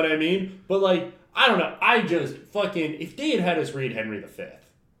 Right. You know what I mean? But like, I don't know. I just fucking if they had us read Henry V.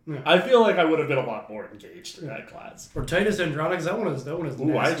 Yeah. I feel like I would have been a lot more engaged in that class. Or Titus Andronicus, that one is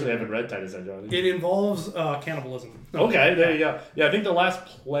Ooh, I actually haven't read Titus Andronicus. It involves cannibalism. Okay, there you go. Yeah, I think the last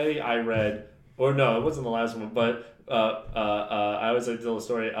play I read, or no, it wasn't the last one, but I always like to tell a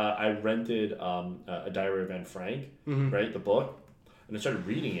story. I rented a Diary of Anne Frank, right, the book, and I started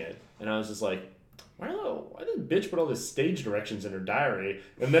reading it, and I was just like, why did this bitch put all this stage directions in her diary?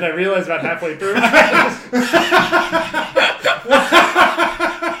 And then I realized about halfway through. I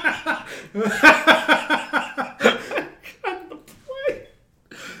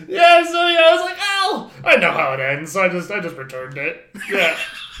was like, oh, I know how it ends, so I just returned it. Yeah.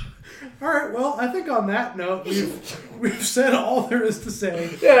 All right. Well, I think on that note, we've said all there is to say.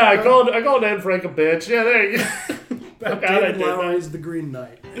 Yeah, I called Anne Frank a bitch. Yeah, there you go. About David Lowery's The Green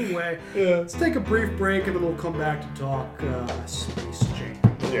Knight. Anyway, let's take a brief break and then we'll come back to talk Space Jam.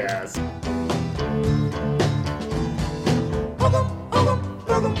 Yes.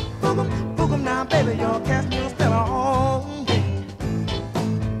 Boogum now, baby, you're casting your spell on me.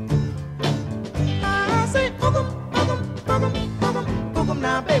 I say boogum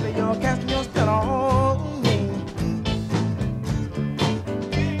now, baby, you're casting your spell on me.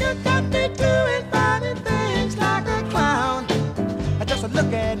 You got me doing funny things like a clown. Just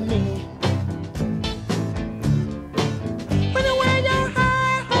look at me. When you wear your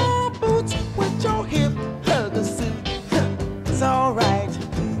high-hole boots with your hip hugger suit, it's alright.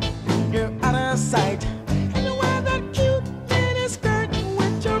 You're out of sight. And you wear that cute mini skirt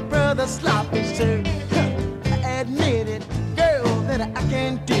with your brother's sloppy shirt. I admit it, girl, that I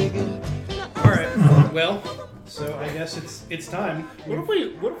can dig it. Alright, well, so I guess it's time. What if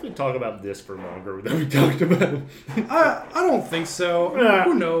we talk about this for longer than we talked about? I don't think so. Yeah.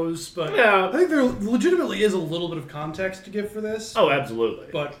 Who knows? But yeah. I think there legitimately is a little bit of context to give for this. Oh, absolutely.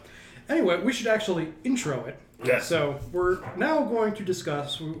 But anyway, we should actually intro it. Yes. So we're now going to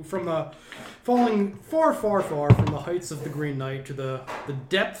discuss from the falling far, far, far from the heights of the Green Knight to the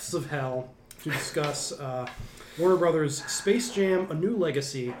depths of hell to discuss Warner Brothers' Space Jam: A New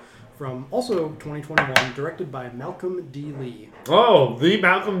Legacy from also 2021, directed by Malcolm D. Lee. Oh, the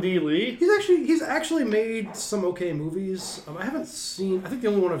Malcolm D. Lee? He's actually made some okay movies. I haven't seen. I think the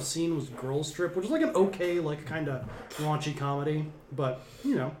only one I've seen was Girls Trip, which is like an okay, like kind of raunchy comedy, but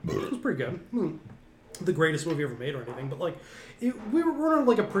you know, it was pretty good. The greatest movie ever made or anything, but like we were on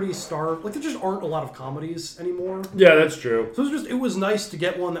like a pretty like there just aren't a lot of comedies anymore. Yeah, that's true. So it was nice to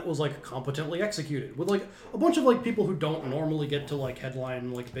get one that was like competently executed with like a bunch of like people who don't normally get to like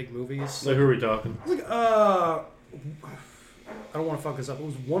headline like big movies. Like who are we talking? Like I don't want to fuck this up. It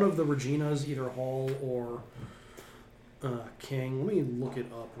was one of the Reginas, either Hall or King. Let me look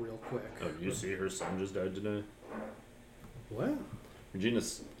it up real quick. Oh, you see her son just died today? What? Regina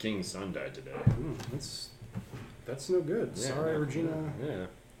King's son died today. That's no good. Yeah, Sorry, Regina. Yeah.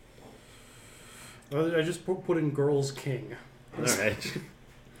 I just put in Girls King. All right.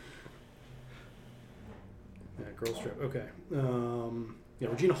 Yeah, Girls Trip. Okay. Yeah,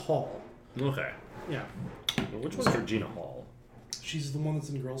 Regina Hall. Okay. Yeah. Which one's Regina Hall? She's the one that's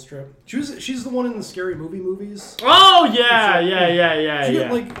in Girls Trip. She's the one in the Scary Movie movies. Oh yeah. She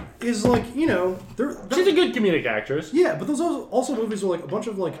like is like, you know, she's a good comedic actress. Yeah, but those also movies were like a bunch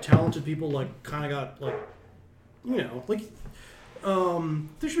of like talented people like kind of got like, you know, like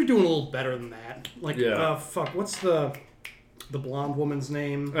they should be doing a little better than that. Like what's the the blonde woman's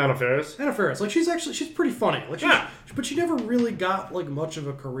name? Anna Faris. Anna Faris. Like, she's pretty funny. Like, but she never really got, like, much of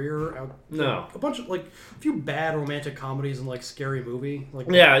a career out. No. A bunch of, like, a few bad romantic comedies and, like, Scary Movie. Like,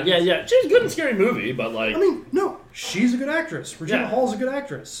 Yeah. She's good in Scary Movie, but, like... I mean, no, she's a good actress. Regina Hall's a good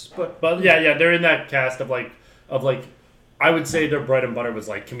actress. But they're in that cast of, like, I would say their bread and butter was,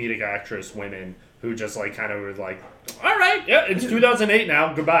 like, comedic actress women who just, like, kind of was like, all right, it's 2008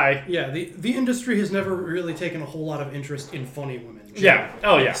 now, goodbye. Yeah, the industry has never really taken a whole lot of interest in funny women. Yeah.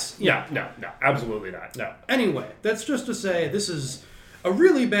 Oh, yes. Yeah. No, absolutely not. No. Anyway, that's just to say this is a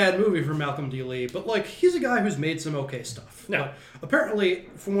really bad movie for Malcolm D. Lee, but, like, he's a guy who's made some okay stuff. Yeah. But apparently,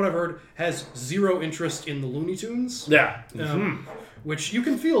 from what I've heard, has zero interest in the Looney Tunes. Yeah. Which you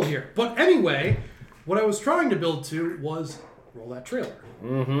can feel here. But anyway, what I was trying to build to was roll that trailer.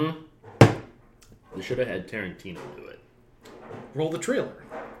 We should have had Tarantino do it. Roll the trailer.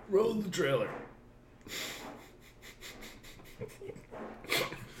 Roll the trailer.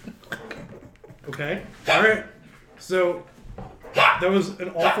 Okay. All right. So that was an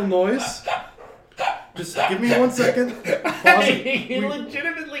awful noise. Just give me 1 second. Pause it. He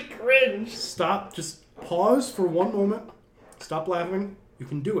legitimately cringed. Stop. Just pause for one moment. Stop laughing. You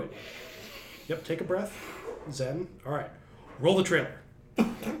can do it. Yep. Take a breath. Zen. All right. Roll the trailer.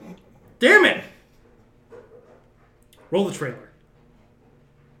 Damn it! Roll the trailer.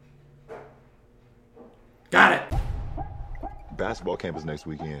 Got it. Basketball camp is next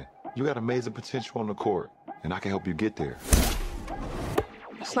weekend. You got amazing potential on the court, and I can help you get there.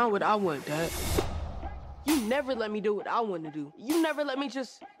 That's not what I want, Dad. You never let me do what I want to do. You never let me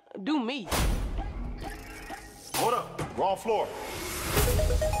just do me. Hold up. Wrong floor.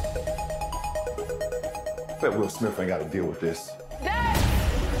 Bet Will Smith ain't got to deal with this. Dad!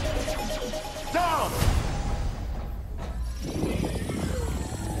 Down!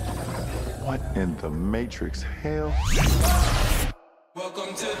 What in the Matrix hell?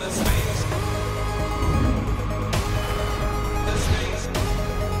 Welcome to the space.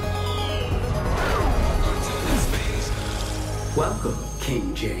 Welcome,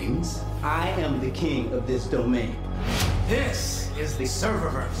 King James. I am the king of this domain. This is the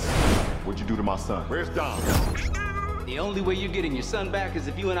serververse. What'd you do to my son? Where's Dom? The only way you're getting your son back is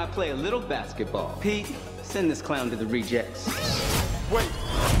if you and I play a little basketball. Pete, send this clown to the rejects. Wait.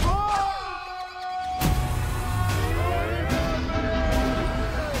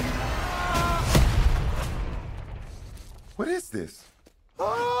 What is this?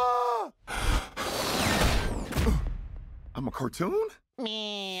 I'm a cartoon?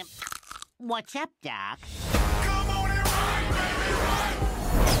 Meh. What's up, Doc?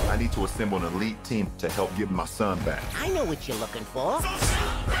 I need to assemble an elite team to help get my son back. I know what you're looking for.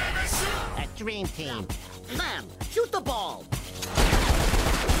 A dream team. Ma'am, shoot the ball.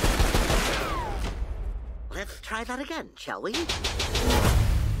 Let's try that again, shall we?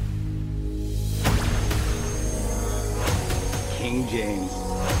 King James.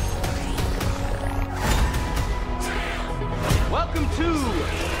 Welcome to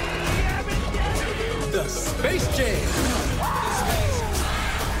the Space Jam.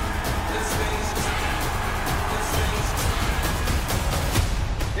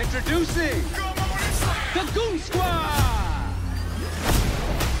 Introducing the Goon Squad.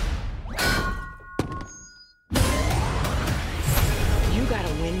 You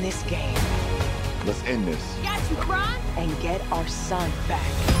gotta win this game. Let's end this. Got you, Bron. And get our son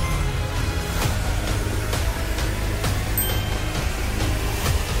back.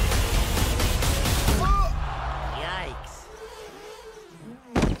 Yikes.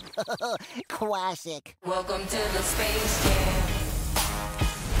 Classic. Welcome to the Space Jam.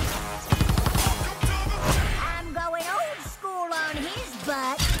 I'm going old school on his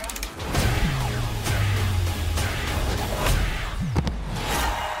butt.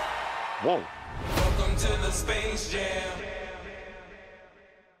 Whoa. Welcome to the Space Jam.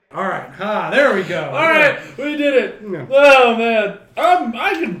 All right. There we go. All right, we did it. Yeah. Oh, man.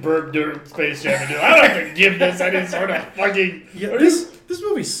 I can burp during Space Jam. I don't have to give this any sort of fucking... Yeah, this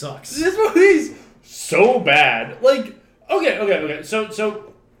movie sucks. This movie's so bad. Like, okay. So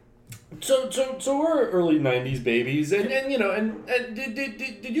we're early 90s babies, and you know, and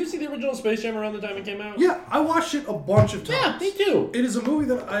did you see the original Space Jam around the time it came out? Yeah, I watched it a bunch of times. Yeah, me too. It is a movie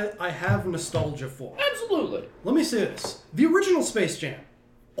that I have nostalgia for. Absolutely. Let me say this. The original Space Jam,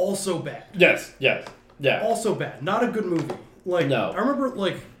 also bad. Yes. Also bad. Not a good movie. Like, no. I remember,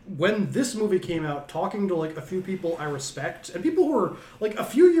 like, when this movie came out, talking to, like, a few people I respect, and people who were, like, a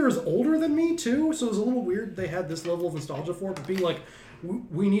few years older than me, too, so it was a little weird they had this level of nostalgia for it, but being like,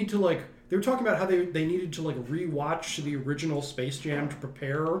 we need to, like... They were talking about how they needed to, like, rewatch the original Space Jam to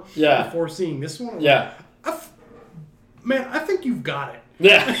prepare before seeing this one. Yeah. Man, I think you've got it.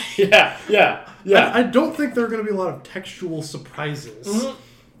 Yeah. I don't think there are going to be a lot of textual surprises. Mm-hmm.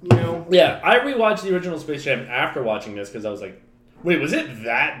 You know? Yeah, I rewatched the original Space Jam after watching this because I was like, wait, was it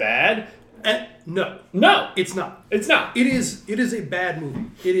that bad? No, it's not. It's not. It is a bad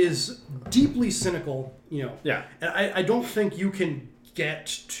movie. It is deeply cynical. You know. Yeah. And I don't think you can get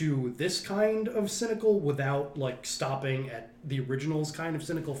to this kind of cynical without like stopping at the original's kind of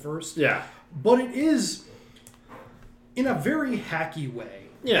cynical first. Yeah. But it is in a very hacky way.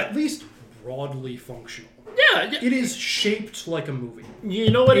 Yeah. At least broadly functional. Yeah. It is shaped like a movie. You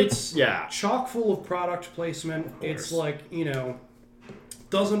know what? It's chock full of product placement. It's like, you know,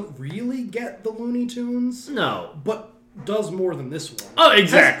 doesn't really get the Looney Tunes. No. But does more than this one. Oh,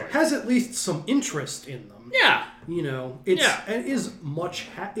 exactly. Has at least some interest in them. Yeah. You know, and is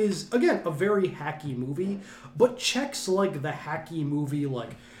again a very hacky movie, but checks like the hacky movie,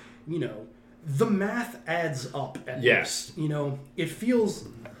 like, you know, the math adds up at least. You know, it feels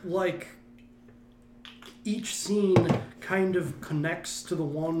like each scene kind of connects to the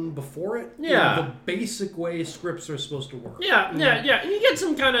one before it. Yeah. You know, the basic way scripts are supposed to work. Yeah. And you get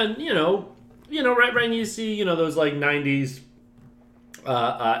some kind of, you know, right when you see, you know, those like 90s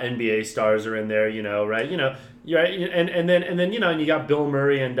NBA stars are in there, you know, right? You know, right? And then you know, and you got Bill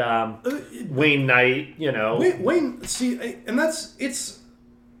Murray and Wayne Knight, you know. Wayne, see, and it's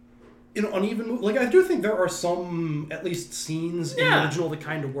an uneven. Like, I do think there are some, at least, scenes in the original that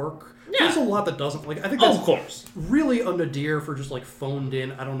kind of work. Yeah. There's a lot that doesn't. Like, I think that's of course really a nadir for just like phoned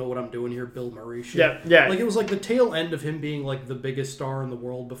in, I don't know what I'm doing here, Bill Murray shit. Yeah. Like, it was like the tail end of him being like the biggest star in the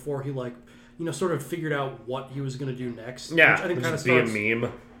world before he like, you know, sort of figured out what he was going to do next. Yeah, which I think kind of starts be a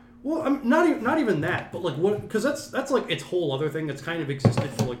meme. Well, I'm not even that, but like what? Because that's like its whole other thing that's kind of existed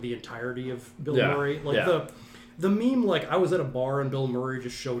for like the entirety of Bill Murray. Like the meme, like I was at a bar and Bill Murray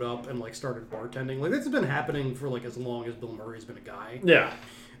just showed up and like started bartending. Like, it's been happening for like as long as Bill Murray's been a guy. Yeah.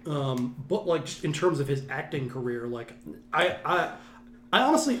 But like just in terms of his acting career, like I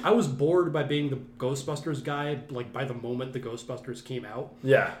honestly I was bored by being the Ghostbusters guy. Like by the moment the Ghostbusters came out.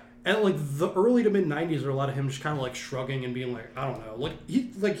 Yeah. And like the early to mid '90s are a lot of him just kind of like shrugging and being like, I don't know,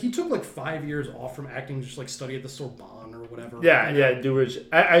 like he took like 5 years off from acting, just like study at the Sorbonne or whatever. Yeah. Do which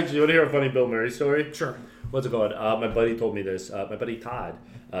actually, you want to hear a funny Bill Murray story? Sure. What's it called? My buddy told me this. My buddy Todd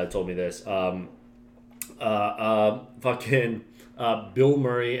told me this. Fucking Bill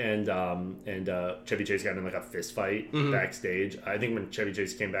Murray and Chevy Chase got in like a fist fight backstage. I think when Chevy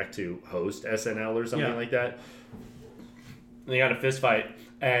Chase came back to host SNL or something like that, and they got in a fist fight.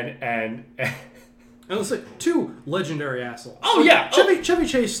 And it's like two legendary assholes. Oh yeah, Chevy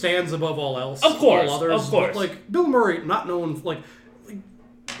Chase stands above all else. Of course, all others. of course. But like Bill Murray, not known for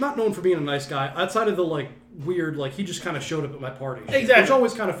being a nice guy. Outside of the like weird, like he just kind of showed up at my party. Exactly, which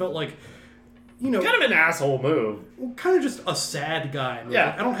always kind of felt like, you know, kind of an asshole move. Well, kind of just a sad guy. Yeah,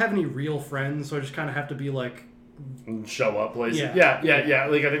 like, I don't have any real friends, so I just kind of have to be like show up places. Yeah.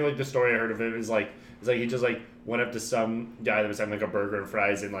 Like I think like the story I heard of it is like he just like went up to some guy that was having like a burger and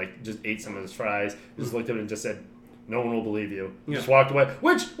fries and like just ate some of his fries, just looked at him and just said, "No one will believe you." Just walked away.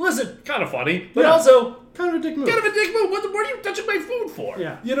 Which, listen, kind of funny, but also kind of a dick move. What are you touching my food for?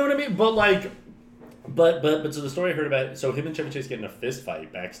 Yeah, you know what I mean. But like, but so the story I heard about. So him and Chevy Chase get in a fist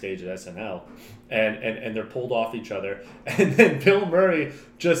fight backstage at SNL, and they're pulled off each other, and then Bill Murray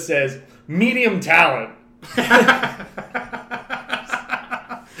just says, "Medium talent."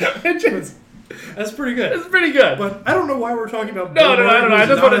 That's pretty good. It's pretty good. But I don't know why we're talking about No, I don't know. I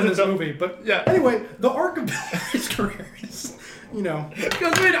just wanted to this movie. But anyway, the arc of Bill Murray's career is, you know,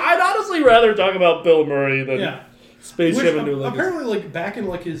 because I mean, I'd honestly rather talk about Bill Murray than Space Jam and New Legacy. Apparently, like back in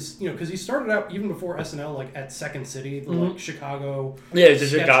like his, you know, because he started out even before SNL, like at Second City, the like Chicago. Yeah, he's a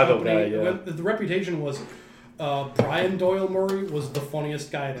Chicago company. guy. Yeah. The reputation was Brian Doyle Murray was the funniest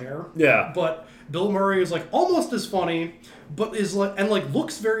guy there. Yeah. But Bill Murray is like almost as funny, but is like and like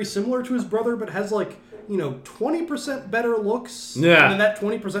looks very similar to his brother, but has like, you know, 20% better looks. Yeah. And then that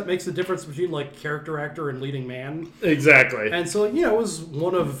 20% makes the difference between like character actor and leading man. Exactly. And so, you know, it was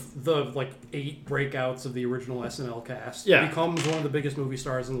one of the like 8 breakouts of the original SNL cast. Yeah. Becomes one of the biggest movie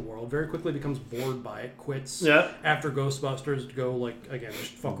stars in the world. Very quickly becomes bored by it. Quits. Yeah. After Ghostbusters to go like again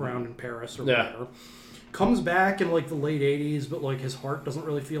just fuck around in Paris or whatever. Comes back in like the late 80s, but like his heart doesn't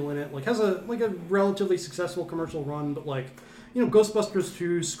really feel in it. Like has a relatively successful commercial run, but like, you know, Ghostbusters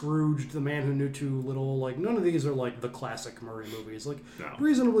 2, Scrooged, The Man Who Knew Too Little, like none of these are like the classic Murray movies. Like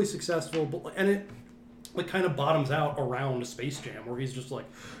reasonably successful, but and like kind of bottoms out around Space Jam, where he's just like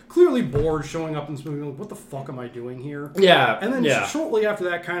clearly bored, showing up in this movie like, what the fuck am I doing here? Yeah, and then yeah. shortly after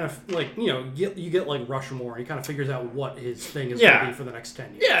that, kind of like you get like Rushmore, and he kind of figures out what his thing is going to be for the next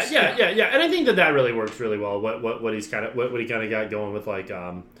 10 years. Yeah. And I think that really works really well. What he's kind of what he kind of got going with like.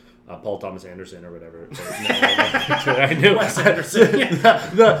 Paul Thomas Anderson or whatever. I knew Wes Anderson.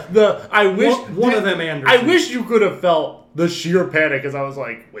 I wish one of them Anderson. I wish you could have felt the sheer panic as I was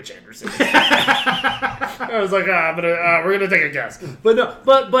like, which Anderson? I was like, we're gonna take a guess. But no,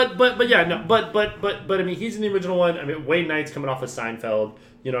 but I mean, he's in the original one. I mean, Wayne Knight's coming off of Seinfeld.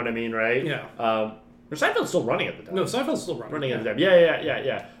 You know what I mean, right? Yeah. Or Seinfeld's still running at the time. No, Seinfeld's still running. At the time.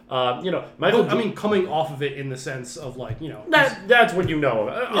 Yeah. Michael. I mean, coming off of it in the sense of like, that's what you know.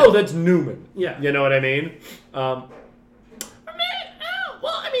 Oh, that's Newman. Yeah. You know what I mean? I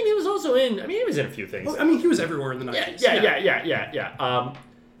mean, he was also in. I mean, he was in a few things. Well, I mean, he was everywhere in the 90s. Yeah.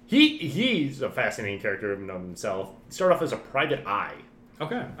 He's a fascinating character in and of himself. He started off as a private eye.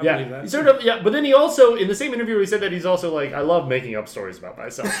 Okay, I believe that. He started off, but then he also, in the same interview, he said that he's also like, I love making up stories about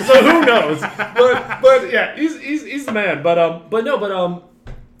myself. So who knows? But yeah, he's the man.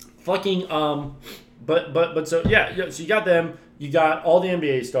 So you got them. You got all the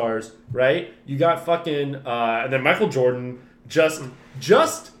NBA stars, right? You got fucking and then Michael Jordan.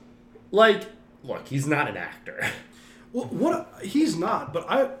 Just like, look, he's not an actor. Well, he's not. But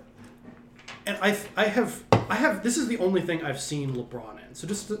I have. This is the only thing I've seen LeBron in. So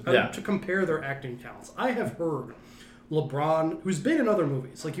just to compare their acting talents, I have heard LeBron, who's been in other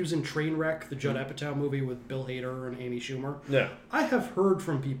movies, like he was in Trainwreck, the Judd Apatow movie with Bill Hader and Amy Schumer. Yeah, I have heard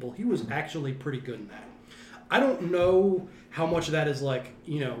from people he was actually pretty good in that. I don't know how much of that is like,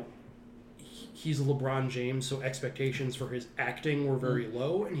 he's LeBron James, so expectations for his acting were very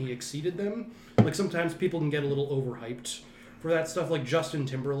low, and he exceeded them. Like, sometimes people can get a little overhyped for that stuff. Like, Justin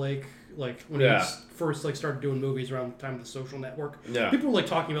Timberlake, like, when he first, like, started doing movies around the time of The Social Network, people were, like,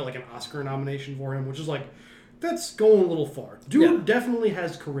 talking about, like, an Oscar nomination for him, which is, like, that's going a little far. Dude definitely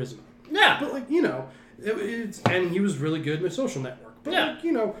has charisma. Yeah. But, like, and he was really good in The Social Network. But,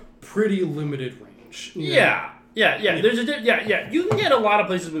 like, pretty limited range. Yeah. There's you can get a lot of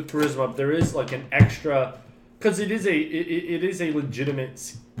places with charisma, but there is like an extra, because it is a legitimate.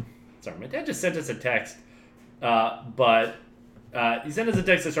 Sorry, my dad just sent us a text, but he sent us a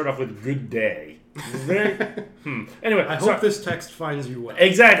text to start off with "Good day." Very. Anyway, I hope this text finds you well.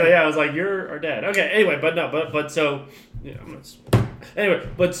 Exactly. Yeah, I was like, "You're our dad." Okay. Anyway, but so yeah. Anyway,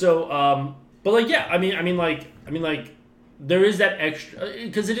 but like yeah, I mean like. There is that extra,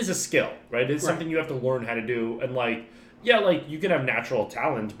 because it is a skill, right? It's something you have to learn how to do. And like, you can have natural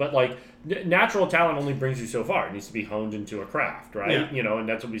talent, but like natural talent only brings you so far. It needs to be honed into a craft, right? Yeah. And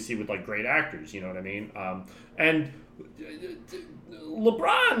that's what we see with like great actors, you know what I mean? And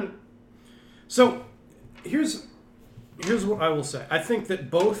LeBron. So here's what I will say. I think that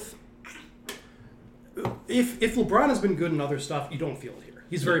both, if LeBron has been good in other stuff, you don't feel it here.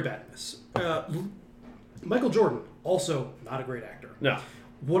 He's very bad in this. Michael Jordan, also not a great actor. No.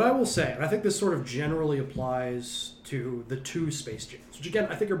 What I will say, and I think this sort of generally applies to the two Space Jams, which again,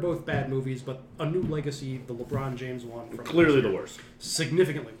 I think are both bad movies, but A New Legacy, the LeBron James one. From clearly the worst.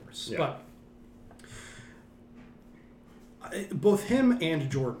 Significantly worse. Yeah. But both him and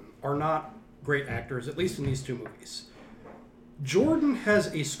Jordan are not great actors, at least in these two movies. Jordan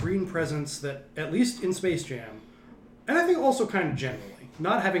has a screen presence that, at least in Space Jam, and I think also kind of generally,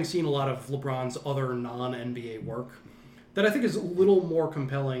 not having seen a lot of LeBron's other non-NBA work, that I think is a little more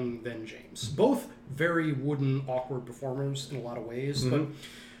compelling than James. Both very wooden, awkward performers in a lot of ways, but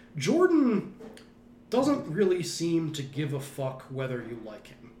Jordan doesn't really seem to give a fuck whether you like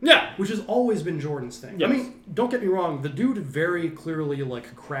him. Yeah. Which has always been Jordan's thing. Yes. I mean, don't get me wrong, the dude very clearly, like,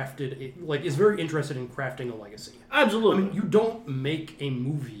 is very interested in crafting a legacy. Absolutely. I mean, you don't make a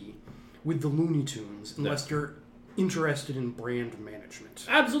movie with the Looney Tunes unless you're interested in brand management.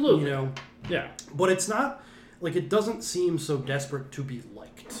 Absolutely. Yeah. But it's not, like, it doesn't seem so desperate to be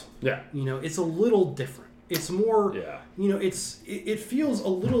liked. Yeah. It's a little different. It's more, it feels a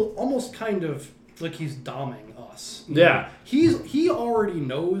little, almost kind of like he's doming us. Yeah. He already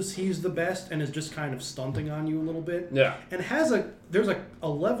knows he's the best and is just kind of stunting on you a little bit. Yeah. And there's a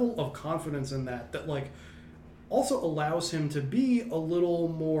level of confidence in that like also allows him to be a little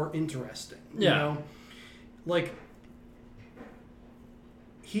more interesting. You know? Like,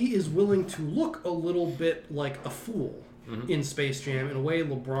 he is willing to look a little bit like a fool in Space Jam in a way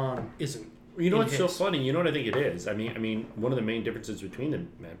LeBron isn't. You know what's so funny? You know what I think it is? I mean, one of the main differences between them,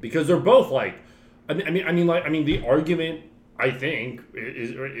 man, because they're both like, the argument I think,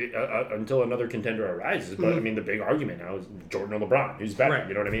 is until another contender arises. But I mean, the big argument now is Jordan or LeBron. Who's better? Right.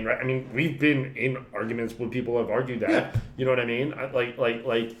 You know what I mean? Right? I mean, we've been in arguments where people have argued that. You know what I mean?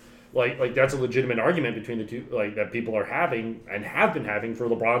 Like that's a legitimate argument between the two, like that people are having and have been having for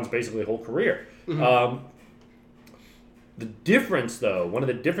LeBron's basically whole career. The difference, though, one of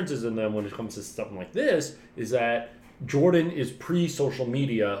the differences in them when it comes to something like this is that Jordan is pre-social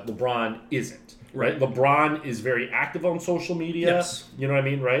media, LeBron isn't. Right? LeBron is very active on social media. Yes. You know what I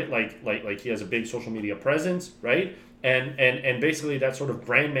mean, right? Like he has a big social media presence, right? And basically that sort of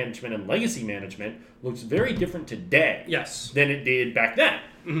brand management and legacy management looks very different today. Yes. Than it did back then.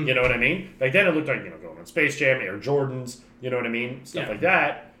 You know what I mean? Back then it looked like, going on Space Jam, Air Jordans, you know what I mean? Stuff like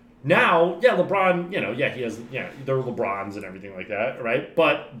that. Now, LeBron, he has, there are LeBrons and everything like that, right?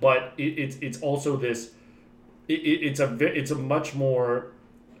 But it's also this, it's a much more,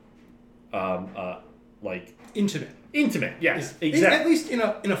 like intimate, yes, exactly. At least in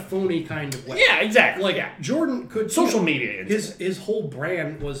a phony kind of way. Yeah, exactly. Like Jordan could social media. His whole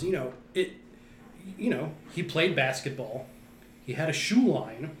brand was he played basketball, he had a shoe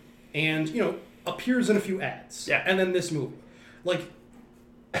line, and appears in a few ads. Yeah, and then this movie, like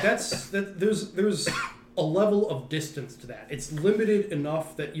there's a level of distance to that. It's limited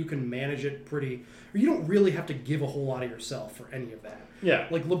enough that you can manage it pretty. Or you don't really have to give a whole lot of yourself for any of that. Yeah.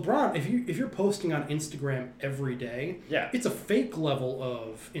 Like LeBron, if you're posting on Instagram every day, it's a fake level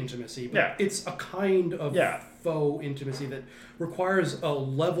of intimacy, but it's a kind of faux intimacy that requires a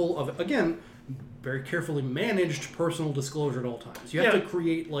level of, again, very carefully managed personal disclosure at all times. You have to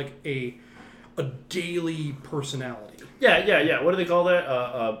create like a daily personality. Yeah. What do they call that?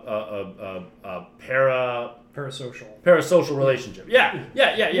 Parasocial relationship.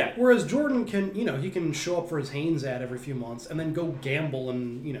 Yeah. Whereas Jordan can, he can show up for his Hanes ad every few months and then go gamble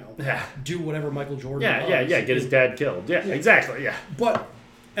and, do whatever Michael Jordan does. Get his dad killed. Yeah, exactly, yeah. But,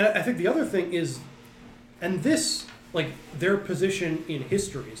 and I think the other thing is, and this, like, their position in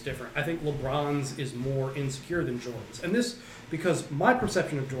history is different. I think LeBron's is more insecure than Jordan's. And this, because my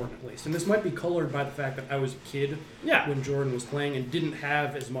perception of Jordan, at least, and this might be colored by the fact that I was a kid when Jordan was playing and didn't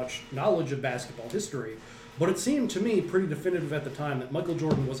have as much knowledge of basketball history, but it seemed to me pretty definitive at the time that Michael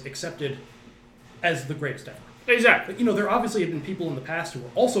Jordan was accepted as the greatest ever. Exactly. There obviously had been people in the past who were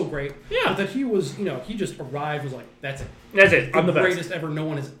also great, but that he was, he just arrived, was like, that's it. That's it. I'm the best. Greatest ever. No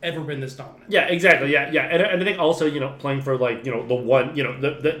one has ever been this dominant. Yeah, exactly. Yeah. And I think also, playing for like, the one, the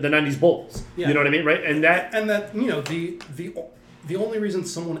 90s Bulls. Yeah. You know what I mean? Right? And that, the only reason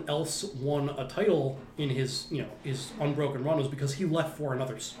someone else won a title in his unbroken run was because he left for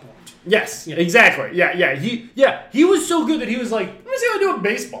another sport. Yes, exactly. Yeah. He was so good that he was like, let me see how I do in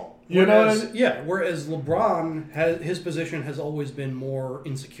baseball. You know what I mean? Yeah, whereas LeBron, his position has always been more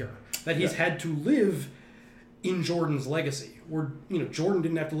insecure. That he's had to live in Jordan's legacy. Where, Jordan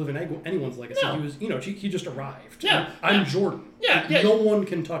didn't have to live in anyone's legacy. No. He was, he just arrived. Yeah. I'm Jordan. Yeah. No one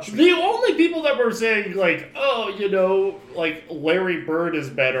can touch me. The only people that were saying, like, like, Larry Bird is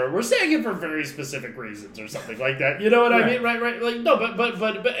better, we're saying it for very specific reasons or something like that. You know what I mean? Right. Like, no, but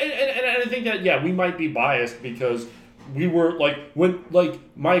and I think that, we might be biased because we were like when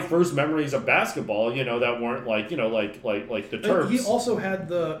my first memories of basketball, that weren't like the Terps. He also had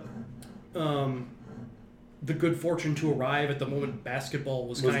the good fortune to arrive at the moment basketball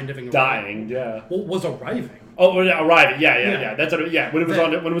was kind of dying. Yeah, well, was arriving. Oh, arriving. Yeah. That's what. Yeah, when it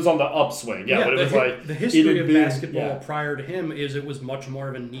was on the upswing. Yeah, but it was like the history of basketball prior to him is it was much more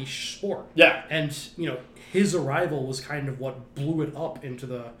of a niche sport. Yeah, and his arrival was kind of what blew it up into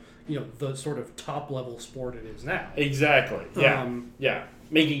the the sort of top level sport it is now. Exactly. Yeah.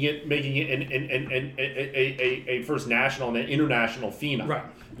 Making it a first national and an international phenom. Right.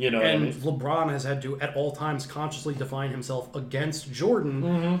 And LeBron has had to at all times consciously define himself against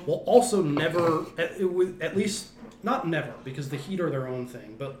Jordan, while also never, at least not never, because the Heat are their own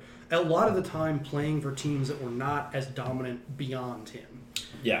thing, but a lot of the time playing for teams that were not as dominant beyond him.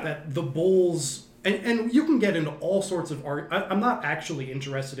 Yeah. That the Bulls. And you can get into all sorts of I'm not actually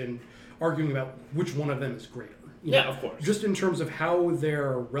interested in arguing about which one of them is greater. Of course. Just in terms of how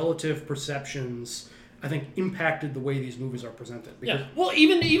their relative perceptions, I think, impacted the way these movies are presented. Because, well,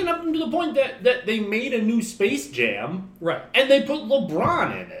 even up to the point that they made a new Space Jam, right? And they put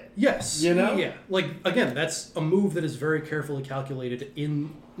LeBron in it. Yes. Yeah. Like, again, that's a move that is very carefully calculated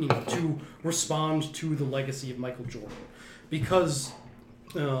to respond to the legacy of Michael Jordan, because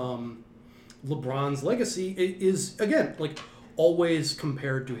LeBron's legacy is, again, like, always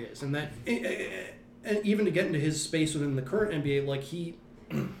compared to his. And that, and even to get into his space within the current NBA, like, he,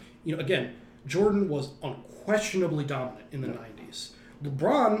 again, Jordan was unquestionably dominant in the 90s.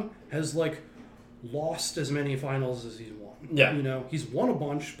 LeBron has, like, lost as many finals as he's won. Yeah. You know, he's won a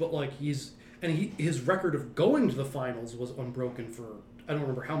bunch, but like his record of going to the finals was unbroken for I don't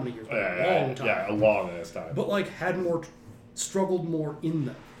remember how many years, but a long time. Yeah, a long ass time. But like struggled more in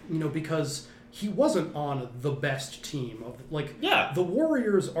them, you know, because he wasn't on the best team of the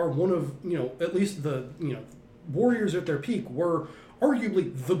Warriors are one of, you know, at least the, you know, Warriors at their peak were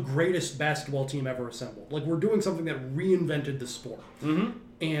arguably the greatest basketball team ever assembled. Like, we're doing something that reinvented the sport. Mm-hmm.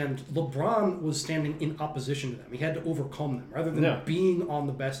 And LeBron was standing in opposition to them. He had to overcome them. Rather than being on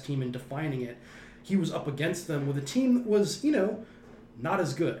the best team and defining it, he was up against them with a team that was, you know, not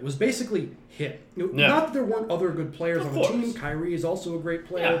as good. It was basically him. Not that there weren't other good players on the team. Kyrie is also a great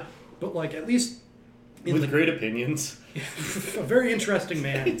player. But, like, at least... with great opinions. A very interesting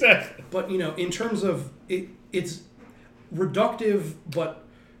man. Exactly. But, you know, in terms of... It's reductive, but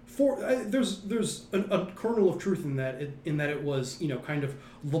there's a kernel of truth in that it was, you know, kind of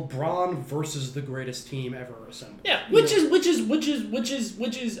LeBron versus the greatest team ever assembled. Yeah, which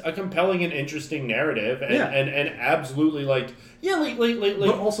is a compelling and interesting narrative, and absolutely like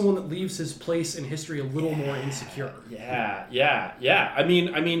but also one that leaves his place in history a little more insecure. Yeah. I mean,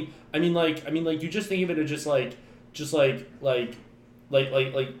 you just think of it as just like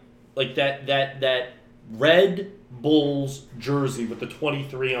that Red Bulls jersey with the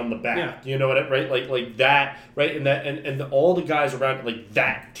 23 on the back. You know what like that, right? And all the guys around it, like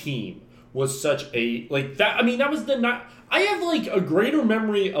that team was such a like that. I mean, that was I have like a greater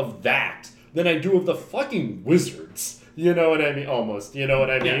memory of that than I do of the fucking Wizards. You know what I mean? Almost. You know what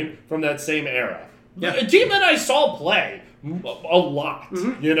I mean? From that same era. Yeah. A team that I saw play a lot.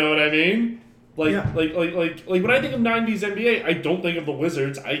 Mm-hmm. You know what I mean? Like when I think of 90s NBA, I don't think of the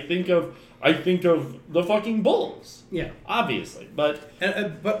Wizards. I think of the fucking Bulls. Yeah. Obviously. But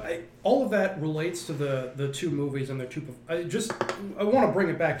all of that relates to the two movies and their two... I want to bring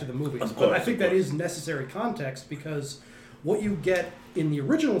it back to the movies, but I think that is necessary context because what you get in the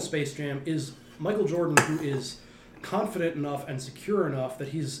original Space Jam is Michael Jordan, who is confident enough and secure enough that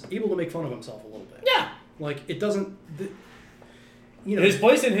he's able to make fun of himself a little bit. Yeah. Like, it doesn't... You know, his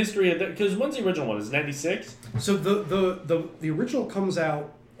place in history, because when's the original one? Is it 96? So the original comes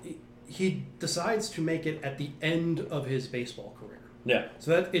out, he decides to make it at the end of his baseball career. Yeah. So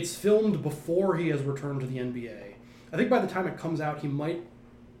that it's filmed before he has returned to the NBA. I think by the time it comes out, he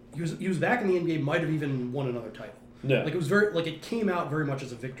was back in the NBA, might have even won another title. Yeah. Like, it came out very much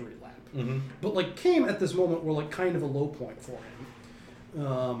as a victory lap. Mm-hmm. But like came at this moment where like kind of a low point for him.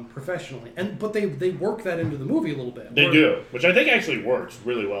 Professionally, but they work that into the movie a little bit. They do, which I think actually works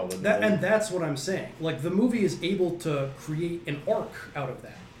really well. And that's what I'm saying. Like, the movie is able to create an arc out of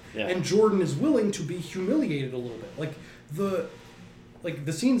that, and Jordan is willing to be humiliated a little bit. Like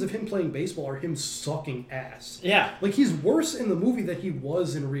the scenes of him playing baseball are him sucking ass. Yeah, like he's worse in the movie than he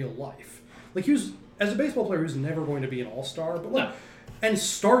was in real life. Like, he was, as a baseball player, he was never going to be an all-star, but like, and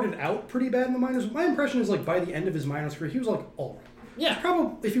started out pretty bad in the minors. My impression is like by the end of his minors career, he was like all right. Yeah.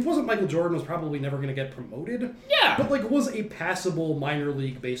 Probably, if he wasn't Michael Jordan, was probably never going to get promoted. Yeah. But like, was a passable minor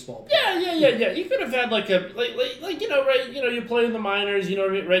league baseball player. Yeah. You could have had like a like you know, right? You know, you play in the minors. You know,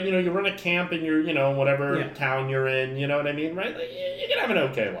 right? You know, you run a camp in your, you know, whatever town you're in. You know what I mean, right? Like, you can have an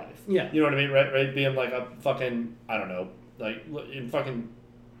okay life. Yeah. You know what I mean, right? Being like a fucking, I don't know, like in fucking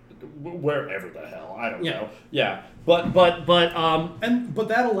wherever the hell, I don't know. Yeah. But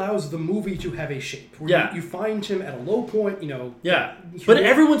that allows the movie to have a shape. Where you find him at a low point, you know. Yeah. But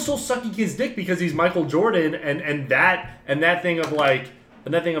everyone's still sucking his dick because he's Michael Jordan, and that thing of like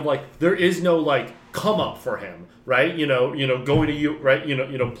there is no like come up for him, right? You know, going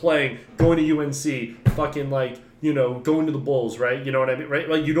to playing, going to UNC, fucking like, you know, going to the Bulls, right? You know what I mean, right?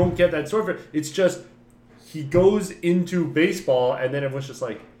 Like, you don't get that sort of. It's just he goes into baseball, and then everyone's just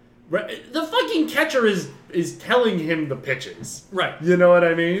like. Right. The fucking catcher is telling him the pitches. Right. You know what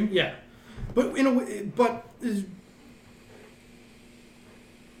I mean? Yeah. But in a way,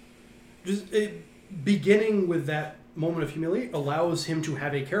 beginning with that moment of humility allows him to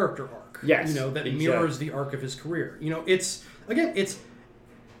have a character arc. Yes. You know, that mirrors the arc of his career. You know, it's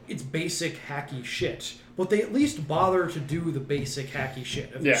basic hacky shit, but they at least bother to do the basic hacky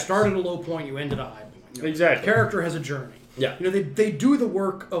shit. If you start at a low point, you end at a high point. You know, exactly. The character has a journey. Yeah. You know, they do the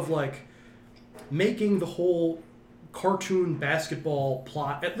work of like making the whole cartoon basketball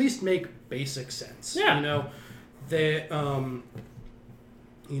plot at least make basic sense. Yeah. You know, the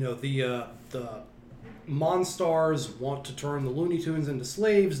Monstars want to turn the Looney Tunes into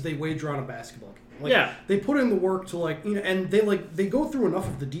slaves. They wager on a basketball game. Like, they put in the work to like, you know, and they go through enough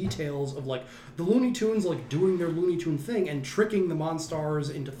of the details of like the Looney Tunes like doing their Looney Tune thing and tricking the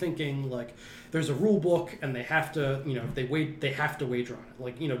Monstars into thinking like there's a rule book and they have to, you know, if they have to wager on it.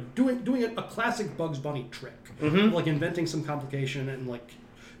 Like, you know, doing a classic Bugs Bunny trick, like inventing some complication and like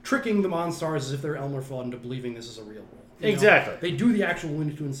tricking the Monstars as if they're Elmer Fudd into believing this is a real rule. Exactly. They do the actual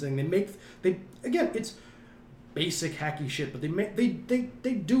Looney Tunes thing. Again, it's basic hacky shit, but they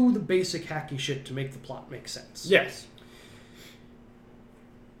do the basic hacky shit to make the plot make sense. Yes.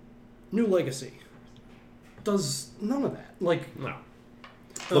 New Legacy does none of that. Like, no.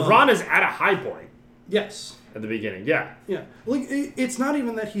 LeBron is at a high point. Yes. At the beginning, yeah. Yeah. Like, it's not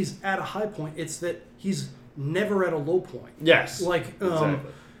even that he's at a high point, it's that he's never at a low point. Yes. Like,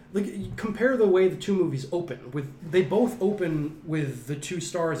 exactly. Like, compare the way the two movies open. They both open with the two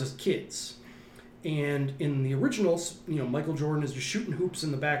stars as kids. And in the originals, you know, Michael Jordan is just shooting hoops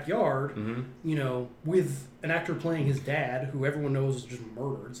in the backyard, you know, with an actor playing his dad, who everyone knows is just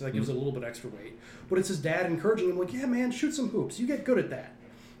murdered, so that gives it a little bit extra weight. But it's his dad encouraging him, like, yeah, man, shoot some hoops. You get good at that.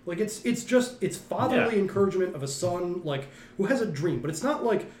 Like, it's fatherly encouragement of a son, like, who has a dream. But it's not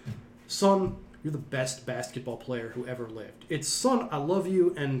like, son, you're the best basketball player who ever lived. It's, son, I love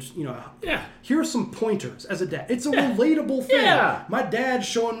you, and, you know, here's some pointers as a dad. It's a relatable thing. Yeah. My dad's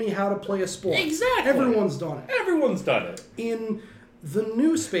showing me how to play a sport. Exactly. Everyone's done it. Everyone's done it. In the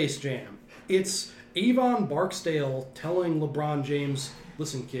new Space Jam, it's Avon Barksdale telling LeBron James,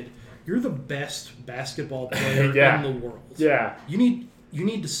 listen, kid, you're the best basketball player in the world. Yeah. You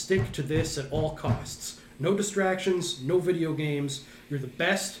need to stick to this at all costs. No distractions, no video games. You're the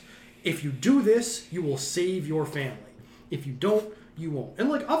best. If you do this, you will save your family. If you don't, you won't.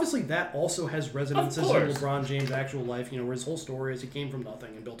 And, like, obviously that also has resonances in LeBron James' actual life, you know, where his whole story is he came from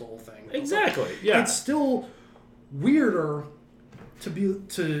nothing and built a whole thing. Exactly, yeah. It's still weirder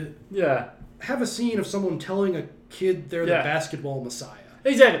to have a scene of someone telling a kid they're the basketball messiah.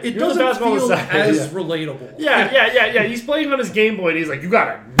 Exactly. It doesn't feel as relatable. Yeah. He's playing on his Game Boy and he's like, you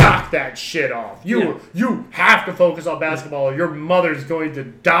gotta knock that shit off. You have to focus on basketball or your mother's going to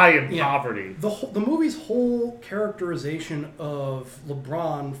die in poverty. The movie's whole characterization of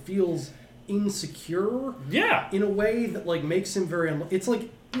LeBron feels insecure. Yeah. In a way that like makes him very... It's like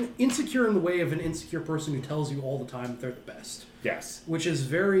insecure in the way of an insecure person who tells you all the time that they're the best. Yes. Which is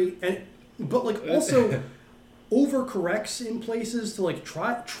very... But like also... overcorrects in places to like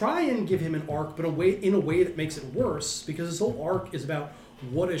try and give him an arc, but in a way that makes it worse because his whole arc is about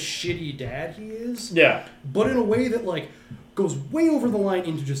what a shitty dad he is. Yeah. But in a way that like goes way over the line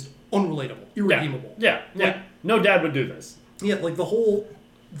into just unrelatable, irredeemable. Yeah. Like, no dad would do this. Yeah, like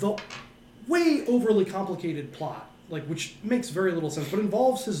the way overly complicated plot, like which makes very little sense, but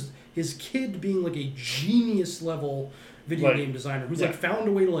involves his kid being like a genius level video game designer who's like found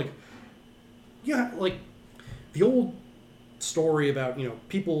a way to like the old story about, you know,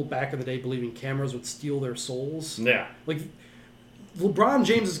 people back in the day believing cameras would steal their souls. Yeah. Like, LeBron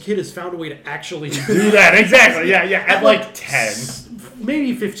James's kid has found a way to actually do that. Exactly. Yeah. At like 10.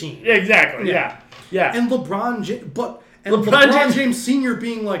 Maybe 15. Exactly. Yeah. And LeBron James Sr.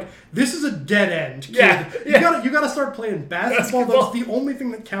 being like, this is a dead end, kid. You gotta start playing basketball. That's the only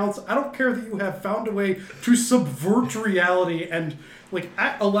thing that counts. I don't care that you have found a way to subvert reality and like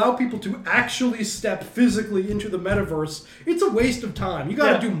allow people to actually step physically into the metaverse. It's a waste of time. You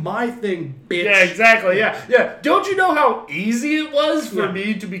gotta do my thing, bitch. Yeah, exactly. Yeah. Don't you know how easy it was for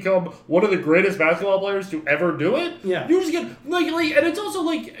me to become one of the greatest basketball players to ever do it? Yeah. You just get like, and it's also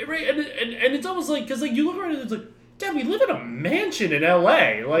like, right, and it's almost like, because like you look around and it's like, Dad, we live in a mansion in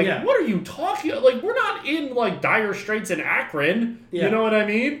LA. Like, what are you talking? Like, we're not in like dire straits in Akron. You know what I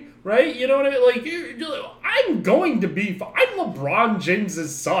mean? Right? You know what I mean? Like, I'm going to be fine. I'm LeBron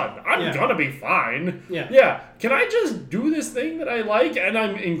James's son. I'm gonna be fine. Yeah. Can I just do this thing that I like and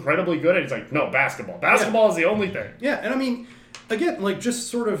I'm incredibly good at? It's like, no, basketball. Basketball is the only thing. Yeah, and I mean, again, like, just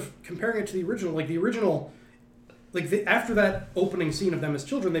sort of comparing it to the original, after that opening scene of them as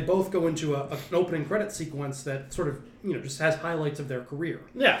children, they both go into an opening credit sequence that sort of, you know, just has highlights of their career.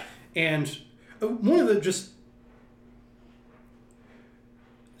 Yeah. And one of the just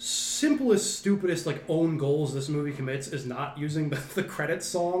simplest, stupidest, like, own goals this movie commits is not using the credits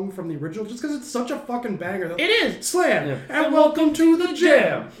song from the original, just because it's such a fucking banger. It is! Slam! And welcome to the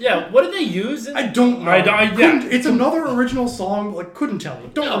jam! Yeah, what did they use? I don't know. It's another original song, like, couldn't tell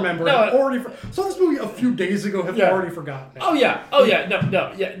you. Don't remember it. Already saw this movie a few days ago, have already forgotten it. Oh, yeah.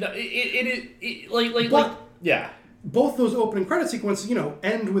 No. It both those opening credit sequences,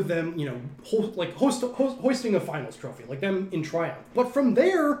 end with them, hoisting a finals trophy, like them in triumph. But from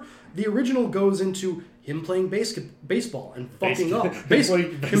there, the original goes into him playing baseball and fucking up.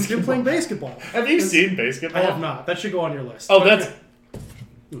 Him playing basketball. Have you seen basketball? I have not. That should go on your list. Oh, that's...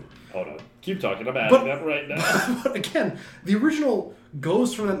 Hold on. Keep talking. I'm adding that right now. But again, the original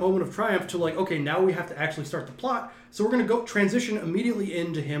goes from that moment of triumph to like, okay, now we have to actually start the plot. So we're going to go transition immediately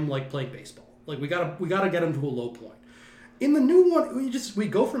into him like playing baseball. Like we gotta get him to a low point. In the new one, we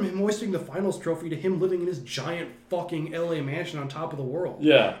go from him hoisting the finals trophy to him living in his giant fucking LA mansion on top of the world.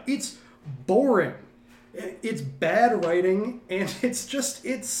 Yeah. It's boring. It's bad writing, and it's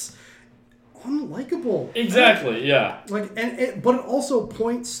unlikable. Exactly. Yeah. But it also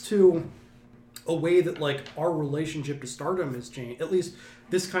points to a way that like our relationship to stardom has changed. At least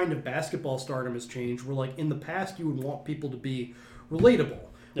this kind of basketball stardom has changed. Where like in the past you would want people to be relatable.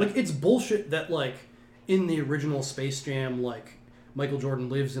 Yeah. Like it's bullshit that like in the original Space Jam, like Michael Jordan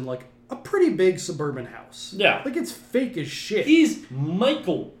lives in like a pretty big suburban house. Yeah. Like it's fake as shit. He's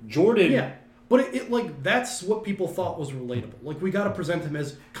Michael Jordan. Yeah. But it like that's what people thought was relatable. Like we got to present him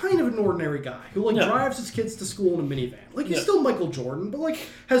as kind of an ordinary guy who like drives his kids to school in a minivan. Like he's still Michael Jordan, but like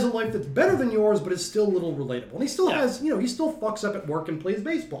has a life that's better than yours, but is still a little relatable. And he still has, he still fucks up at work and plays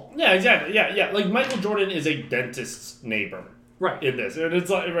baseball. Yeah, exactly. Yeah. Like Michael Jordan is a dentist's neighbor, right? In this, and it's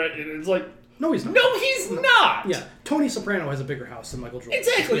like no, he's not. No, he's not. Yeah, Tony Soprano has a bigger house than Michael Jordan.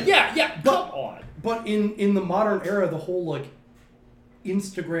 Exactly. Yeah. Come on. But in the modern era, the whole like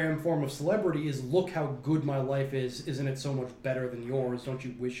Instagram form of celebrity is look how good my life is. Isn't it so much better than yours? Don't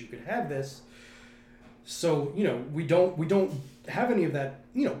you wish you could have this? So we don't have any of that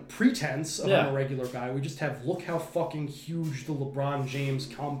pretense of I'm a regular guy. We just have look how fucking huge the LeBron James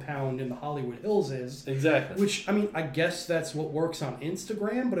compound in the Hollywood Hills is. Exactly. Which I guess that's what works on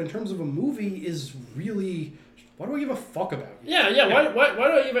Instagram, but in terms of a movie is really. Why do I give a fuck about it? Yeah. Why do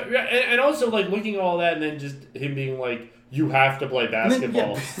I even? And also like looking at all that and then just him being like, you have to play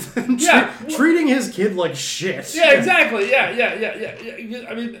basketball. Treating his kid like shit. Yeah, exactly. Yeah.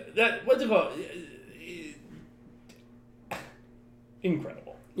 I mean, what's it called?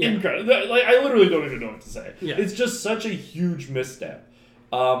 Incredible. Yeah. Incredible. Like, I literally don't even know what to say. Yeah. It's just such a huge misstep.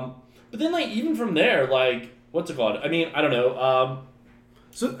 But then, like, even from there, like, what's it called? I mean, I don't know.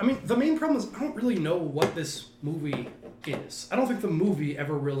 So, I mean, the main problem is I don't really know what this movie is. I don't think the movie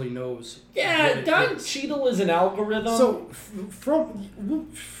ever really knows. Yeah, Don Cheadle is an algorithm. So,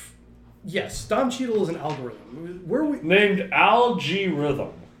 yes, Don Cheadle is an algorithm. Named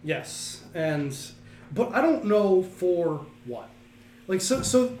Algorithm. Yes, but I don't know for what. Like, so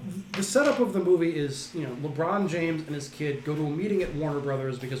the setup of the movie is, LeBron James and his kid go to a meeting at Warner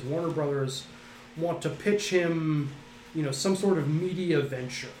Brothers because Warner Brothers want to pitch him, some sort of media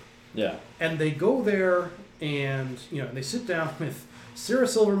venture. Yeah. And they go there and, they sit down with Sarah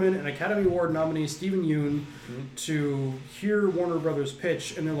Silverman and Academy Award nominee Stephen Yeun to hear Warner Brothers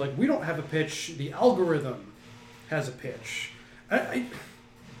pitch. And they're like, we don't have a pitch. The algorithm has a pitch. I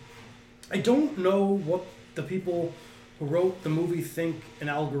don't know what the people who wrote the movie think an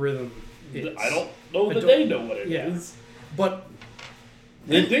algorithm is. I don't know that they know what it is. But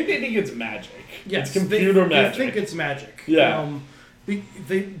they think it's magic. Yes, it's computer magic. They think it's magic. Yeah.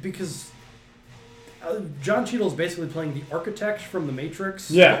 Because John Cheadle is basically playing the architect from The Matrix.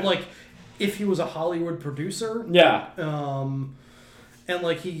 Yeah. But, like, if he was a Hollywood producer. Yeah. And,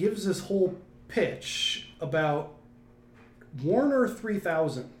 like, he gives this whole pitch about Warner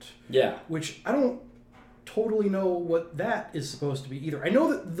 3000. Yeah. Which I don't totally know what that is supposed to be either. I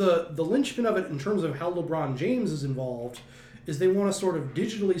know that the linchpin of it in terms of how LeBron James is involved is they want to sort of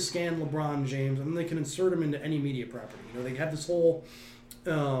digitally scan LeBron James and then they can insert him into any media property. They have this whole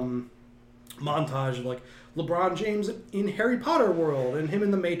montage of like LeBron James in Harry Potter world and him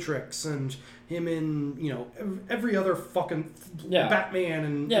in The Matrix and him in, every other fucking Batman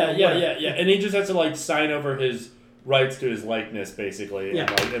and yeah. And he just has to like sign over his rights to his likeness basically.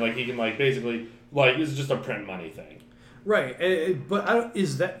 Yeah. And he can like basically like it's just a print money thing. Right. But I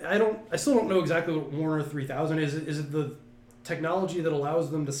still don't know exactly what Warner 3000 is. Is it the technology that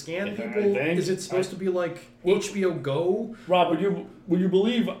allows them to scan people? Is it supposed to be like HBO Go? Rob, would you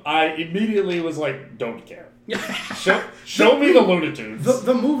believe I immediately was like, don't care. Yeah. Show me the Looney Tunes.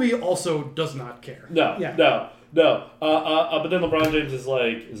 The movie also does not care. No. But then LeBron James is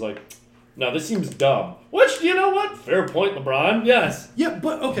like, no, this seems dumb. Which, you know what? Fair point, LeBron. Yes. Yeah,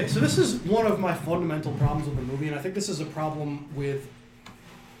 but okay, so this is one of my fundamental problems with the movie, and I think this is a problem with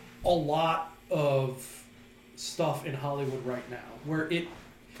a lot of stuff in Hollywood right now, where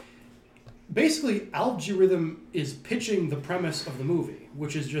basically, Algorithm is pitching the premise of the movie,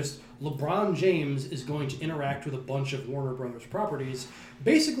 which is just LeBron James is going to interact with a bunch of Warner Brothers properties,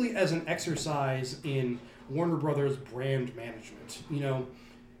 basically as an exercise in Warner Brothers brand management. You know,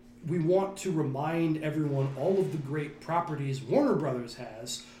 we want to remind everyone all of the great properties Warner Brothers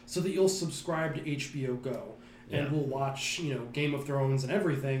has so that you'll subscribe to HBO Go and will watch, you know, Game of Thrones and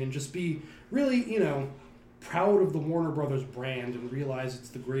everything and just be really, you know, proud of the Warner Brothers brand and realize it's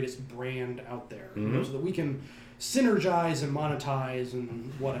the greatest brand out there, you know, so that we can synergize and monetize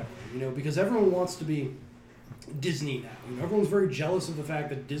and whatever, you know, because everyone wants to be Disney now. You know, everyone's very jealous of the fact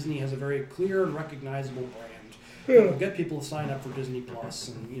that Disney has a very clear and recognizable brand. It'll get people to sign up for Disney Plus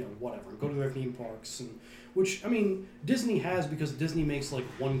and, you know, whatever, go to their theme parks, and which, I mean, Disney has because Disney makes like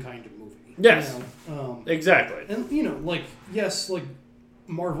one kind of movie. Yes, you know? Exactly. And, you know, like, yes, like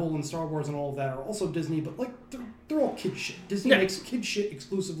Marvel and Star Wars and all of that are also Disney, but like they're all kid shit. Disney makes kid shit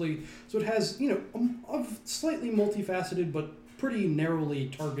exclusively, so it has, you know, a slightly multifaceted but pretty narrowly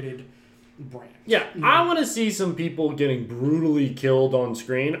targeted brand. Yeah, I want to see some people getting brutally killed on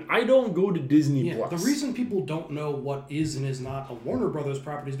screen. I don't go to Disney Plus. The reason people don't know what is and is not a Warner Brothers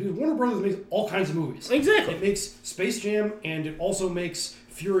property is because Warner Brothers makes all kinds of movies. Exactly. It makes Space Jam, and it also makes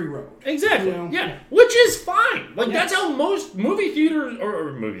Fury Road. Exactly. You know? Yeah, which is fine. Like that's how most movie theaters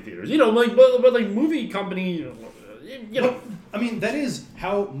or movie theaters, you know, like but like movie company, you know. I mean, that is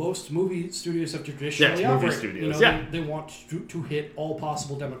how most movie studios have traditionally operated. Movie studios. You know, they want to hit all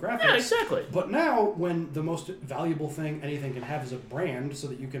possible demographics. Yeah, exactly. But now, when the most valuable thing anything can have is a brand, so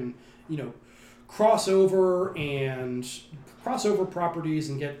that you can, you know, cross over properties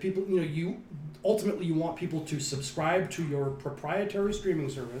and get people. You know, you want people to subscribe to your proprietary streaming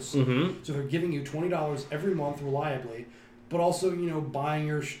service. Mm-hmm. So they're giving you $20 every month reliably. But also, you know, buying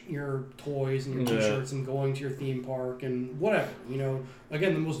your toys and your T-shirts and going to your theme park and whatever. You know,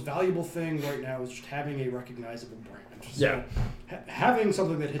 again, the most valuable thing right now is just having a recognizable brand. So having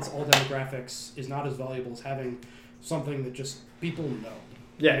something that hits all demographics is not as valuable as having something that just people know.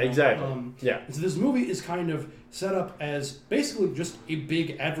 Yeah, you know? exactly. So this movie is kind of set up as basically just a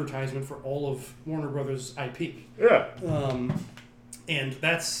big advertisement for all of Warner Brothers IP. Yeah. And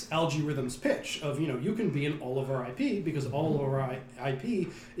that's Algorithm's pitch of, you know, you can be in all of our IP because all of our IP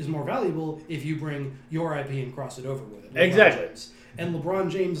is more valuable if you bring your IP and cross it over with it. Exactly. And LeBron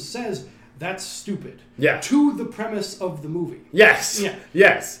James says that's stupid. Yeah. To the premise of the movie. Yes. Yeah.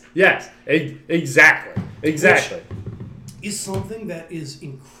 Yes. Exactly. Which is something that is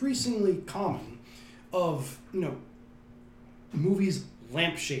increasingly common of, you know, movies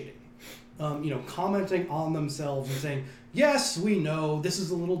lampshading. You know, commenting on themselves and saying, yes, we know, this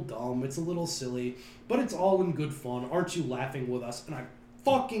is a little dumb, it's a little silly, but it's all in good fun. Aren't you laughing with us? And I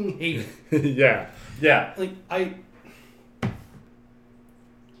fucking hate it. Yeah. Like,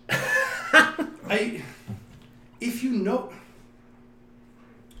 if you know,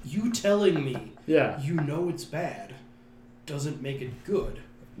 you telling me you know it's bad doesn't make it good.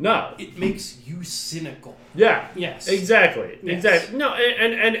 No. It makes you cynical. Yeah. Yes. Exactly. Yes. Exactly. No,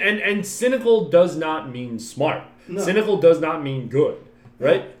 and cynical does not mean smart. No. Cynical does not mean good,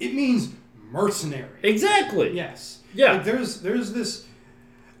 right? No, it means mercenary. Exactly. Yes. Yeah. Like there's this.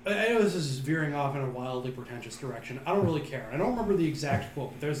 I know this is veering off in a wildly pretentious direction. I don't really care. I don't remember the exact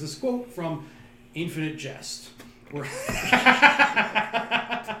quote. But there's this quote from Infinite Jest. Where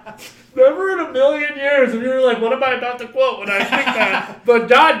Never in a million years if you were like, what am I about to quote when I think that? But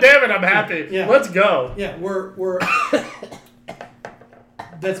god damn it, I'm happy. Yeah. Let's go. Yeah, we're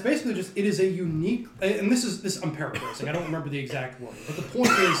that's basically just, it is a unique, and this I'm paraphrasing, I don't remember the exact word, but the point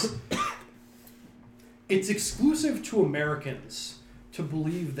is, it's exclusive to Americans to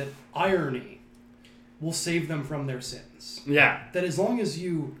believe that irony will save them from their sins. Yeah. That as long as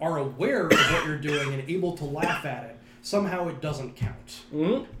you are aware of what you're doing and able to laugh at it, somehow it doesn't count.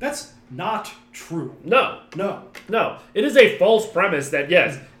 Mm-hmm. That's not true. No. It is a false premise that,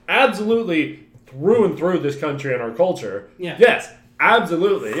 yes, absolutely through and through this country and our culture. Yeah. Yes,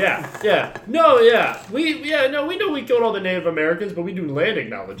 absolutely. Yeah. No, yeah. We know we killed all the Native Americans, but we do land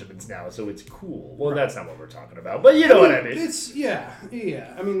acknowledgements now, so it's cool. Well, that's not what we're talking about, but you know what I mean. It's, yeah.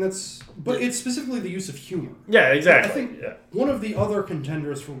 I mean, but it's specifically the use of humor. Yeah, exactly. I think one of the other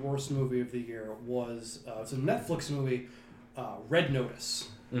contenders for worst movie of the year was it's a Netflix movie, Red Notice,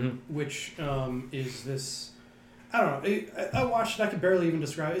 which is this. I don't know. I watched it. I could barely even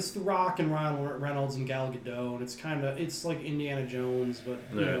describe it. It's The Rock and Ryan Reynolds and Gal Gadot, and it's like Indiana Jones, but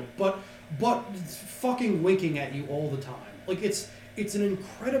you know, but it's fucking winking at you all the time. Like it's an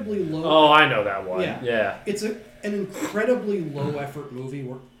incredibly low. Oh, I know that one. Yeah. It's an incredibly low effort movie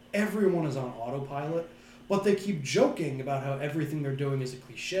where everyone is on autopilot, But they keep joking about how everything they're doing is a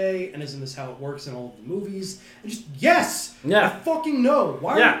cliche, and isn't this how it works in all of the movies? And just, yes! Yeah. I fucking know.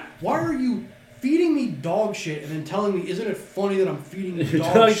 Why are you feeding me dog shit and then telling me, isn't it funny that I'm feeding you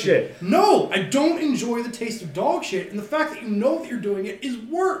dog shit? No! I don't enjoy the taste of dog shit, and the fact that you know that you're doing it is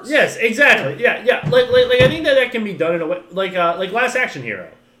worse. Yes, exactly. Yeah. Like I think that can be done in a way, like Last Action Hero.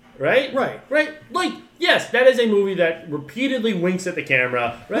 Right? Right. Like, yes, that is a movie that repeatedly winks at the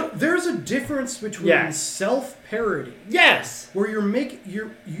camera. Right? But there's a difference between self-parody. Yes. Where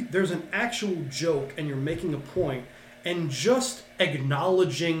there's an actual joke and you're making a point, and just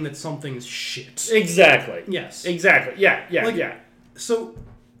acknowledging that something's shit. Exactly. Yes. Exactly. Yeah. So,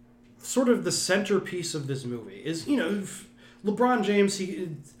 sort of the centerpiece of this movie is, LeBron James,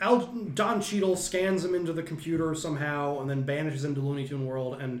 Don Cheadle scans him into the computer somehow, and then banishes him to Looney Tune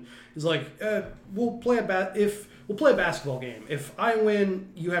World, and is like, "We'll play a basketball game. If I win,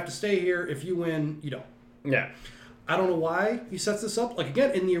 you have to stay here. If you win, you don't." Yeah. I don't know why he sets this up. Like,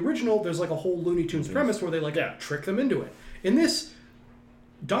 again, in the original, there's like a whole Looney Tunes premise where they trick them into it. In this,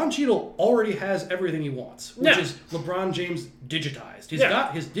 Don Cheadle already has everything he wants, which is LeBron James digitized. He's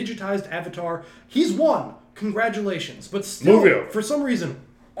got his digitized avatar. He's won. Congratulations. But still, for some reason,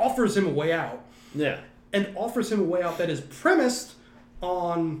 offers him a way out. Yeah. And offers him a way out that is premised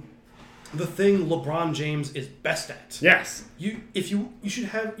on the thing LeBron James is best at. Yes. You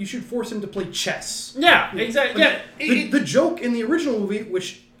should force him to play chess. Yeah, exactly. The joke in the original movie,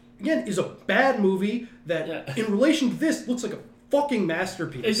 which again is a bad movie that in relation to this looks like a fucking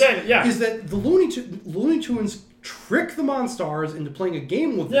masterpiece. Exactly. Yeah. Is that the Looney Tunes trick the Monstars into playing a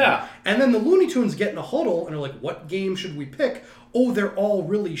game with them. And then the Looney Tunes get in a huddle and are like, what game should we pick? Oh, they're all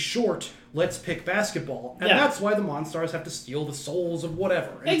really short. Let's pick basketball. And that's why the Monstars have to steal the souls of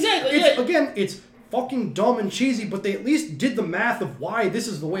whatever. And exactly. Again, it's fucking dumb and cheesy, but they at least did the math of why this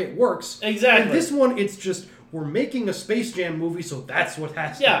is the way it works. Exactly. And this one, it's just, we're making a Space Jam movie, so that's what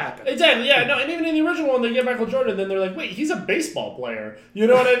has to happen. Exactly. Yeah, no, and even in the original one, they get Michael Jordan, then they're like, wait, he's a baseball player. You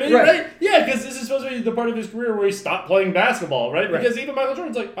know what I mean? Right. Yeah, because this is supposed to be the part of his career where he stopped playing basketball, right? Because even Michael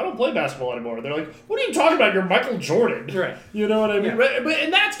Jordan's like, I don't play basketball anymore. They're like, what are you talking about? You're Michael Jordan. Right. You know what I mean? Yeah. Right?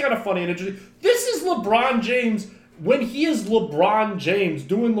 And that's kind of funny and interesting. This is LeBron James when he is LeBron James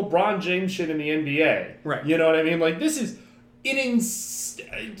doing LeBron James shit in the NBA. Right. You know what I mean? Like, this is...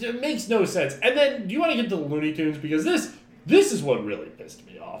 It makes no sense. And then, do you want to get to the Looney Tunes? Because this is what really pissed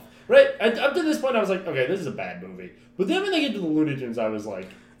me off. Right? Up to this point, I was like, okay, this is a bad movie. But then when they get to the Looney Tunes, I was like...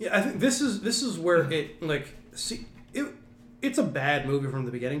 Yeah, I think this is where it, like... See, it's a bad movie from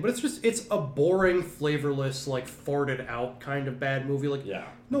the beginning, but it's a boring, flavorless, like, farted out kind of bad movie. Like,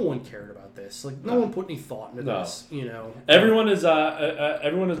 no one cared about this. Like, no one put any thought into this, you know? Everyone is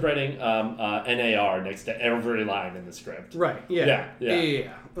writing NAR next to every line in the script. Right, yeah.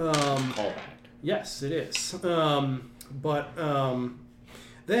 Callback. Yes, it is. But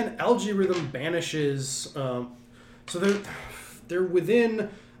then Algorithm banishes... so they're within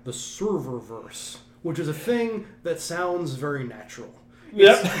the serververse, which is a thing that sounds very natural.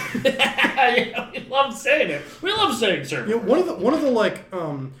 Yep. We love saying it. We love saying server. You know, one of the like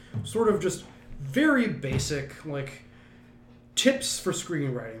sort of just very basic like tips for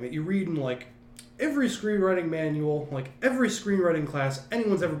screenwriting that you read in like every screenwriting manual, like every screenwriting class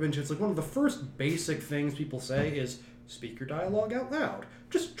anyone's ever been to. It's like one of the first basic things people say is speak your dialogue out loud.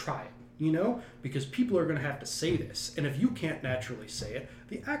 Just try it. You know, because people are going to have to say this, and if you can't naturally say it,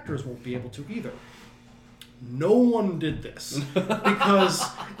 the actors won't be able to either. No one did this, because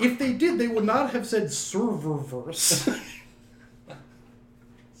if they did, they would not have said serververse.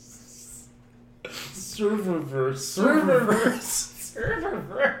 Serververse.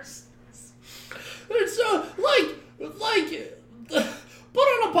 It's so like put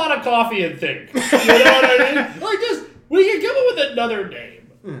on a pot of coffee and think. You know what I mean? Like just we can come up with another name.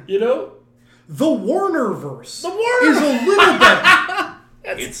 You know, the Warnerverse. The Warner is a little better.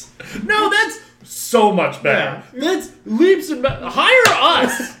 That's so much better. Yeah. That's leaps and hire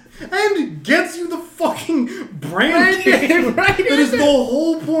us. And gets you the fucking brand name. Right? That is the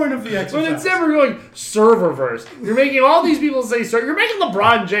whole point of the exercise. But instead we're going serververse. You're making all these people say server. You're making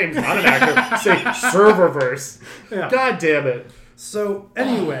LeBron James, not an actor, say serververse. Yeah. God damn it. So,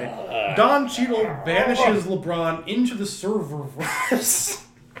 anyway, Don Cheadle banishes LeBron into the serververse,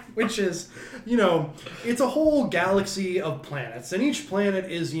 which is, you know, it's a whole galaxy of planets, and each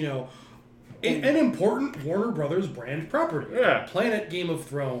planet is, you know, an important Warner Brothers brand property. Yeah. Planet Game of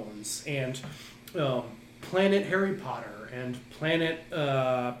Thrones, and Planet Harry Potter, and Planet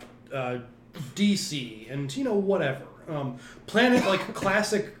DC, and, you know, whatever. Planet, like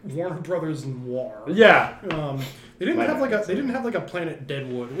classic Warner Brothers noir. Yeah. They didn't have like a Planet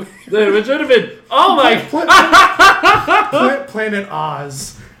Deadwood. Which would have been Planet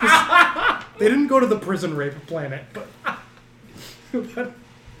Oz. They didn't go to the prison rape planet, but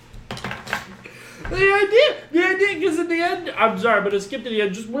the idea, because in the end, I'm sorry, but to skip to the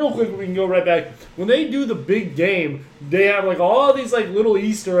end, just real quick, we can go right back. When they do the big game, they have like all these like little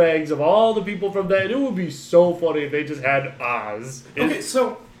Easter eggs of all the people from that. It would be so funny if they just had Oz. Okay,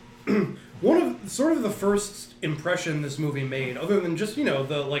 so one of sort of the first impression this movie made, other than just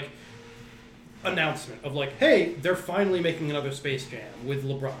the like announcement of like, hey, they're finally making another Space Jam with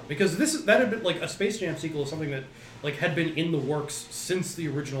LeBron, because that had been like a Space Jam sequel is something that like had been in the works since the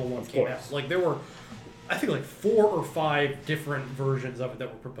original one came out. Like there were, I think, like 4 or 5 different versions of it that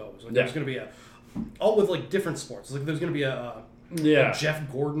were proposed. Like there's going to be all with like different sports. Like there's going to be a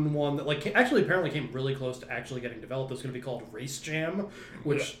Jeff Gordon one that like apparently came really close to actually getting developed. It's going to be called Race Jam,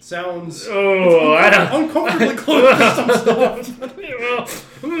 which sounds uncomfortably close to some stuff.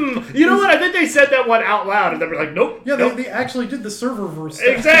 You know what? I think they said that one out loud, and they were like, "Nope." Yeah, nope. They actually did the serververse stuff.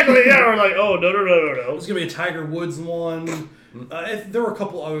 Exactly. Yeah, we're like, "Oh no." There's going to be a Tiger Woods one. There were a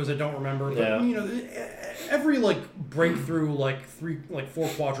couple others I don't remember, but every like breakthrough like 4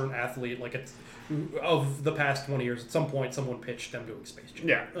 quadrant athlete of the past 20 years, at some point someone pitched them doing Space Jam.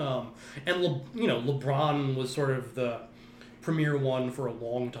 Yeah. And LeBron was sort of the premier one for a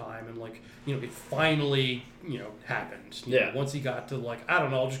long time, and it finally happened. You know, once he got to I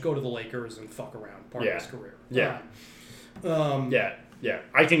don't know, I'll just go to the Lakers and fuck around part of his career. Yeah.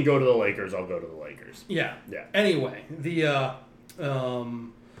 I can go to the Lakers. I'll go to the Lakers. Yeah. Yeah. Anyway, the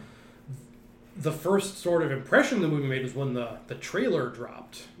first sort of impression the movie made was when the trailer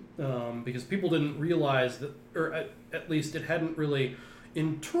dropped, because people didn't realize that, or at least it hadn't really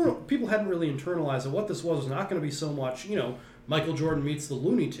people hadn't really internalized that what this was not going to be so much Michael Jordan meets the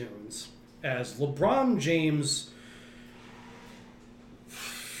Looney Tunes, as LeBron James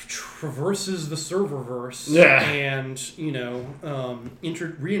traverses the serververse and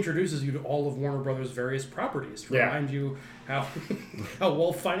reintroduces you to all of Warner Brothers' various properties to remind you how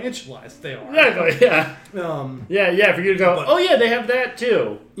well financialized they are. Exactly. Yeah. For you to go, they have that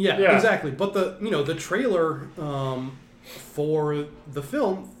too. Yeah. Exactly. But the trailer for the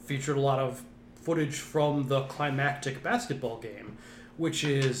film featured a lot of footage from the climactic basketball game, which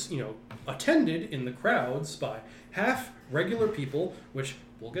is attended in the crowds by half regular people, which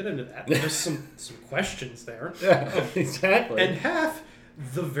we'll get into that. There's some questions there. Yeah, exactly. And half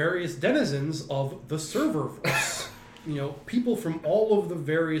the various denizens of the serververse. People from all of the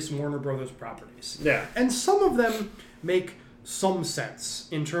various Warner Brothers properties. Yeah. And some of them make some sense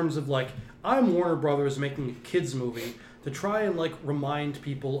in terms of I'm Warner Brothers making a kids movie to try and remind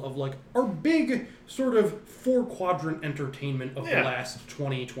people of our big sort of 4 quadrant entertainment of the last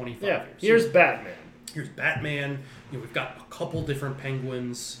 20-25 years. Here's Batman. Here's Batman. We've got a couple different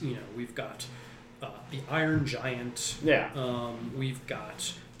penguins. We've got the Iron Giant. Yeah. We've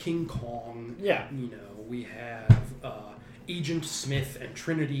got King Kong. Yeah. We have Agent Smith and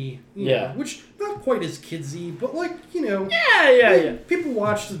Trinity. Which not quite as kidsy, but people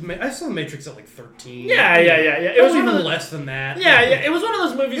watched. I saw The Matrix at 13. Yeah. It was even less than that. Yeah. It was one of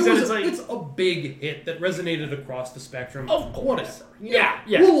those movies it's a big hit that resonated across the spectrum. Of course. Whatever.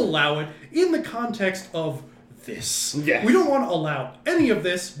 We'll allow it in the context of this. Yes. We don't want to allow any of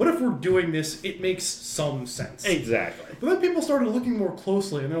this, but if we're doing this, it makes some sense. Exactly. But then people started looking more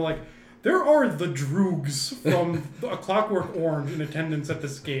closely, and they're like, there are the Droogs from A Clockwork Orange in attendance at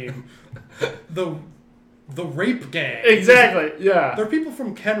this game. The Rape Gang. Exactly, yeah. There are people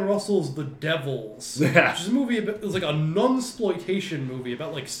from Ken Russell's The Devils, which is a movie about, it was a nunsploitation movie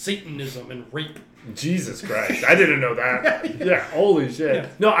about Satanism and rape. Jesus Christ, I didn't know that. Yeah, holy shit. Yeah.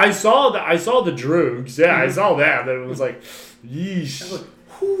 No, I saw the Droogs. Yeah, I saw that. And it was yeesh. I was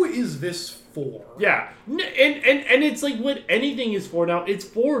who is this for? Yeah, and it's what anything is for now. It's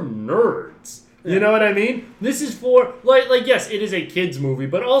for nerds. You know what I mean? This is for yes, it is a kids movie,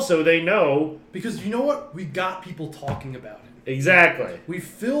 but also they know, because you know what? We got people talking about it. Exactly. We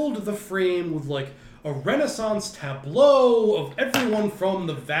filled the frame with a Renaissance tableau of everyone from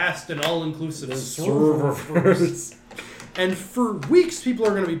the vast and all-inclusive serververse. And for weeks, people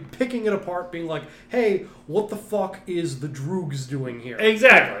are going to be picking it apart, being like, hey, what the fuck is the Droogs doing here?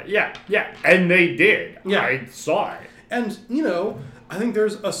 Exactly, yeah. And they did. Yeah. I saw it. And, I think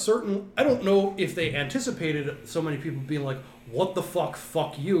there's a certain... I don't know if they anticipated so many people being like, what the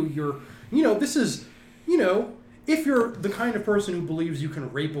fuck you? You're... this is... if you're the kind of person who believes you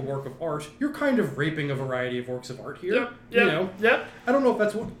can rape a work of art, you're kind of raping a variety of works of art here. Yep. You know? Yep. I don't know if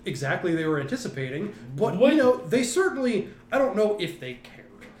that's what exactly they were anticipating, but they certainly. I don't know if they cared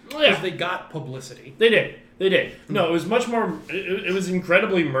because they got publicity. They did. No, it was much more. It was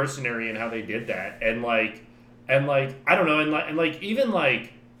incredibly mercenary in how they did that, and like I don't know, and like even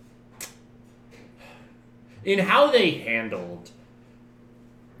like in how they handled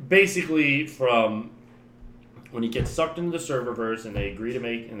basically from when he gets sucked into the serververse and they agree to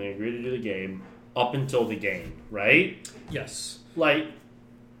do the game up until the game, right? Yes. Like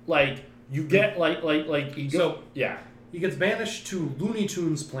you get he gets banished to Looney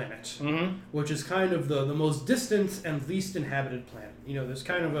Tunes planet, which is kind of the most distant and least inhabited planet. You know, there's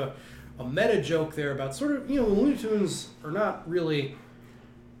kind of a meta joke there about sort of, you know, the Looney Tunes are not really,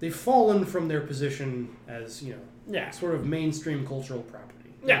 they've fallen from their position as, you know, sort of mainstream cultural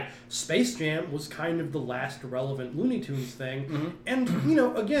property. Yeah. Space Jam was kind of the last relevant Looney Tunes thing. And, you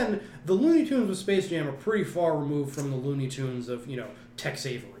know, again, the Looney Tunes of Space Jam are pretty far removed from the Looney Tunes of, you know, Tex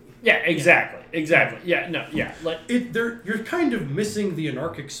Avery. Yeah, exactly. Yeah, no, yeah. Like you're kind of missing the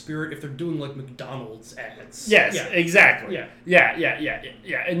anarchic spirit if they're doing like McDonald's ads. Yes, exactly. Yeah.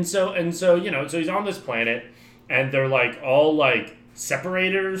 And so you know, so he's on this planet, and they're like all like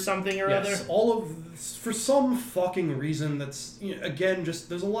separated or something or other. All of for some fucking reason that's, you know, again, just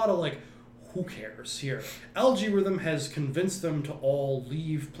there's a lot of like, who cares here? Algae Rhythm has convinced them to all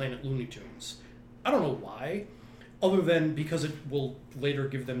leave Planet Looney Tunes. I don't know why. Other than because it will later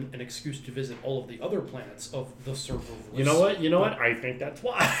give them an excuse to visit all of the other planets of the serververse. You know what? I think that's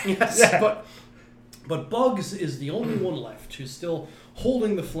why. Yes, yeah. But Bugs is the only one left who's still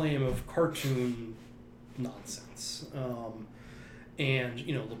holding the flame of cartoon nonsense. And,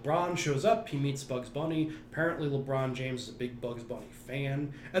 you know, LeBron shows up, he meets Bugs Bunny. Apparently LeBron James is a big Bugs Bunny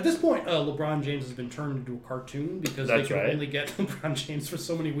fan. At this point, LeBron James has been turned into a cartoon because they can only get LeBron James for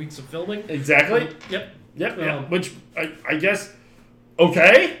so many weeks of filming. Exactly. Yep. Which I guess,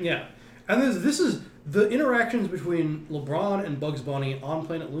 okay. Yeah. And this is the interactions between LeBron and Bugs Bunny on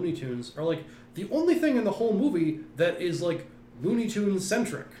Planet Looney Tunes are like the only thing in the whole movie that is like Looney Tunes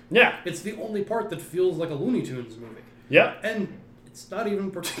centric. Yeah. It's the only part that feels like a Looney Tunes movie. Yeah. And it's not even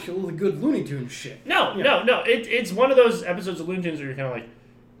particularly good Looney Tunes shit. No. It's one of those episodes of Looney Tunes where you're kind of like,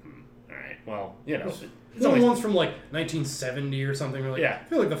 all right, well, you know. It's only ones from like 1970 or something. Where like, I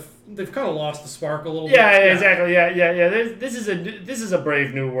feel like they've kind of lost the spark a little bit. Yeah, exactly. Yeah. This is a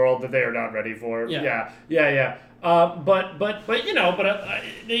brave new world that they are not ready for. Yeah. But you know,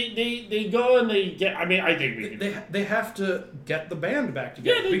 they go and they get. I mean, I think they have to get the band back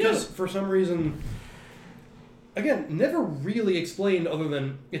together because for some reason, again, never really explained other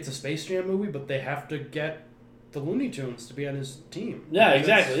than it's a Space Jam movie, but they have to get the Looney Tunes to be on his team. Yeah,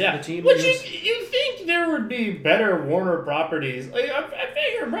 exactly. Yeah, the team. Which you think there would be better Warner properties? Like I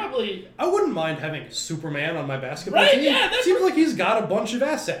figure probably. I wouldn't mind having Superman on my basketball team. Yeah, seems like he's got a bunch of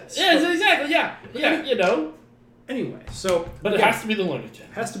assets. Yeah, exactly. Yeah. You know. Anyway, so but it has to be the Looney Tunes.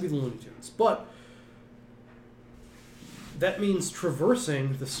 Has to be the Looney Tunes, but that means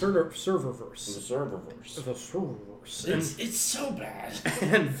traversing the serververse. The serververse. It's so bad.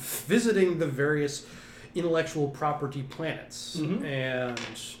 And visiting the various intellectual property planets. And,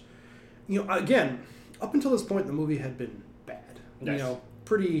 you know, again, up until this point, the movie had been bad. Nice. You know,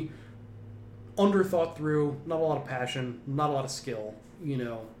 pretty underthought through, not a lot of passion, not a lot of skill, you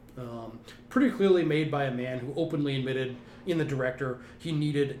know. Pretty clearly made by a man who openly admitted in the director he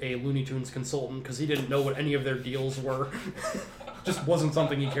needed a Looney Tunes consultant because he didn't know what any of their deals were. Just wasn't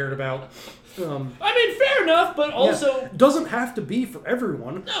something he cared about. I mean, fair enough, but also... doesn't have to be for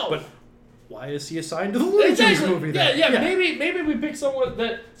everyone. No. But why is he assigned to the Looney Tunes movie then? Yeah. Maybe we pick someone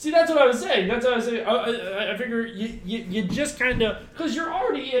that... See, that's what I was saying. I figure you just kind of... Because you're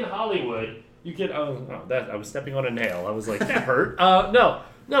already in Hollywood. You can... I was stepping on a nail. I was like, that hurt.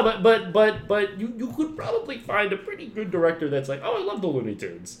 No, but you could probably find a pretty good director that's like, oh, I love the Looney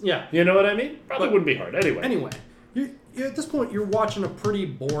Tunes. Yeah. You know what I mean? Probably wouldn't be hard. Anyway. You at this point, you're watching a pretty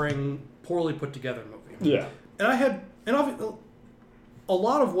boring, poorly put together movie. Yeah. And a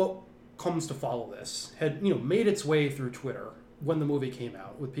lot of what comes to follow this had, you know, made its way through Twitter when the movie came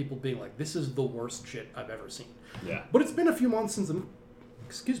out, with people being like, this is the worst shit I've ever seen. Yeah. But it's been a few months since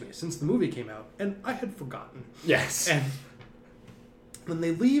the movie came out, and I had forgotten. Yes. And when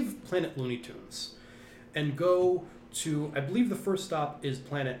they leave Planet Looney Tunes and go to, I believe the first stop is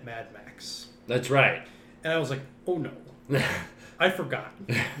Planet Mad Max. That's right. And I was like, oh no. I forgot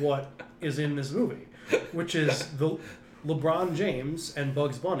what is in this movie, which is the LeBron James and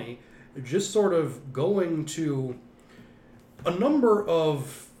Bugs Bunny just sort of going to a number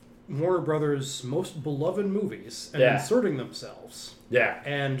of Warner Brothers' most beloved movies and inserting themselves. Yeah.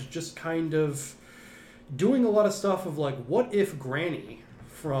 And just kind of doing a lot of stuff of like, what if Granny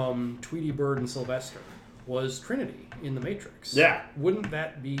from Tweety Bird and Sylvester was Trinity in The Matrix? Yeah. Wouldn't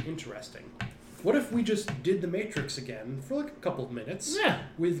that be interesting? What if we just did The Matrix again for like a couple of minutes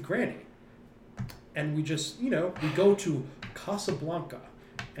with Granny? And we just, we go to Casablanca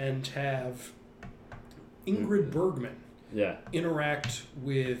and have Ingrid Bergman interact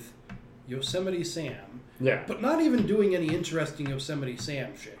with Yosemite Sam. Yeah. But not even doing any interesting Yosemite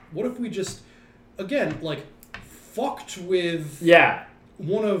Sam shit. What if we just, again, like, fucked with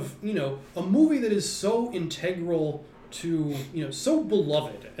one of, a movie that is so integral to, so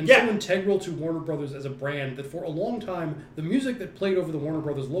beloved and so integral to Warner Brothers as a brand that for a long time, the music that played over the Warner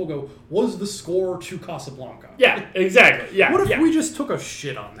Brothers logo was the score to Casablanca. Yeah, exactly. Yeah. What if we just took a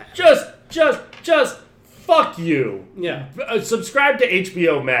shit on that? Just fuck you. Yeah. Subscribe to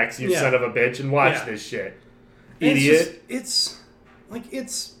HBO Max, you son of a bitch, and watch this shit. Idiot. It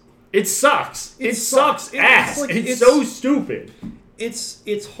sucks. It sucks ass. It's so stupid.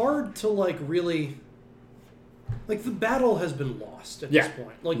 It's hard to like really. Like, the battle has been lost at this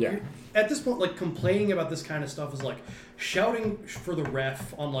point. Like, at this point, like, complaining about this kind of stuff is like shouting for the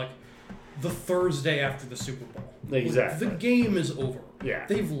ref on, like, the Thursday after the Super Bowl. Exactly. Like, the game is over. Yeah.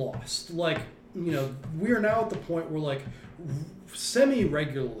 They've lost. Like, we are now at the point where, like,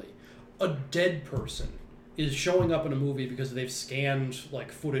 semi-regularly, a dead person is showing up in a movie because they've scanned,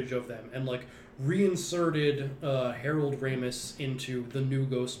 like, footage of them and, like, reinserted Harold Ramis into the new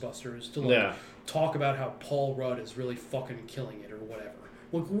Ghostbusters to, like, talk about how Paul Rudd is really fucking killing it or whatever.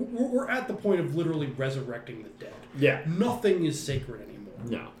 Like, we're at the point of literally resurrecting the dead. Yeah. Nothing is sacred anymore.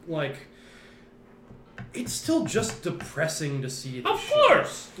 No. Like, it's still just depressing to see this Of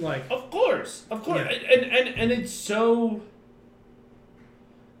course. Shit. Like, of course. Yeah. And it's so...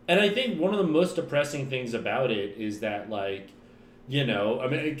 And I think one of the most depressing things about it is that, like, I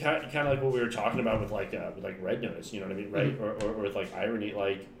mean, it kind of like what we were talking about with like Red Notice, you know what I mean, right? Mm-hmm. Or with like Irony,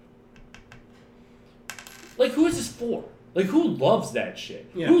 like who is this for? Like, who loves that shit?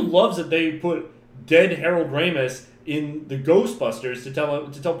 Yeah. Who loves that they put dead Harold Ramis in the Ghostbusters to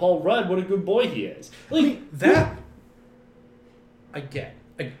tell Paul Rudd what a good boy he is? Like, I mean, that I get.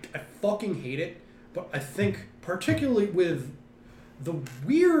 I fucking hate it, but I think particularly with the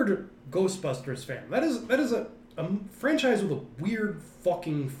weird Ghostbusters fandom, that is a franchise with a weird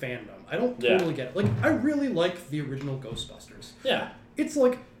fucking fandom. I don't totally get it. Like, I really like the original Ghostbusters. Yeah. It's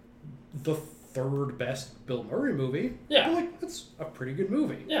like the third best Bill Murray movie. Yeah. But, like, it's a pretty good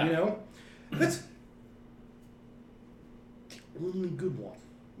movie. Yeah. That's the only good one.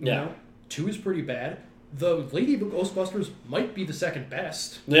 You Yeah. know? 2 is pretty bad. The Lady Ghostbusters might be the second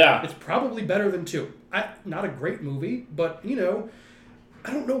best. Yeah. It's probably better than 2. Not a great movie, but,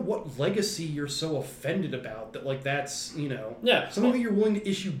 I don't know what legacy you're so offended about that, like, that's, something that you're willing to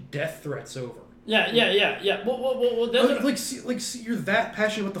issue death threats over. Yeah. Well, that's you're that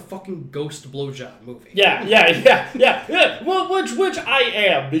passionate about the fucking Ghost blowjob movie. Yeah. Well, which I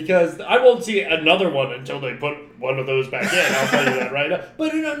am, because I won't see another one until they put one of those back in. I'll tell you that right now.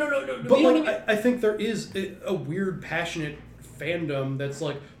 But no. But like, I think there is a weird passionate fandom that's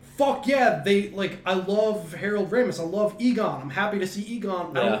like, fuck yeah, I love Harold Ramis, I love Egon, I'm happy to see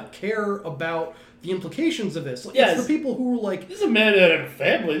Egon. I don't care about the implications of this. Like, it's the people who were like, this is a man that had a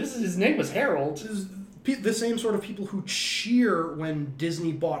family. His name was Harold. This is the same sort of people who cheer when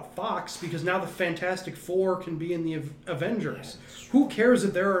Disney bought Fox because now the Fantastic Four can be in the Avengers. Who cares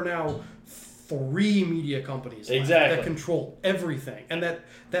that there are now 3 media companies that control everything, and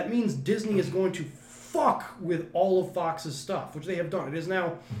that means Disney is going to fuck with all of Fox's stuff, which they have done. It is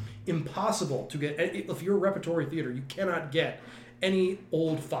now impossible to get. If you're a repertory theater, you cannot get any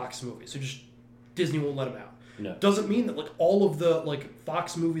old Fox movies. So just Disney won't let them out. No. Doesn't mean that like all of the like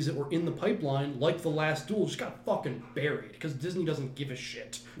Fox movies that were in the pipeline, like The Last Duel, just got fucking buried because Disney doesn't give a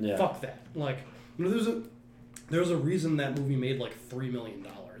shit. Yeah. Fuck that. Like, there's a reason that movie made like $3 million,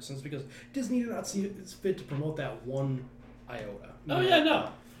 and it's because Disney did not see it fit to promote that one iota.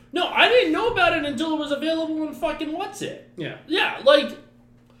 No, I didn't know about it until it was available in fucking What's It. Yeah. Yeah, like,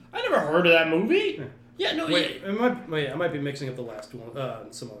 I never heard of that movie. Yeah, no. I might be mixing up The Last one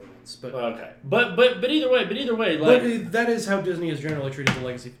and some other ones, but okay. But either way, like, but that is how Disney has generally treated the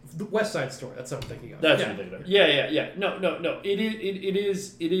legacy. The West Side Story. That's what I'm thinking of. That's what I'm thinking of. Yeah. No. It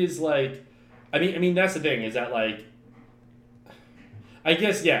is like, I mean that's the thing is that like, I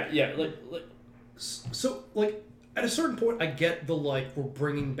guess like. So like. At a certain point, I get the, like, we're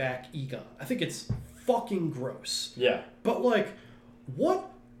bringing back Egon. I think it's fucking gross. Yeah. But, like,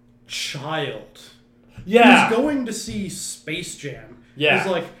 what child is going to see Space Jam Yeah. It's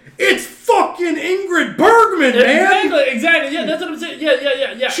like, it's fucking Ingrid Bergman, man! Exactly. Yeah, that's what I'm saying.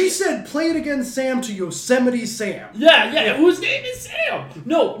 Yeah. She said, play it again, Sam, to Yosemite Sam. Yeah. Whose name is Sam?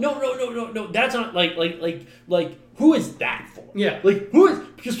 No. That's not like who is that for? Yeah. Like who is,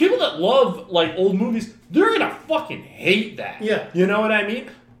 because people that love like old movies, they're gonna fucking hate that. Yeah. You know what I mean?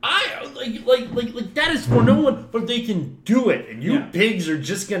 I like that is for no one, but they can do it, and you pigs are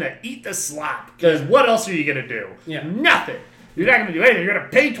just gonna eat the slop. Because what else are you gonna do? Yeah. Nothing. You're not gonna do anything. You're gonna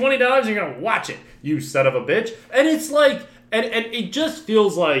pay $20 and you're gonna watch it. You son of a bitch. And it's like, and it just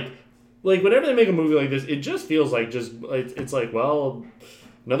feels like whenever they make a movie like this, it just feels like it's like, well,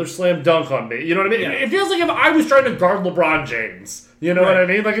 another slam dunk on me. You know what I mean? Yeah. It feels like if I was trying to guard LeBron James. You know what I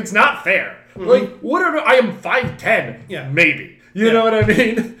mean? Like, it's not fair. Mm-hmm. Like, whatever. I am 5'10". Yeah. Maybe. You know what I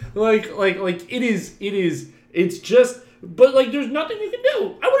mean? Like it's just, but like, there's nothing you can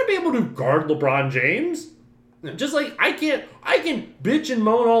do. I wouldn't be able to guard LeBron James. Yeah. Just like, I can bitch and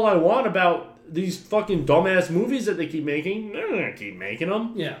moan all I want about these fucking dumbass movies that they keep making. They're not gonna keep making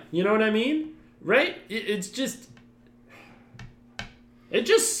them. Yeah. You know what I mean? Right? It just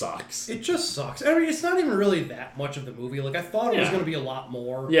sucks. It just sucks. I mean, it's not even really that much of the movie. Like, I thought it was going to be a lot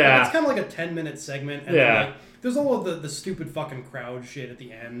more. Yeah. Like, it's kind of like a 10-minute segment. And then, like, there's all of the stupid fucking crowd shit at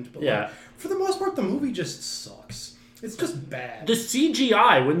the end. But, like, for the most part, the movie just sucks. It's just bad. The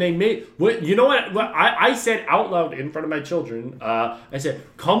CGI, when they made... you know what? I said out loud in front of my children, I said,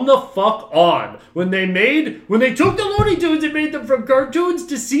 come the fuck on. When they took the Looney Tunes and made them from cartoons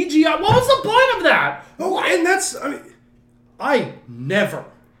to CGI, what was the point of that? Oh, and that's... I mean, I never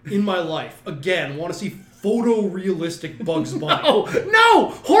in my life again want to see photorealistic Bugs Bunny. No,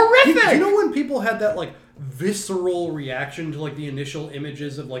 horrific. Do you know when people had that like visceral reaction to like the initial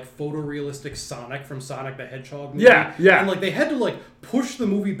images of like photorealistic Sonic from Sonic the Hedgehog movie? Yeah. And like they had to like push the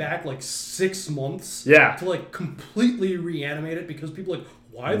movie back like 6 months. Yeah. To like completely reanimate it because people like,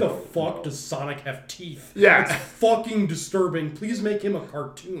 why the fuck does Sonic have teeth? Yeah. It's fucking disturbing. Please make him a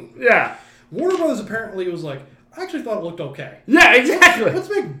cartoon. Yeah. Warner Brothers apparently was like, I actually thought it looked okay. Yeah, exactly. Let's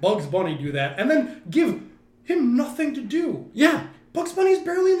make Bugs Bunny do that, and then give him nothing to do. Yeah. Bugs Bunny's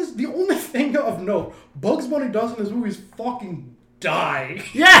barely in this. The only thing of note Bugs Bunny does in this movie is fucking die.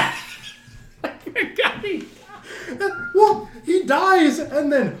 Yeah. Well, he dies,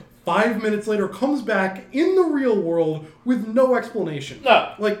 and then 5 minutes later comes back in the real world with no explanation.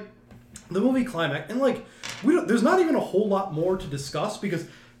 No. Like, the movie climax, and like, there's not even a whole lot more to discuss because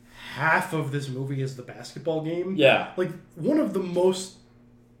half of this movie is the basketball game. Yeah. Like, one of the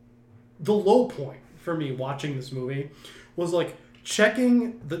low point for me watching this movie was, like,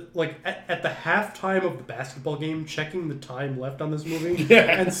 checking at the halftime of the basketball game, checking the time left on this movie,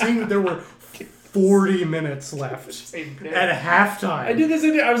 and seeing that there were 40 minutes left at halftime. I did this.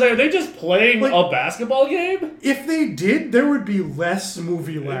 I was like, are they just playing a basketball game? If they did, there would be less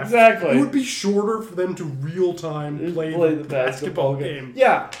movie left. Exactly. It would be shorter for them to real time play the basketball game.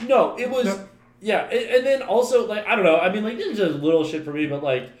 Yeah. No, it was. Yeah, and then also like, I don't know. I mean, like, this is just little shit for me, but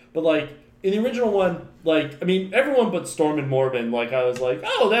like in the original one, like, I mean, everyone but Storm and Morbin, like, I was like,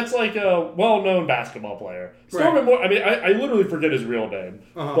 oh, that's like a well-known basketball player. Storm and Morbin, I mean, I literally forget his real name,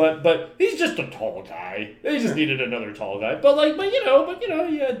 but he's just a tall guy. They just needed another tall guy. But you know,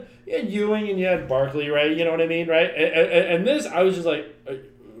 you had Ewing and you had Barkley, right? You know what I mean, right? And this, I was just like,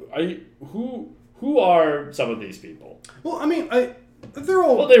 who are some of these people? Well, I mean, they're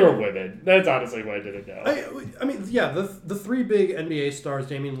all... Well, they were women. That's honestly why I didn't know. I mean, yeah, the three big NBA stars,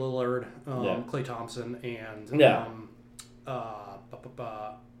 Damian Lillard, Klay Thompson, and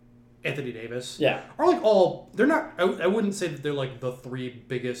Anthony Davis, are like all... They're not... I wouldn't say that they're like the three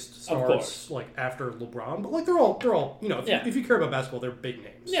biggest stars, like after LeBron, but like they're all you know, if you care about basketball, they're big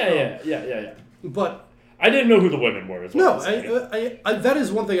names. Yeah. But... I didn't know who the women were as well. No, I that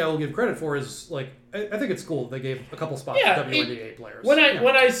is one thing I will give credit for is, like, I think it's cool they gave a couple spots to WNBA players. When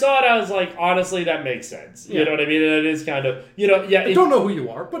I saw it, I was like, honestly, that makes sense. You know what I mean? And it is kind of, you know, I don't know who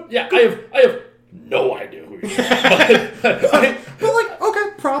you are, but... Yeah, I have no idea who you are. but like, okay,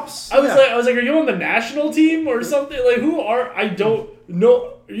 props. I was like, are you on the national team or something? Like, who are... I don't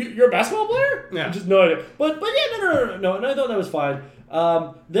know. You're a basketball player? Yeah. Just no idea. But yeah, no. And I thought that was fine.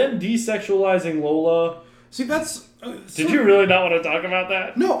 Them desexualizing Lola... See, that's... Did you really not want to talk about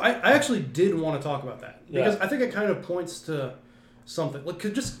that? No, I actually did want to talk about that. Because I think it kind of points to something. Like,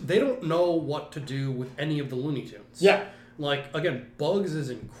 they don't know what to do with any of the Looney Tunes. Yeah. Like, again, Bugs is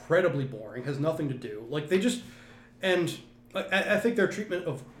incredibly boring, has nothing to do. Like, they just... And I think their treatment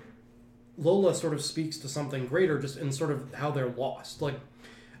of Lola sort of speaks to something greater just in sort of how they're lost. Like,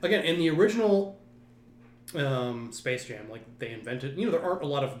 again, in the original... Space Jam, like, they invented, you know, there aren't a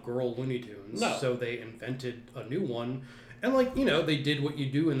lot of girl Looney Tunes, so they invented a new one, And, like, you know, they did what you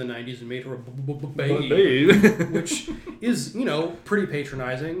do in the 90s and made her a babe. Which is, you know, pretty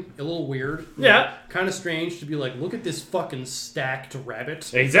patronizing, a little weird. Yeah. Kind of strange to be like, look at this fucking stacked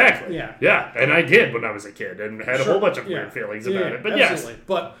rabbit. Exactly. Yeah. Yeah, and I did when I was a kid and had a whole bunch of weird feelings about it. But absolutely.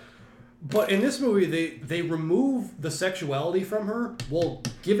 yes. But in this movie, they remove the sexuality from her while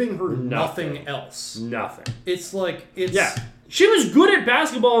giving her nothing else. Nothing. It's like, Yeah. She was good at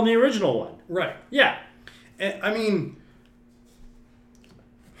basketball in the original one. Right. Yeah. And, I mean,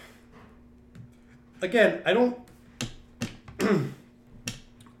 again, I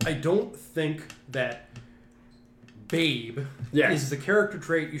don't think that babe is the character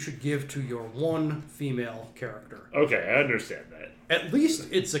trait you should give to your one female character. Okay, I understand that. At least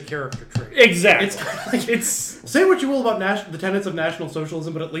it's a character trait. Exactly. It's say what you will about the tenets of National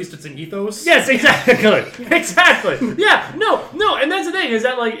Socialism, but at least it's an ethos. Yes, exactly. Exactly. Yeah. No, and that's the thing. Is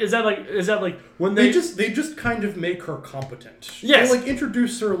that like when they just kind of make her competent. Yes. They like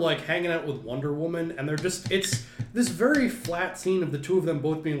introduce her like hanging out with Wonder Woman, and it's this very flat scene of the two of them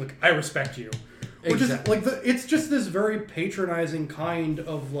both being like, I respect you. Which is like it's just this very patronizing kind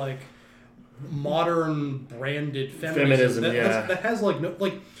of like modern branded feminism that has like no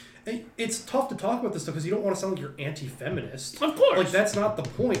like. It's tough to talk about this stuff because you don't want to sound like you're anti-feminist. Of course, like that's not the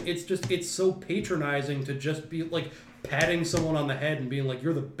point. It's so patronizing to just be like patting someone on the head and being like,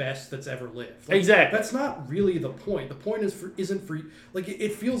 you're the best that's ever lived. Like, exactly. That's not really the point. The point isn't for like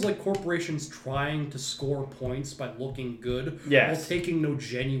it feels like corporations trying to score points by looking good while taking no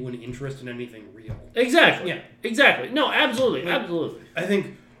genuine interest in anything real. Exactly. Yeah. Exactly. No, absolutely. Absolutely. I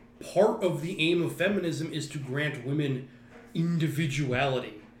think part of the aim of feminism is to grant women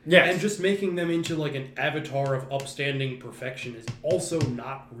individuality. Yes. And just making them into like an avatar of upstanding perfection is also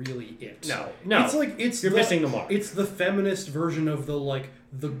not really it. No. It's like you're missing the mark. It's the feminist version of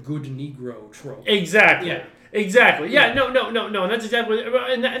the good Negro trope. Exactly. Yeah. Exactly. Yeah. No. And that's exactly,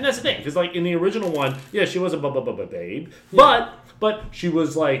 and that's the thing, because like in the original one, she was a babe, but she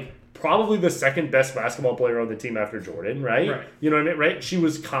was like probably the second best basketball player on the team after Jordan, right? You know what I mean, right? She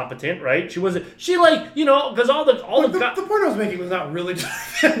was competent, right? Because all the point I was making was not really to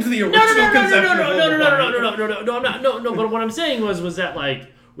defend the original conception. No, I'm not. No. But what I'm saying was that like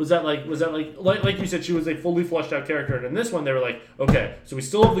you said, she was a fully fleshed out character, and in this one they were like, okay, so we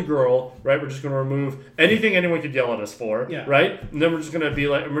still have the girl, right? We're just going to remove anything anyone could yell at us for, right? And then we're just going to be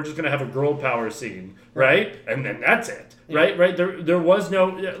like, and we're just going to have a girl power scene, right? And then that's it, right? There was no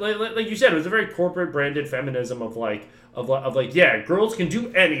like you said, it was a very corporate branded feminism of like, girls can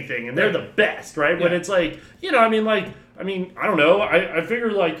do anything and they're the best, right? When it's like, I don't know, I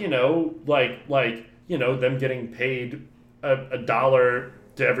figure them getting paid a dollar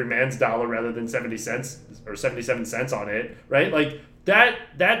to every man's dollar rather than 70 cents or 77 cents on it, right? Like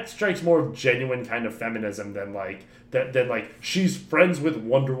that strikes more of genuine kind of feminism than like she's friends with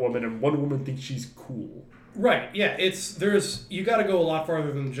Wonder Woman and Wonder Woman thinks she's cool. Right, yeah, you got to go a lot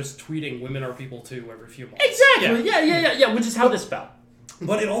farther than just tweeting "women are people too" every few months. Exactly, yeah, which is how this felt.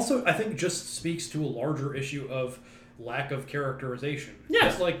 But it also, I think, just speaks to a larger issue of lack of characterization. Yeah,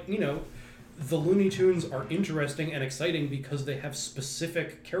 it's like the Looney Tunes are interesting and exciting because they have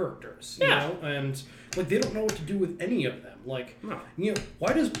specific characters, you know, and like they don't know what to do with any of them. Like,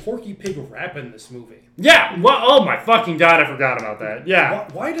 why does Porky Pig rap in this movie? Yeah, well, oh my fucking god, I forgot about that. Yeah,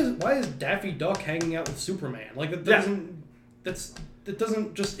 why is Daffy Duck hanging out with Superman? Like that doesn't it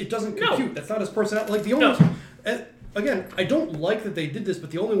doesn't compute. No. That's not his personality. Like the only again, I don't like that they did this, but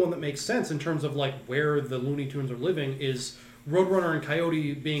the only one that makes sense in terms of like where the Looney Tunes are living is Roadrunner and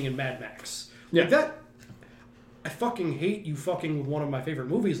Coyote being in Mad Max. Yeah. Like that, I fucking hate you fucking with one of my favorite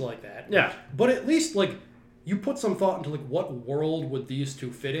movies like that. Yeah. But at least, like, you put some thought into, like, what world would these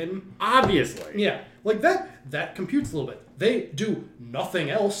two fit in? Obviously. Yeah. Like, that computes a little bit. They do nothing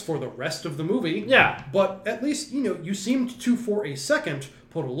else for the rest of the movie. Yeah. But at least, you seemed to, for a second,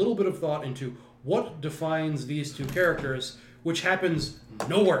 put a little bit of thought into what defines these two characters, which happens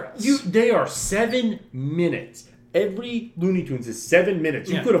nowhere else. They are 7 minutes. Every Looney Tunes is 7 minutes.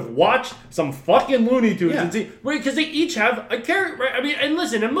 You could have watched some fucking Looney Tunes and see, right? Because they each have a character, right? I mean, and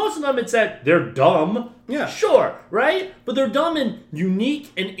listen, and most of them it's that they're dumb. Yeah. Sure, right? But they're dumb in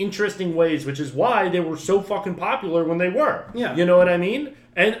unique and interesting ways, which is why they were so fucking popular when they were. Yeah. You know what I mean?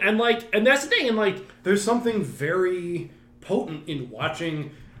 And that's the thing, and like, there's something very potent in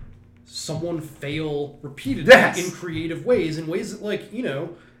watching someone fail repeatedly in creative ways, in ways that, like,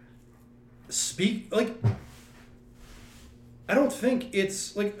 speak, like, I don't think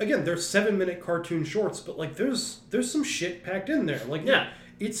it's, like, again, they're 7-minute cartoon shorts, but, like, there's some shit packed in there. Like,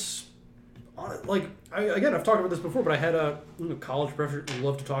 it's like, I've talked about this before, but I had a college professor who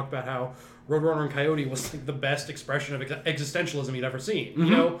loved to talk about how Roadrunner and Coyote was like the best expression of existentialism he'd ever seen. Mm-hmm.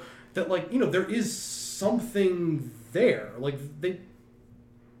 You know, that like, there is something there. Like, they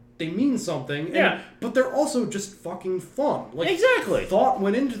mean something. But they're also just fucking fun. Like, exactly. Thought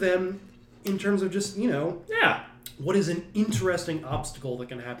went into them in terms of just, what is an interesting obstacle that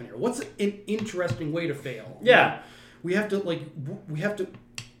can happen here? What's an interesting way to fail? Yeah. We have to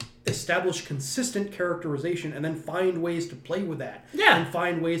establish consistent characterization and then find ways to play with that. Yeah. And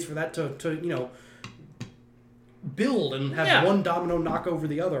find ways for that to build and have one domino knock over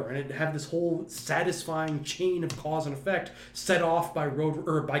the other, and it have this whole satisfying chain of cause and effect set off by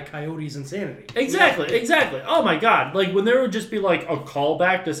Coyote's insanity. Exactly. Oh my god! Like when there would just be like a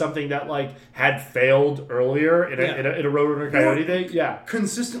callback to something that like had failed earlier in a Roadrunner Coyote thing. Yeah.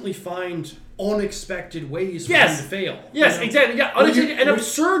 Consistently find unexpected ways for them to fail. Yes, exactly. Yeah, unexpected and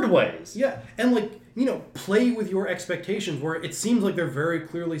absurd ways. Yeah, and like play with your expectations where it seems like they're very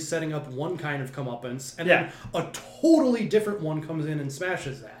clearly setting up one kind of comeuppance, and then a totally different one comes in and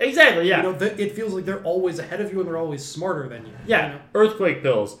smashes that. Exactly. Yeah. It feels like they're always ahead of you and they're always smarter than you. Yeah. Earthquake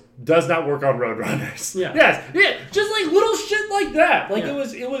pills does not work on Roadrunners. Yeah. Yes. Yeah. Just like little shit like that. Like it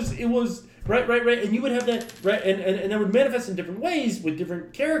was. Right, and you would have that, right, and that would manifest in different ways with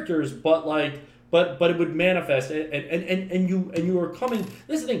different characters, but it would manifest, and you are coming.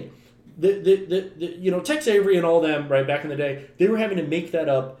 This is the thing, the Tex Avery and all them, right, back in the day, they were having to make that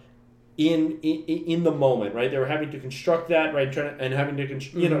up in the moment, right? They were having to construct that, right, having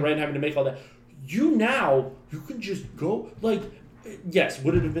to make all that. You can just go, like, yes,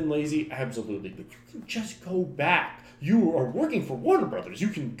 would it have been lazy? Absolutely, but you can just go back. You are working for Warner Brothers. You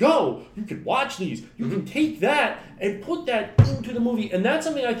can go. You can watch these. You can take that and put that into the movie. And that's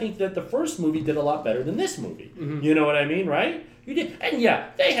something I think that the first movie did a lot better than this movie. Mm-hmm. You know what I mean, right? You did. And yeah,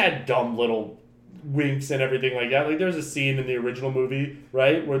 they had dumb little winks and everything like that. Like there's a scene in the original movie,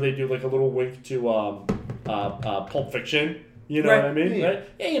 right, where they do like a little wink to Pulp Fiction. You know what I mean? Yeah. Right?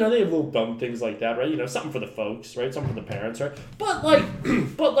 Yeah, they have little dumb things like that, right? Something for the folks, right? Something for the parents, right? But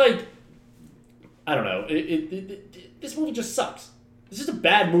like, I don't know. This movie just sucks. It's just a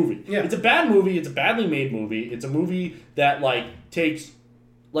bad movie. Yeah. It's a bad movie. It's a badly made movie. It's a movie that takes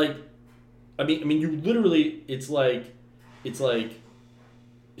I mean you literally it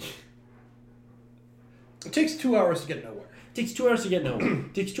takes 2 hours to get nowhere. It takes 2 hours to get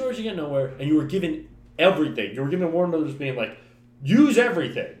nowhere. And you were given everything. You were given Warner Brothers being like, use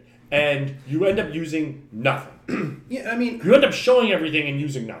everything, and you end up using nothing. Yeah, I mean, you end up showing everything and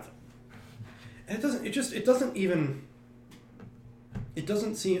using nothing. And it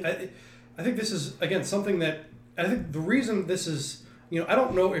doesn't seem. I think this is again something that I think the reason this is. I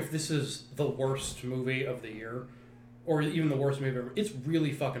don't know if this is the worst movie of the year, or even the worst movie ever. It's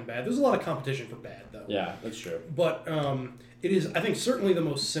really fucking bad. There's a lot of competition for bad, though. Yeah, that's true. But it is, I think, certainly the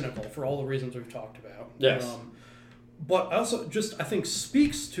most cynical for all the reasons we've talked about. Yes. But also, I think,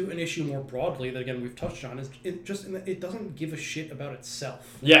 speaks to an issue more broadly that, again, we've touched on, is it doesn't give a shit about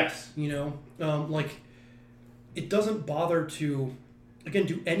itself. Yes. It doesn't bother to, again,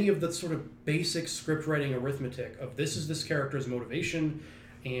 do any of the sort of basic script writing arithmetic of this is this character's motivation,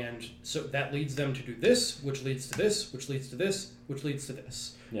 and so that leads them to do this, which leads to this, which leads to this, which leads to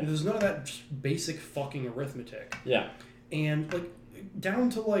this. Yeah. There's none of that just basic fucking arithmetic. Yeah. And,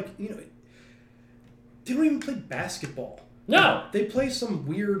 down to, they don't even play basketball. No. They play some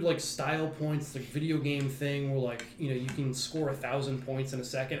weird, style points, video game thing where, you can score 1,000 points in a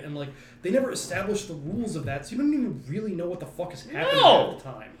second, and, they never establish the rules of that, so you don't even really know what the fuck is happening at the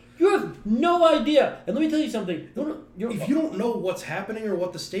time. You have no idea. And let me tell you something. If you don't know what's happening or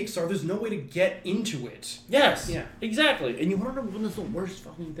what the stakes are, there's no way to get into it. Yes. Yeah. Exactly. And you want to know one of the worst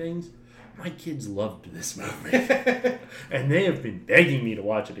fucking things? My kids loved this movie. And they have been begging me to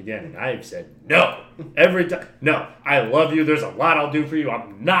watch it again. And I have said no. Every time. No. I love you. There's a lot I'll do for you.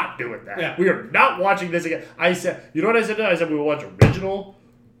 I'm not doing that. Yeah. We are not watching this again. I said, you know what I said to them? I said we will watch original.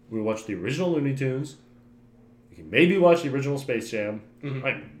 We will watch the original Looney Tunes. We can maybe watch the original Space Jam. Mm-hmm.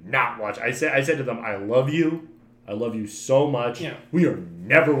 I'm not watching. I said to them, I love you. I love you so much. Yeah. We are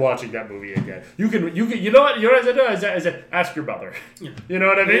never watching that movie again. You can. You know what? You know what I said? I said, ask your mother. Yeah. You know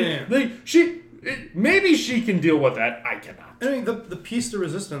what I mean? Yeah. Maybe she can deal with that. I cannot. I mean, the piece de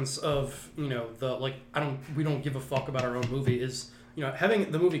resistance of we don't give a fuck about our own movie is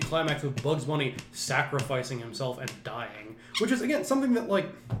having the movie climax with Bugs Bunny sacrificing himself and dying, which is again something that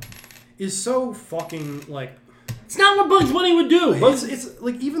is so fucking It's not what Bugs Bunny would do. It's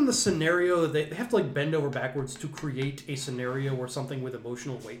even the scenario that they have to bend over backwards to create a scenario where something with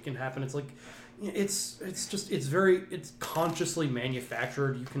emotional weight can happen. It's it's consciously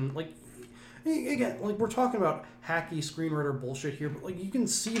manufactured. You can again, like we're talking about hacky screenwriter bullshit here, but like you can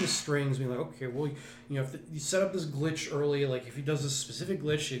see the strings being like, okay, well, you know, if you set up this glitch early, like if he does this specific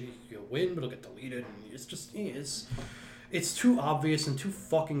glitch, you'll win, but it'll get deleted, and it's just it's too obvious and too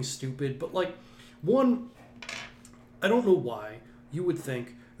fucking stupid. But like, one, I don't know why you would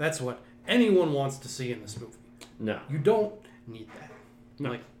think that's what anyone wants to see in this movie. No, you don't need that.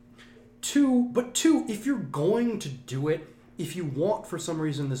 No. Like, two, if you're going to do it, if you want for some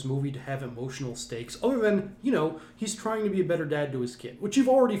reason this movie to have emotional stakes, other than, you know, he's trying to be a better dad to his kid, which you've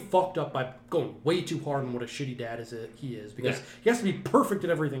already fucked up by going way too hard on what a shitty dad he is, because he has to be perfect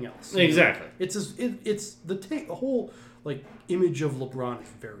at everything else. Exactly. It's the whole like image of LeBron is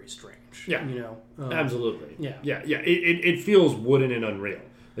very strange. Yeah, you know, absolutely. Yeah. It feels wooden and unreal.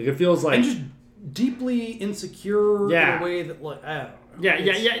 Like it feels like and just deeply insecure in a way that like I don't know.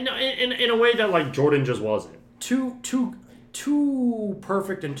 No, in a way that like Jordan just wasn't. Too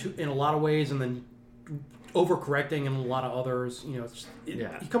perfect in a lot of ways, and then overcorrecting in a lot of others. You know,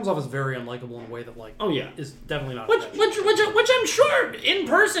 he comes off as very unlikable in a way that like is definitely not. Which I'm sure in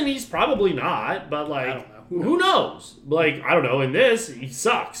person he's probably not, but like I don't know. Who knows? Like I don't know. In this, he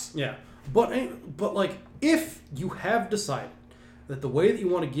sucks. Yeah, but like if you have decided that the way that you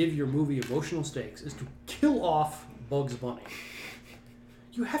want to give your movie emotional stakes is to kill off Bugs Bunny,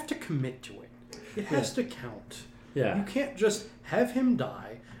 you have to commit to it. It has to count. Yeah. You can't just have him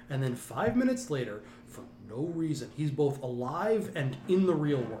die, and then 5 minutes later, for no reason, he's both alive and in the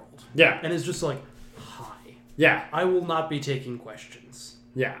real world. Yeah. And is just like, hi. Yeah. I will not be taking questions.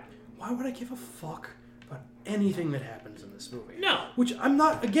 Yeah. Why would I give a fuck about anything that happens in this movie? No. Which I'm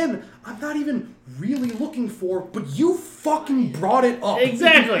not even really looking for, but you fucking brought it up.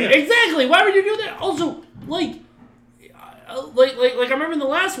 Exactly. Exactly. Why would you do that? Also, like I remember in the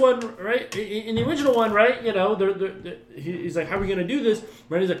last one, right? In the original one, right? You know, he's like, "How are we gonna do this?"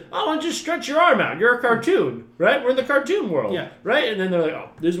 Right? He's like, "Oh, why don't you stretch your arm out? You're a cartoon, right? We're in the cartoon world, right?" And then they're like, "Oh,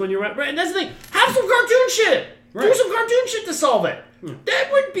 this is when you're right." And that's the thing. Have some cartoon shit. Right. Do some cartoon shit to solve it. That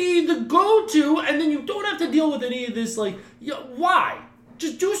would be the go-to, and then you don't have to deal with any of this. Like, why?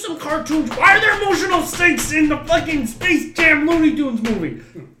 Just do some cartoons. Why are there emotional stakes in the fucking Space Jam Looney Tunes movie?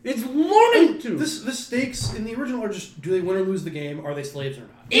 It's Looney Tunes. The stakes in the original are just, do they win or lose the game? Are they slaves or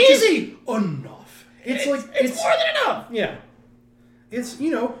not? Easy! Enough. It's more than enough. Yeah. It's,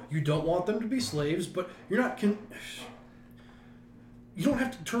 you know, you don't want them to be slaves, but you're not... you don't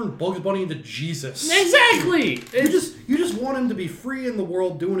have to turn Bugs Bunny into Jesus. Exactly! You just want him to be free in the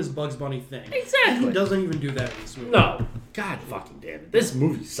world doing his Bugs Bunny thing. Exactly. And he doesn't even do that in this movie. No. God fucking damn it. This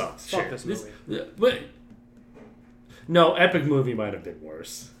movie sucks. Fuck this movie. No, Epic Movie might have been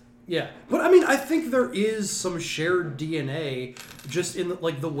worse. Yeah. But, I mean, I think there is some shared DNA just in,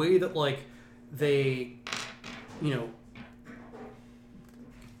 the way that, like, they, you know,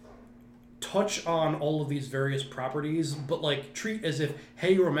 touch on all of these various properties, but, like, treat as if,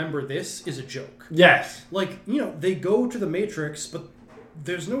 hey, remember this is a joke. Yes. Like, you know, they go to the Matrix, but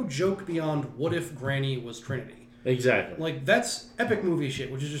there's no joke beyond what if Granny was Trinity. Exactly. Like, that's Epic Movie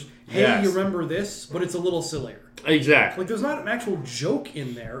shit, which is just, hey, you remember this, but it's a little sillier. Exactly. Like, there's not an actual joke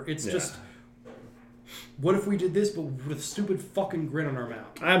in there. It's just, what if we did this, but with a stupid fucking grin on our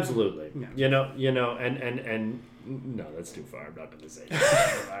mouth? Absolutely. Yeah. You know, and no, that's too far. I'm not going to say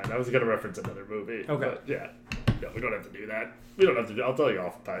that. I was going to reference another movie. Okay. But yeah. No, we don't have to do that. We don't have to I'll tell you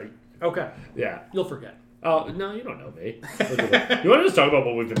off the tight. Okay. Yeah. You'll forget. Oh, no, you don't know me. You want to just talk about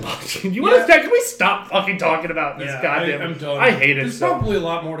what we've been watching? Can we stop fucking talking about this goddamn... I'm done. I hate it There's so probably a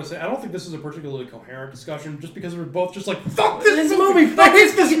lot more to say. I don't think this is a particularly coherent discussion, just because we're both just like, fuck this movie! Fuck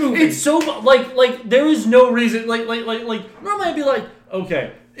this movie! It's so... Like, there is no reason... Like, normally I'd be like,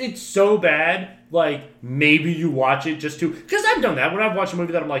 okay, it's so bad... Like, maybe you watch it just to... Because I've done that. When I've watched a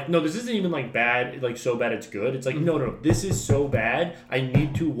movie that I'm like, no, this isn't even, like, bad. Like, so bad it's good. It's like, no. This is so bad. I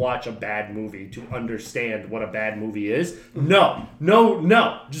need to watch a bad movie to understand what a bad movie is. No.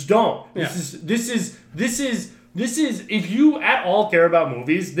 Just don't. Yeah. This is... If you at all care about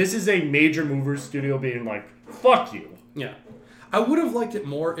movies, this is a major mover studio being like, fuck you. Yeah. I would have liked it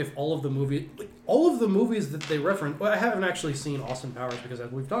more if all of the movies that they reference. Well, I haven't actually seen Austin Powers because, as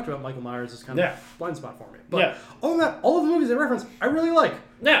we've talked about, Michael Myers is kind of a blind spot for me. But other than that, all of the movies they reference, I really like.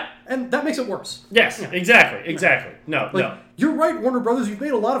 Yeah. And that makes it worse. Yes, exactly. No. You're right, Warner Brothers. You've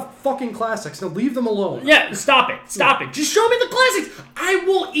made a lot of fucking classics. Now leave them alone. Yeah, stop it. Just show me the classics. I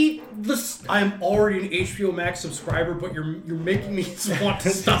will eat the... I am already an HBO Max subscriber, but you're making me want to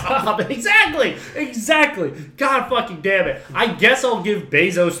stop. Exactly. God fucking damn it. I guess I'll give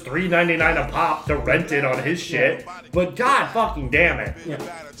Bezos $3.99 a pop to rent it on his shit, but God fucking damn it. Yeah.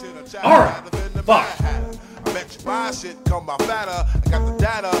 Alright. Fuck. I bet you buy shit, come by fatter. I got the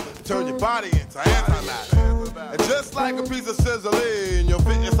data to turn your body And just like a piece of sizzling, you'll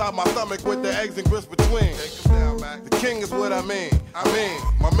fit inside my stomach with the eggs and grits between. Take 'em down, Mac. The king is what I mean.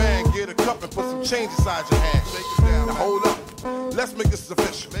 My man, get a cup and put some change inside your hand. Take 'em down, now hold up. Let's make this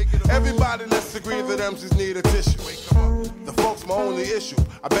official. Everybody, let's agree that MCs need a tissue. The folks, my only issue.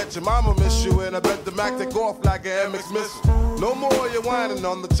 I bet your mama miss you, and I bet the Mac take off like an MX missile. No more you whining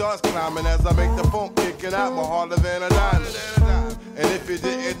on the charts climbing as I make the phone kicking out more harder than a diamond. And if you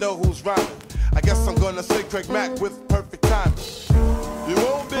didn't know who's rhyming, I guess I'm gonna say Craig Mack with perfect timing. You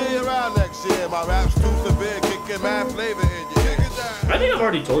won't be around next year. My rap's too severe, kicking mad flavor in you. I think I've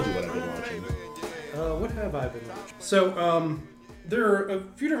already told you what I've been watching. What have I been watching? So, there are a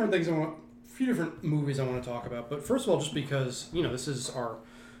few different things different movies I want to talk about. But first of all, just because, this is our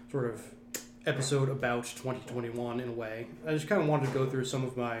sort of episode about 2021 in a way, I just kind of wanted to go through some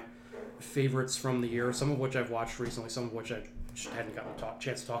of my favorites from the year, some of which I've watched recently, some of which I just hadn't gotten a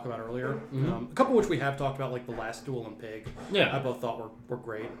chance to talk about earlier. A couple of which we have talked about, like The Last Duel and Pig. Yeah. I both thought were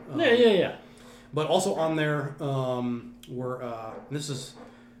great. Yeah. But also on there were this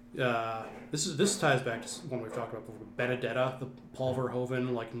ties back to one we've talked about before, Benedetta, the Paul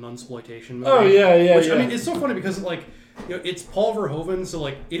Verhoeven nunsploitation movie. Oh yeah. Which I mean, it's so funny because it's Paul Verhoeven, so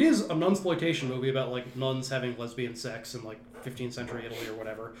it is a nunsploitation movie about nuns having lesbian sex in 15th century Italy or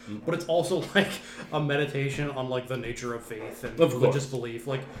whatever. But it's also a meditation on the nature of faith and religious belief.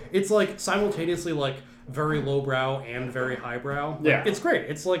 It's simultaneously very lowbrow and very highbrow. Yeah, it's great.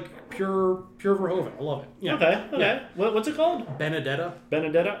 It's pure Verhoeven. I love it. Yeah. Okay. Yeah. What's it called? Benedetta.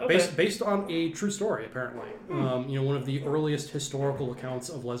 Okay. Based on a true story, apparently. One of the earliest historical accounts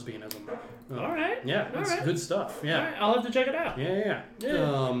of lesbianism. All right. Yeah, it's good stuff. Yeah. All right, I'll have to check it out. Yeah.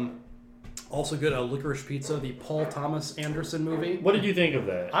 Also good, Licorice Pizza, the Paul Thomas Anderson movie. What did you think of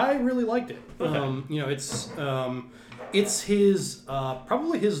that? I really liked it. Okay. It's his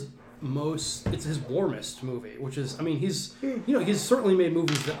probably his warmest movie, which is, he's certainly made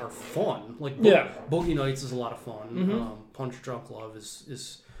movies that are fun. Boogie Nights is a lot of fun. Mm-hmm. Punch Drunk Love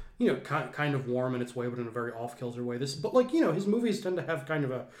is kind of warm in its way, but in a very off-kilter way. His movies tend to have kind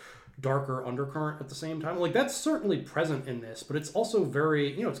of a darker undercurrent at the same time. That's certainly present in this, but it's also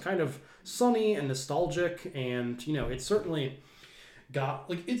very, it's kind of sunny and nostalgic, and it's certainly got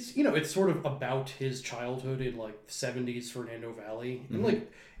it's sort of about his childhood in 70s Fernando Valley, and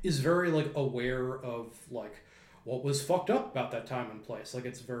is very aware of what was fucked up about that time and place.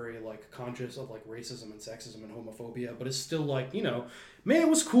 It's very conscious of racism and sexism and homophobia, but it's still man, it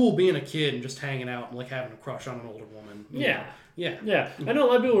was cool being a kid and just hanging out and having a crush on an older woman. Yeah. Yeah. I know a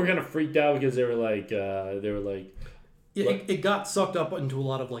lot of people were kind of freaked out because they were it got sucked up into a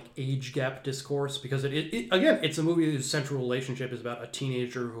lot of age gap discourse because it again, it's a movie whose central relationship is about a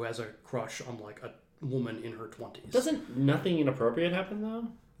teenager who has a crush on a woman in her 20s. Doesn't nothing inappropriate happen though?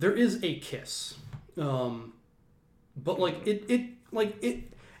 There is a kiss. But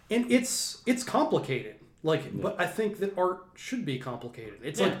it's complicated. But I think that art should be complicated.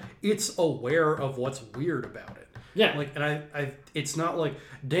 It's it's aware of what's weird about it. Yeah. And it's not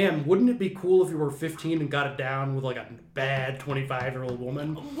damn, wouldn't it be cool if you were 15 and got it down with a bad 25-year-old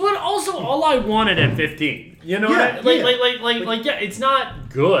woman? But also all I wanted at 15. You know what it's not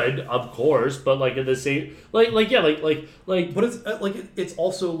good, of course, but at the same but it's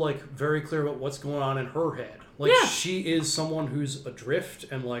also very clear about what's going on in her head. She is someone who's adrift,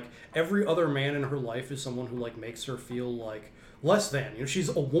 and every other man in her life is someone who makes her feel less than. She's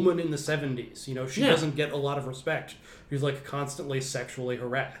a woman in the 70s. She doesn't get a lot of respect. She's constantly sexually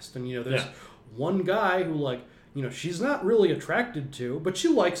harassed, and there's one guy who she's not really attracted to, but she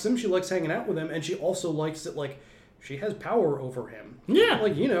likes him. She likes hanging out with him, and she also likes that she has power over him. Yeah.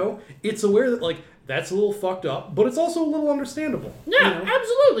 It's aware that that's a little fucked up, but it's also a little understandable. Yeah,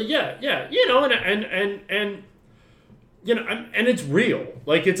 absolutely. Yeah. And it's real.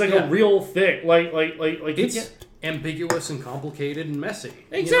 It's a real thing. It's ambiguous and complicated and messy.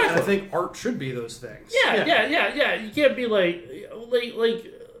 Exactly. And I think art should be those things. Yeah. You can't be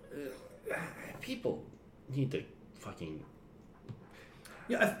people need to fucking.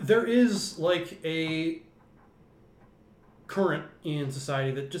 Yeah, there is a current in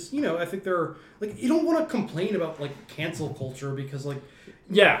society that just I think there are you don't want to complain about cancel culture because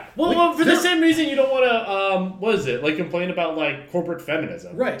yeah, well for the same reason you don't want to what is it complain about corporate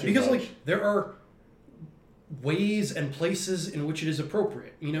feminism, right? Because there are ways and places in which it is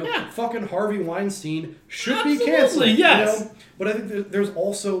appropriate. Fucking Harvey Weinstein should be canceled. Yes. But I think there's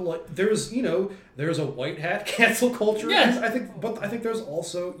also there's a white hat cancel culture. Yes. I think there's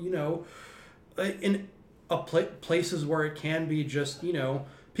also in places where it can be just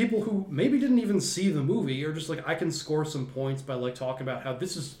people who maybe didn't even see the movie are just like, I can score some points by like talking about how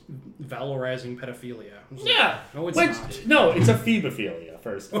this is valorizing pedophilia. Yeah. No, it's Which, not. No, it's a phebophilia,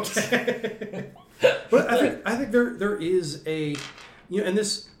 first. Okay. But I think there is a, and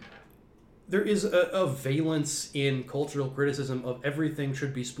there is a valence in cultural criticism of everything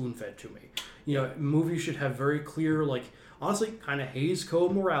should be spoon-fed to me. Movies should have very clear, like, honestly, kind of Hays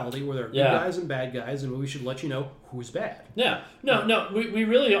Code morality, where there are good guys and bad guys, and movies should let you know who's bad. Yeah. No, we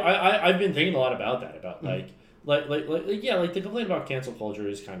really, I've been thinking a lot about that, about, like the complaint about cancel culture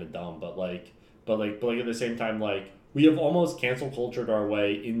is kind of dumb, but at the same time, like, we have almost cancel cultured our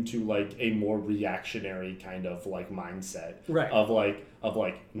way into like a more reactionary kind of like mindset of like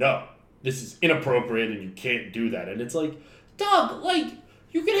no, this is inappropriate and you can't do that, and it's like, dog, like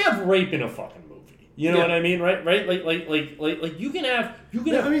you can have rape in a fucking movie, you know what I mean, right? Like you can have.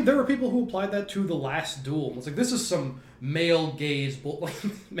 I mean, there were people who applied that to The Last Duel. It's like, this is some male gaze,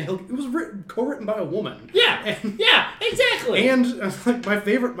 it was co-written by a woman. Yeah, yeah, exactly. And like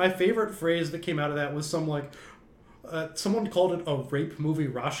my favorite phrase that came out of that was some like. Someone called it a rape movie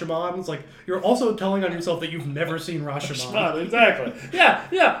Rashomon. It's like, you're also telling on yourself that you've never seen Rashomon. Exactly.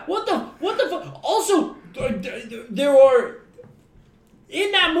 Yeah. What the fuck? Also, there are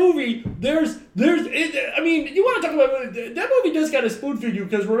in that movie. I mean, you want to talk about that movie does kind of spoon feed you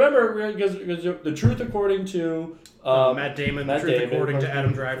because remember, because the truth according to Matt Damon, the truth according to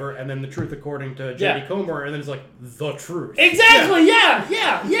Adam Driver, and then the truth according to J.D. Comer, and then it's like the truth. Exactly.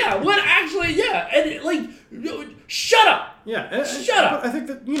 Yeah. What actually? Yeah, and it, like, shut up. Yeah. Shut up. But I think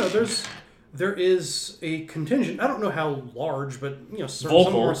that there is a contingent. I don't know how large, but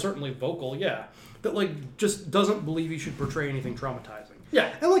some are certainly vocal. Yeah, that like just doesn't believe you should portray anything traumatizing.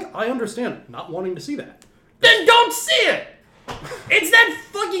 Yeah, and like I understand not wanting to see that. Then don't see it. It's that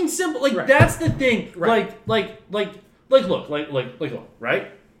fucking simple. Like that's the thing. Right. Like look,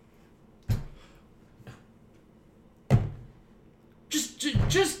 right?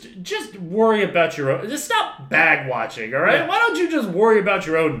 Just worry about your own. Just stop bag watching, all right? Yeah. Why don't you just worry about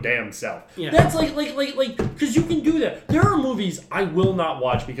your own damn self? Yeah. That's like, because you can do that. There are movies I will not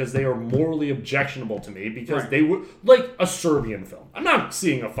watch because they are morally objectionable to me because they were like a Serbian film. I'm not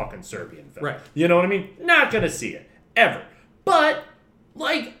seeing a fucking Serbian film. Right. You know what I mean? Not gonna see it ever. But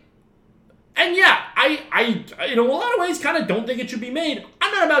like. And yeah, I in a lot of ways kind of don't think it should be made.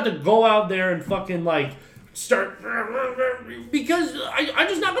 I'm not about to go out there and fucking like start because I'm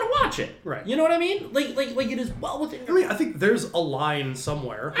just not gonna watch it. Right. You know what I mean? Like it is well within. I mean, I think there's a line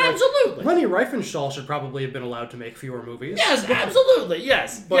somewhere. Absolutely. Lenny Riefenstahl should probably have been allowed to make fewer movies. Yes, absolutely.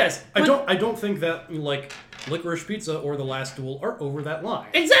 Yes. Yes. I don't think that like Licorice Pizza or The Last Duel are over that line.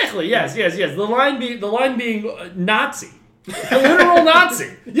 Exactly. Yes. The line being Nazi. The literal Nazi.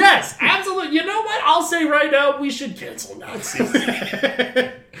 Yes, absolutely. You know what? I'll say right now, we should cancel Nazis.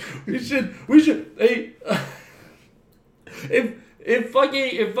 we should. Hey, if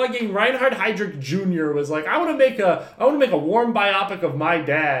fucking Reinhard Heydrich Jr. was like, I want to make a warm biopic of my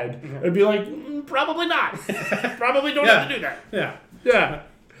dad, it'd be like, probably not. Probably don't have to do that. Yeah.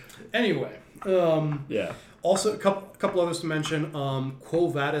 Anyway. Yeah. Also, a couple others to mention. Quo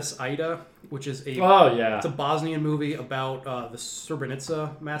Vadis Ida, which is it's a Bosnian movie about the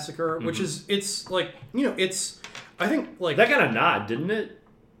Srebrenica massacre, which is I think like that got a nod, didn't it?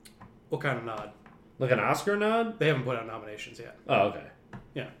 What kind of nod? Like an Oscar nod? They haven't put out nominations yet. Oh, okay.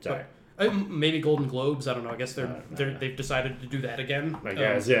 Yeah, sorry. Maybe Golden Globes. I don't know. I guess they've decided to do that again. I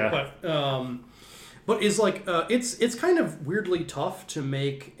guess, But is like it's kind of weirdly tough to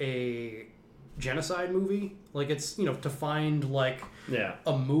make a genocide movie. Like it's to find like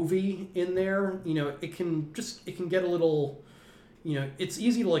a movie in there. It can get a little. It's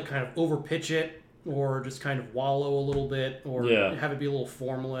easy to like kind of overpitch it. Or just kind of wallow a little bit, or have it be a little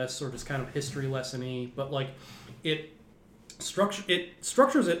formless, or just kind of history lesson-y. But like, it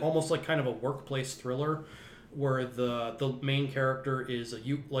structures it almost like kind of a workplace thriller, where the main character is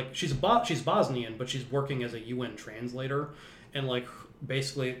she's Bosnian, but she's working as a UN translator, and like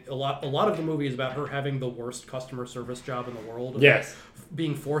basically a lot of the movie is about her having the worst customer service job in the world. Yes,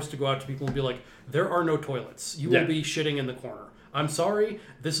 being forced to go out to people and be like, there are no toilets. You will be shitting in the corner. I'm sorry.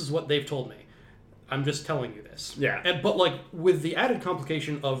 This is what they've told me. I'm just telling you this. Yeah. But like with the added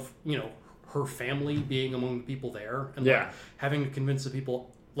complication of, her family being among the people there and like having to convince the people,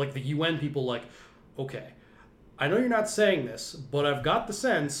 like the UN people, like, okay, I know you're not saying this, but I've got the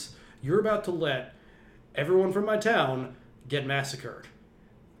sense you're about to let everyone from my town get massacred.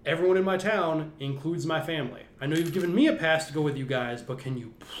 Everyone in my town includes my family. I know you've given me a pass to go with you guys, but can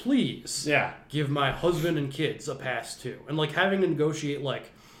you please give my husband and kids a pass too? And like having to negotiate like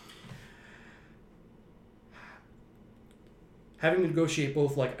having to negotiate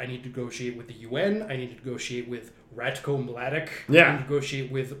both, like, I need to negotiate with the UN, I need to negotiate with Ratko Mladic, Yeah. I need to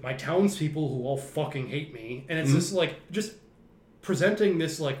negotiate with my townspeople who all fucking hate me. And it's this, like, just presenting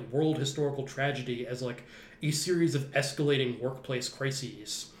this, like, world historical tragedy as, like, a series of escalating workplace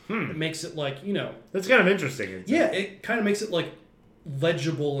crises. It makes it, like, you know... That's kind of interesting. Yeah, it kind of makes it, like,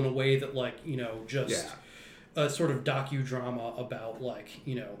 legible in a way that, like, you know, just... a sort of docudrama about, like,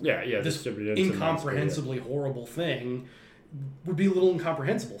 you know, this incomprehensibly horrible thing would be a little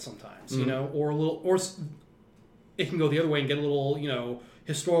incomprehensible sometimes, you know, or a little, or it can go the other way and get a little, you know,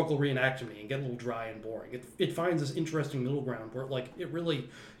 historical reenactment and get a little dry and boring. It finds this interesting middle ground where, like, it really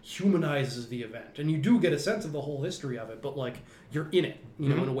humanizes the event, and you do get a sense of the whole history of it, but, like, you're in it, you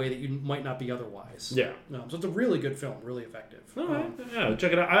know, in a way that you might not be otherwise. Yeah. So it's a really good film, really effective. All right. Yeah,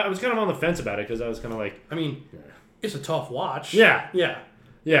 check it out. I was kind of on the fence about it because I was kind of like... I mean, it's a tough watch. Yeah. Yeah.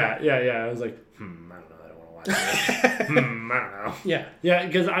 I was like, I don't know. I don't want to watch this. I don't know. Yeah. Yeah,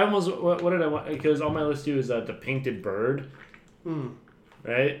 because I almost... What did I want? Because on my list, too, is The Painted Bird.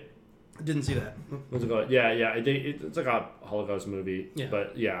 Right? I didn't see that. What's it called? Yeah. It's like a Holocaust movie. Yeah.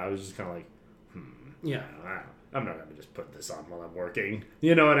 But, yeah, I was just kind of like, Yeah. I'm not going to just put this on while I'm working.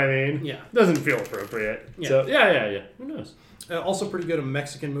 You know what I mean? Yeah. Doesn't feel appropriate. Yeah. So, yeah. Who knows? Also pretty good, a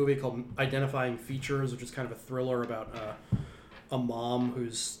Mexican movie called Identifying Features, which is kind of a thriller about a mom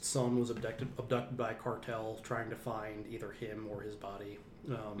whose son was abducted by a cartel trying to find either him or his body.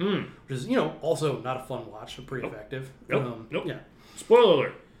 Which is, you know, also not a fun watch, but pretty effective. Nope. Yeah. Spoiler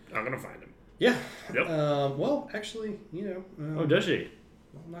alert. I'm going to find him. Yeah. Yep. Well, actually, you know... oh, does she?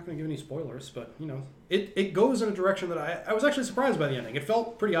 I'm not going to give any spoilers, but, you know, it goes in a direction that I was actually surprised by the ending. It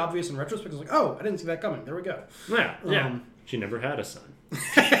felt pretty obvious in retrospect. I was like, oh, I didn't see that coming. There we go. Yeah. She never had a son.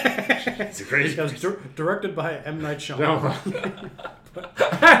 It's a crazy. It was directed by M. Night Shyamalan.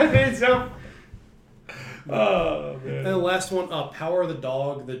 I mean, so... Oh, man. And the last one, Power of the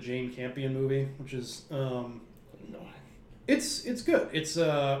Dog, the Jane Campion movie, which is... It's good. It's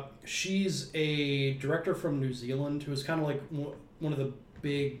she's a director from New Zealand who is kind of like one of the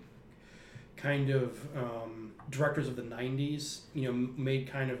big kind of directors of the 90s. You know, made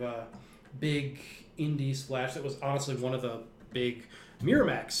kind of a big indie splash that was honestly one of the big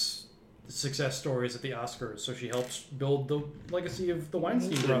Miramax success stories at the Oscars. So she helped build the legacy of the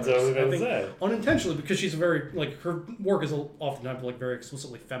Weinstein brothers. I think unintentionally, because she's a very, like, her work is oftentimes, like, very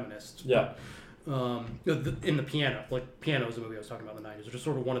explicitly feminist. Yeah. In the Piano, like, Piano is the movie I was talking about in the 90s, which is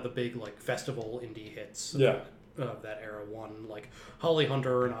sort of one of the big, like, festival indie hits of that era. Won, like, Holly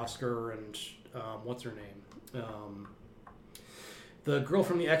Hunter and Oscar and what's her name? The girl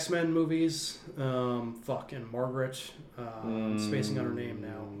from the X-Men movies, and Margaret, spacing on her name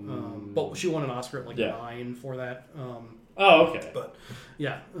now. But she won an Oscar at, like, 9 for that. Oh, okay. But,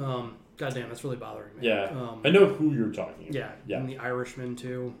 yeah, goddamn, that's really bothering me. Yeah, I know who you're talking about. Yeah, and The Irishman,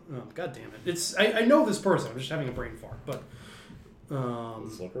 too. God damn it. It's I know this person, I'm just having a brain fart, but...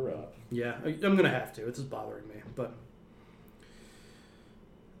 let's look her up. Yeah, I'm going to have to. It's just bothering me, but...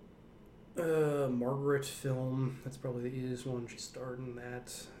 Margaret film. That's probably the easiest one. She starred in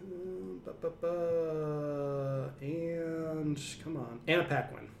that. And come on, Anna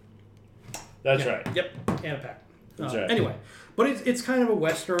Paquin. That's right. Yep, Anna Paquin. That's right. Anyway, but it's kind of a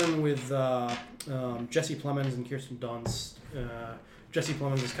western with Jesse Plemons and Kirsten Dunst. Jesse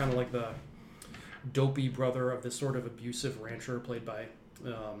Plemons is kind of like the dopey brother of this sort of abusive rancher played by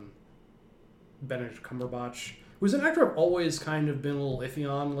Benedict Cumberbatch, who's an actor I've always kind of been a little iffy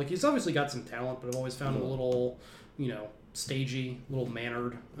on. Like, he's obviously got some talent, but I've always found him a little, you know, stagey, a little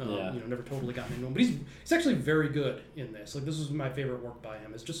mannered. You know, never totally gotten into him. But he's actually very good in this. Like, this is my favorite work by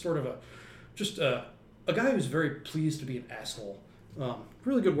him. It's just sort of a guy who's very pleased to be an asshole.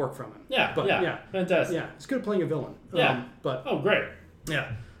 Really good work from him. Yeah, fantastic. Yeah, he's good at playing a villain. Yeah. But oh, great.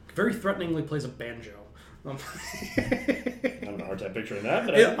 Yeah, very threateningly plays a banjo. I'm having a hard time picturing that,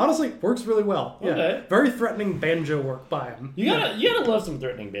 but it honestly works really well. Yeah, okay. Very threatening banjo work by him. You gotta love some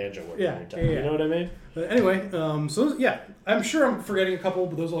threatening banjo work. Yeah, in your time. You know what I mean? Anyway, so yeah, I'm sure I'm forgetting a couple,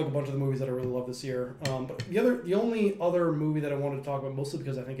 but those are like a bunch of the movies that I really love this year. But the only other movie that I wanted to talk about, mostly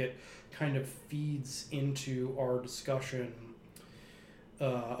because I think it kind of feeds into our discussion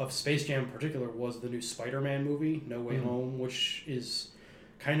of Space Jam in particular, was the new Spider-Man movie, No Way Home, which is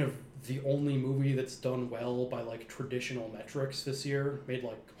kind of the only movie that's done well by, like, traditional metrics this year. Made,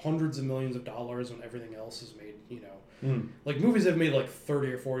 like, hundreds of millions of dollars when everything else is made, you know. Like, movies have made, like,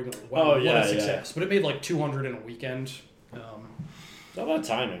 30 or 40 million. What a success. Yeah. But it made, like, 200 in a weekend. It's not about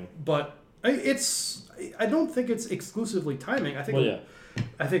timing. But I don't think it's exclusively timing. I think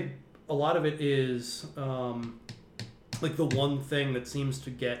I think a lot of it is like the one thing that seems to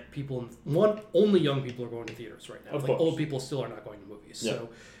get people only young people are going to theaters right now. Of like course. old people still are not going to movies. Yeah. So,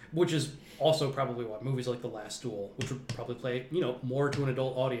 which is also probably why movies like The Last Duel, which would probably play more to an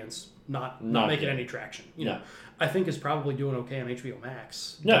adult audience, not making any traction. You know, I think is probably doing okay on HBO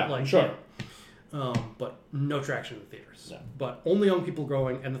Max. Yeah, but, sure. But no traction in the theaters. Yeah. But only young people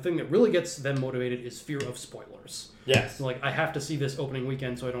growing, and the thing that really gets them motivated is fear of spoilers. Yes. So, like, I have to see this opening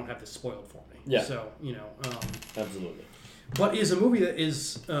weekend so I don't have this spoiled for me. Yeah. So, absolutely. But is a movie that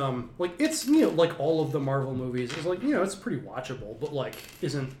is, like, it's, like all of the Marvel movies, is like, it's pretty watchable, but, like,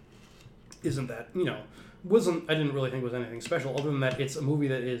 isn't that, I didn't really think it was anything special, other than that it's a movie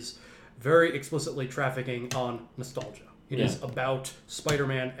that is very explicitly trafficking on nostalgia. It is about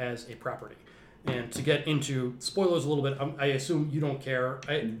Spider-Man as a property. And to get into spoilers a little bit, I assume you don't care.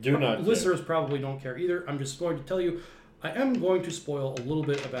 Listeners probably don't care either. I'm just going to tell you, I am going to spoil a little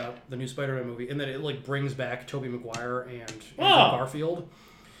bit about the new Spider-Man movie, in that it like brings back Tobey Maguire and Andrew Garfield,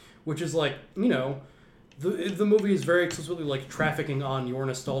 which is like, the movie is very explicitly like trafficking on your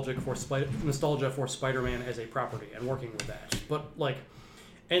nostalgia for Spider-Man as a property and working with that. But like,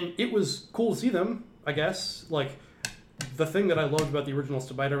 and it was cool to see them, I guess. Like, the thing that I loved about the original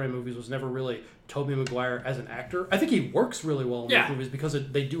Spider-Man movies was never really Tobey Maguire as an actor. I think he works really well in those movies because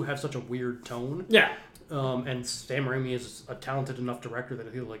they do have such a weird tone. Yeah. And Sam Raimi is a talented enough director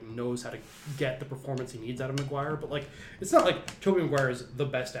that he like knows how to get the performance he needs out of Maguire. But like, it's not like Tobey Maguire is the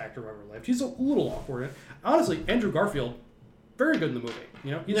best actor who ever lived. He's a little awkward. Honestly, Andrew Garfield, very good in the movie.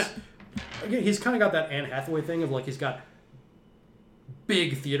 He's kind of got that Anne Hathaway thing of like he's got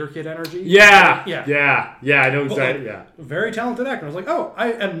big theater kid energy. Yeah. I know exactly. Very talented actor. I was like,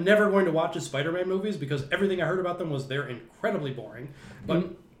 I am never going to watch his Spider-Man movies because everything I heard about them was they're incredibly boring. But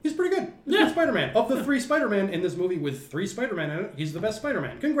he's pretty good. He's a good Spider-Man. Of the 3 Spider-Man in this movie with 3 Spider-Man in it, he's the best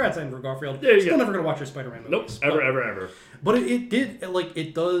Spider-Man. Congrats, Andrew Garfield. Still never going to watch your Spider-Man movies. Nope. Ever. But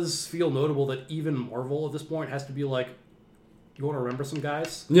it does feel notable that even Marvel at this point has to be like, you want to remember some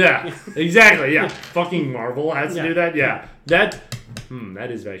guys? Yeah, exactly. Yeah, fucking Marvel has to do that. Yeah, that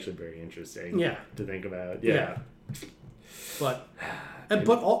is actually very interesting. To think about. Yeah. But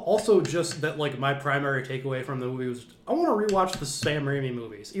also just that like my primary takeaway from the movie was I want to rewatch the Sam Raimi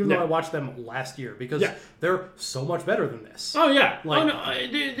movies, even though I watched them last year because they're so much better than this. Oh yeah,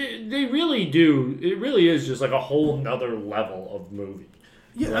 they really do. It really is just like a whole nother level of movie.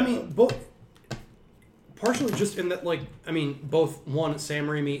 Yeah, I mean both. Partially just in that, like, I mean, both, one, Sam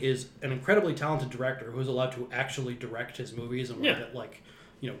Raimi is an incredibly talented director who is allowed to actually direct his movies, and that, like,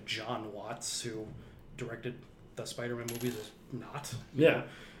 John Watts, who directed the Spider-Man movies, is not.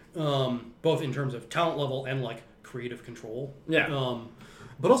 Both in terms of talent level and, like, creative control.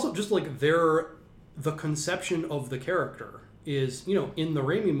 But also just, like, the conception of the character is, in the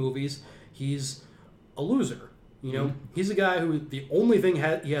Raimi movies, he's a loser. He's a guy who the only thing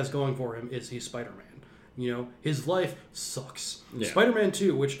he has going for him is he's Spider-Man. His life sucks. Spider-Man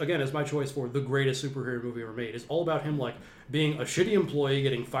 2, which again is my choice for the greatest superhero movie ever made, is all about him like being a shitty employee,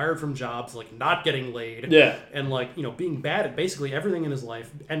 getting fired from jobs, like not getting laid, and like being bad at basically everything in his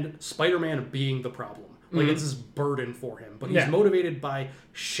life, and Spider-Man being the problem. Like it's this burden for him, but he's motivated by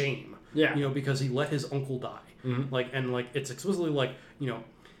shame. Because he let his uncle die. Like it's explicitly like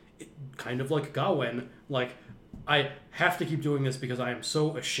kind of like Gawain, like. I have to keep doing this because I am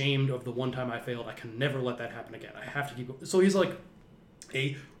so ashamed of the one time I failed. I can never let that happen again. I have to keep... So he's like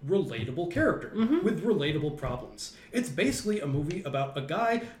a relatable character with relatable problems. It's basically a movie about a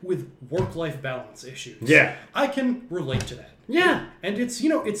guy with work-life balance issues. I can relate to that. And it's,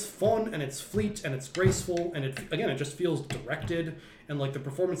 it's fun and it's fleet and it's graceful and it just feels directed and like the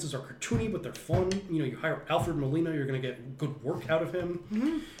performances are cartoony but they're fun. You hire Alfred Molina, you're going to get good work out of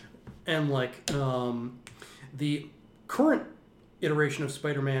him. And like... the current iteration of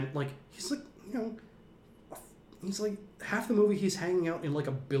Spider-Man, like, he's like, he's like, half the movie he's hanging out in like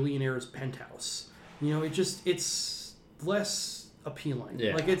a billionaire's penthouse. It's less appealing.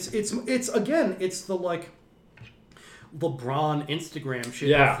 Like, it's the like LeBron Instagram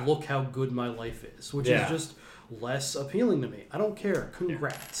shit of look how good my life is, which is just less appealing to me. I don't care.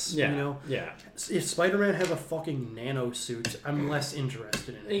 Congrats. If Spider-Man has a fucking nano suit, I'm less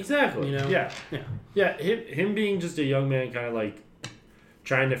interested in it. Exactly. Him being just a young man, kind of like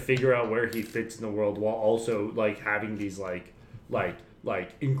trying to figure out where he fits in the world, while also like having these like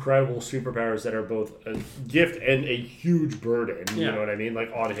incredible superpowers that are both a gift and a huge burden. You know what I mean?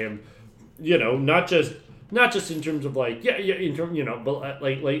 Like on him. Not just in terms of like in terms but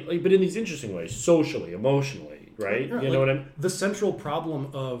like but in these interesting ways, socially, emotionally. Right? You know what I mean? The central problem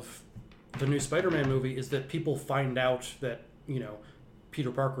of the new Spider-Man movie is that people find out that,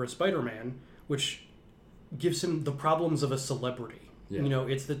 Peter Parker is Spider-Man, which gives him the problems of a celebrity. Yeah. You know,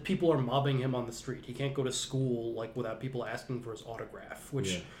 it's that people are mobbing him on the street. He can't go to school like without people asking for his autograph,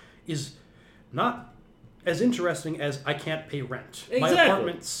 which is not as interesting as I can't pay rent. Exactly. My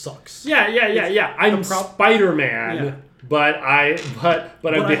apartment sucks. Yeah. I'm Spider-Man, but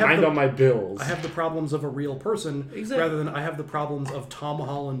I'm behind on my bills. I have the problems of a real person rather than I have the problems of Tom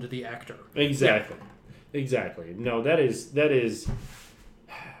Holland, the actor. Exactly. No, that is.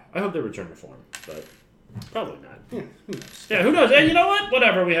 I hope they return to form, but probably not. Yeah, who knows? And you know what?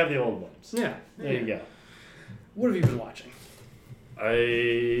 Whatever. We have the old ones. Yeah. There you go. What have you been watching?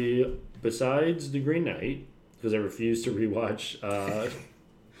 Besides The Green Knight, because I refused to rewatch. I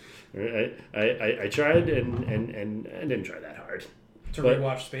tried and I didn't try that hard. To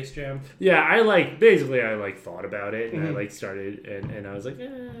rewatch Space Jam? Yeah, I thought about it and I started and I was like,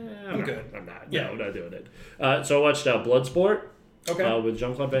 I'm good. I'm not. Yeah. No, I'm not doing it. So I watched Bloodsport. Okay. With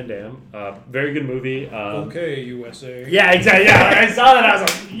Jean-Claude Van Damme. Very good movie. Okay, USA. Yeah, exactly. Yeah, I saw that. I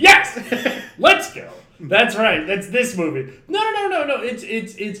was like, yes, let's go. That's right. That's this movie. No.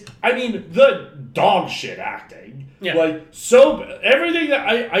 It's. I mean, the dog shit acting. Yeah. Like everything that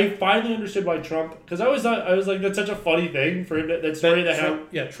I finally understood why Trump, because I was like, that's such a funny thing for him that story to have.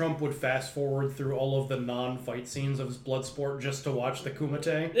 Yeah, Trump would fast forward through all of the non-fight scenes of his Bloodsport just to watch the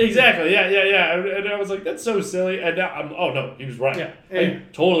Kumite. Exactly. Yeah. And I was like, that's so silly. And now no, he was right. Yeah. I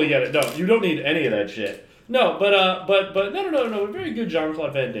totally get it. No, you don't need any of that shit. No, but no. Very good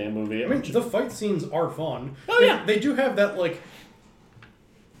Jean-Claude Van Damme movie. I mean, the fight scenes are fun. Oh yeah, they do have that like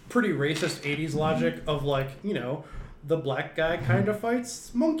pretty racist 80s logic of like, you know, the black guy kind of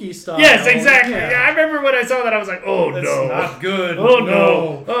fights monkey style. Yes, exactly. Yeah, I remember when I saw that, I was like, oh that's no, not good. Oh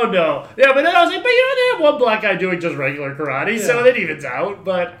no. Yeah, but then I was like, but you know, they have one black guy doing just regular karate, so it evens out.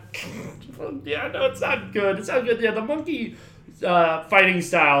 But yeah, no, it's not good. It's not good. Yeah, the monkey fighting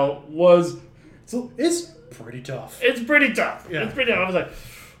style it's pretty tough. It's pretty tough. Yeah. It's pretty tough. I was like,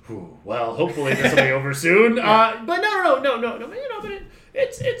 well, hopefully this will be over soon. But no. But, you know, but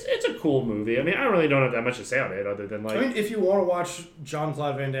it's a cool movie. I mean, I really don't have that much to say on it other than like. I mean, if you want to watch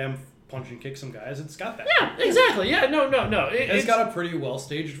Jean-Claude Van Damme punch and kick some guys, it's got that. Yeah, exactly. Yeah, no. It's got a pretty well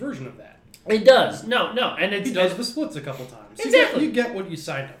staged version of that. It does. No, and he does the splits a couple times. Exactly. You get what you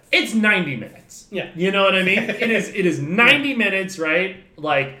signed up for. It's 90 minutes. Yeah. You know what I mean? It is 90 minutes, right?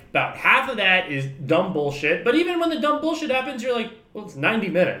 Like, about half of that is dumb bullshit. But even when the dumb bullshit happens, you're like, well, it's 90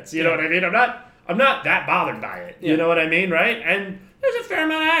 minutes. You know what I mean? I'm not that bothered by it. You know what I mean, right? And there's a fair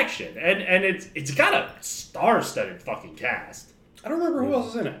amount of action. And it's got a star-studded fucking cast. I don't remember who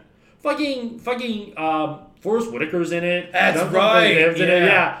else is in it. Fucking Forrest Whitaker's in it. That's right.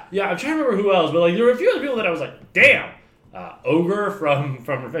 Yeah. I'm trying to remember who else, but like there were a few other people that I was like, damn. Ogre from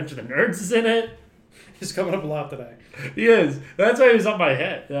Revenge of the Nerds is in it. He's coming up a lot today. He is. That's why he was on my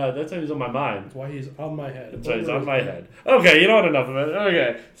head. That's why he was on my mind. That's why he's on my head. That's why he's on my head. Okay, you know what? Enough of it.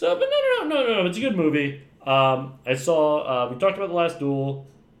 Okay. So, but no. It's a good movie. I saw. We talked about The Last Duel.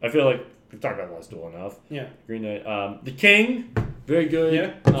 I feel like we've talked about The Last Duel enough. Yeah. Green Knight. The King. Very good.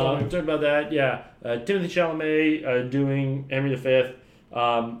 Yeah. We talked about that. Yeah. Timothy Chalamet doing Henry V.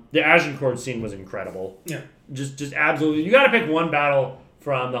 The Agincourt scene was incredible. Yeah. Just absolutely. You got to pick one battle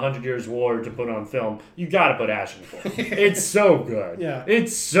from the 100 Years' War to put on film. You got to put Agincourt. It's so good. Yeah.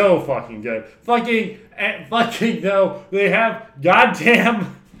 It's so fucking good. Fucking though, they have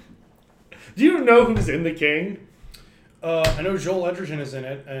goddamn. Do you know who's in The King? I know Joel Edgerton is in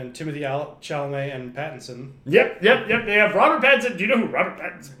it, and Timothy Chalamet and Pattinson. Yep. They have Robert Pattinson. Do you know who Robert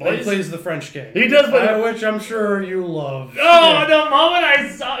Pattinson plays? He plays the French King. He does play which I'm sure you love. Oh, the moment I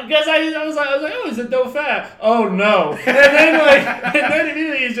saw, because I was like, oh, he's a dauphin. Oh no! And then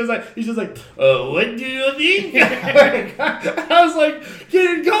immediately he's just like, oh, what do you think? I was like,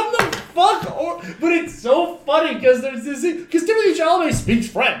 can you come the fuck? But it's so funny because there's this because Timothy Chalamet speaks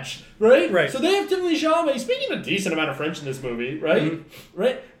French. Right. So they have Timothy Chalamet speaking a decent amount of French in this movie, right? Mm-hmm.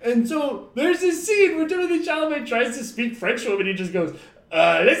 Right. And so there's this scene where Timothy Chalamet tries to speak French to him, and he just goes,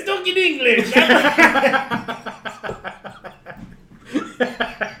 "Let's talk in English."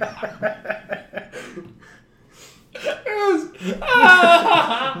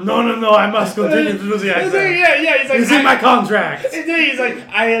 No, I must continue to do the accent. Yeah, he's like, it's in my contract. He's like,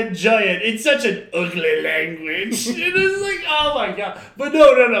 I enjoy it. It's such an ugly language. It is like, oh my god. But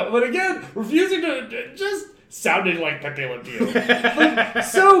no. But again, refusing to, just sounding like Pepe Le Pew. Like,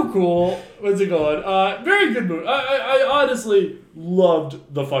 so cool. What's it called? Very good movie. I honestly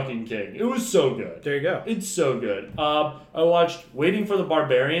loved The fucking King. It was so good. There you go. It's so good. I watched Waiting for the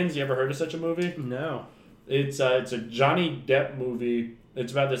Barbarians. You ever heard of such a movie? No. It's a Johnny Depp movie.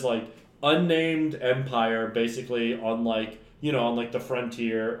 It's about this like unnamed empire, basically on like on like the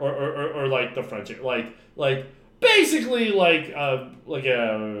frontier or like the frontier, like basically like a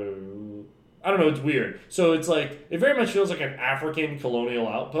I don't know, it's weird. So it's like it very much feels like an African colonial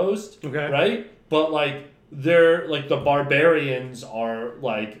outpost, right? But like they're like the barbarians are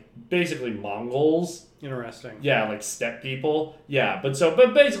like basically Mongols. Interesting. Yeah, like steppe people. Yeah, but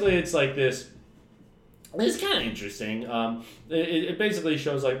basically it's like this. It's kind of interesting. It basically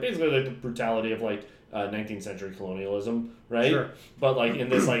shows like the brutality of like 19th century colonialism, right? Sure. But like in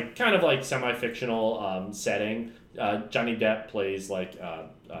this like kind of like semi-fictional setting, Johnny Depp plays like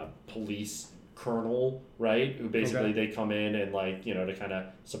police colonel, right? Who basically they come in and like to kind of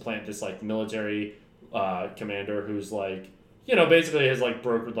supplant this like military commander who's like basically has like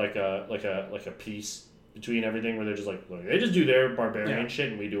brokered like a peace between everything where they're just like look, they just do their barbarian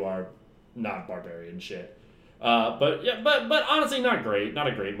shit and we do our not barbarian shit. But honestly not great. Not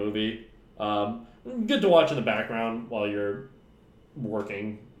a great movie. Good to watch in the background while you're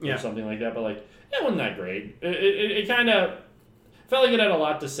working or something like that. But like it wasn't that great. It kind of felt like it had a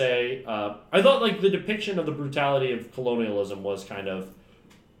lot to say. I thought like the depiction of the brutality of colonialism was kind of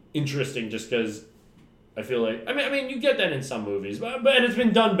interesting, just because I feel like I mean you get that in some movies, but it's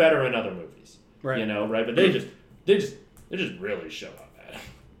been done better in other movies, right? Right? But they just really show up at it.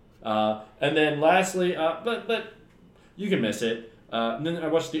 And then lastly, but you can miss it. And then I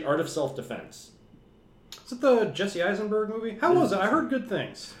watched The Art of Self-Defense. Is it the Jesse Eisenberg movie? How was it? I heard good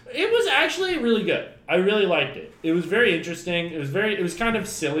things. It was actually really good. I really liked it. It was very interesting. It was kind of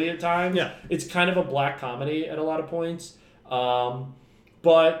silly at times. Yeah. It's kind of a black comedy at a lot of points.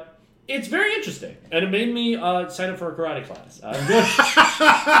 But it's very interesting. And it made me sign up for a karate class. I'm gonna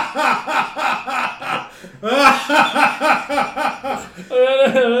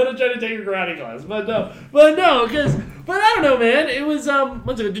try to take a karate class. But I don't know, man. It was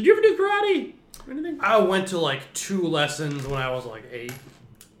did you ever do karate? Anything? I went to like 2 lessons when I was like 8.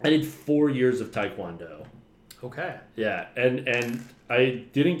 I did 4 years of Taekwondo. Okay. Yeah, and I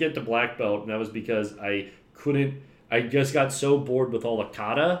didn't get the black belt, and that was because I just got so bored with all the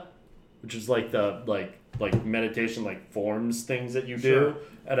kata, which is like the like meditation like forms things that you do. Sure.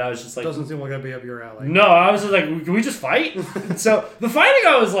 And I was just like, doesn't seem like that'd be up your alley. No, I was just like, can we just fight? So the fighting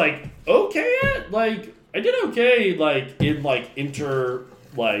I was like okay at, like I did okay like in like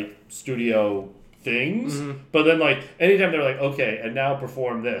studio things, but then like anytime they're like okay and now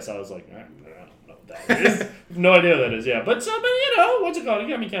perform this, I was like I don't know what that is. No idea what that is. Yeah, but what's it called? It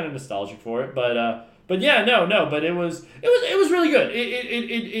got me kind of nostalgic for it, but yeah, but it was really good.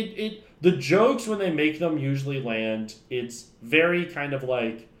 It the jokes when they make them usually land. It's very kind of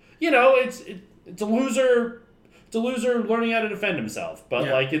like it's a loser learning how to defend himself, but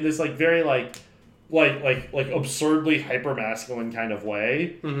like in this like very like absurdly hyper-masculine kind of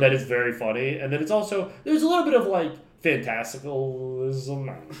way that is very funny. And then it's also, there's a little bit of like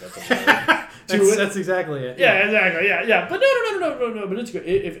fantasticalism. That's exactly it. Yeah, exactly. Yeah. But no. But it's good.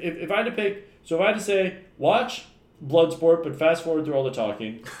 If I had to pick, so if I had to say, watch Bloodsport, but fast forward through all the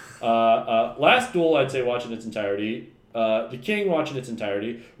talking. Last Duel, I'd say watch in its entirety. The King, watch in its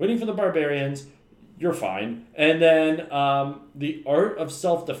entirety. Waiting for the Barbarians, you're fine. And then The Art of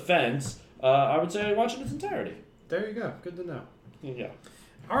Self-Defense, I would say watch it in its entirety. There you go. Good to know. Yeah.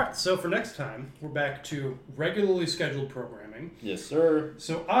 All right. So for next time, we're back to regularly scheduled programming. Yes, sir.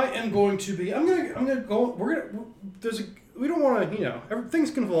 So I am going to be. I'm gonna go. We don't want to.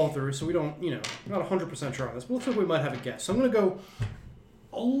 Things can fall through, so we don't. Not 100% sure on this. But looks like we might have a guest. So I'm gonna go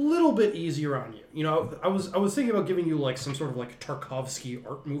a little bit easier on you. I was thinking about giving you like some sort of like Tarkovsky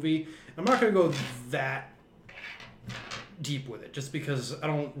art movie. I'm not gonna go that deep with it, just because I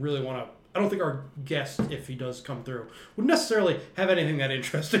don't really want to. I don't think our guest, if he does come through, would necessarily have anything that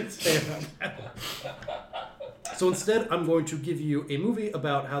interesting to say about that. So instead, I'm going to give you a movie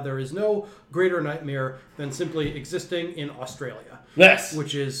about how there is no greater nightmare than simply existing in Australia. Yes.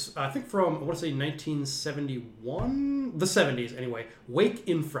 Which is, I think from, I want to say 1971? The 70s, anyway. Wake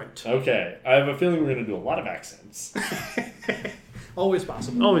in Fright. Okay. I have a feeling we're going to do a lot of accents. Always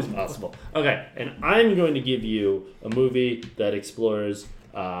possible. Always possible. Okay. And I'm going to give you a movie that explores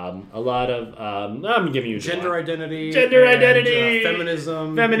a lot of I'm giving you gender identity,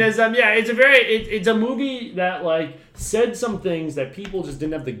 feminism. Yeah, it's a movie that like said some things that people just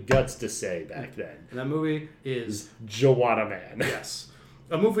didn't have the guts to say back then. And that movie is Joanna Man. Yes,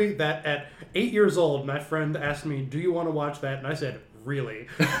 a movie that at 8 years old, my friend asked me, "Do you want to watch that?" And I said, "Really?"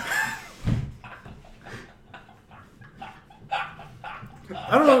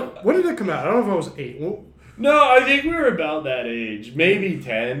 I don't know, when did it come out? I don't know if I was 8. No, I think we were about that age. Maybe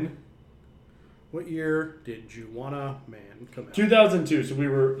 10. What year did Joanna Man come out? 2002, so we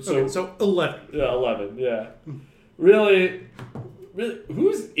were... So 11. Yeah, 11, yeah. Really,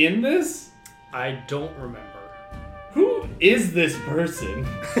 who's in this? I don't remember. Who is this person?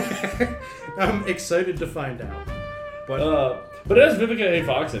 I'm excited to find out. But it has Vivica A.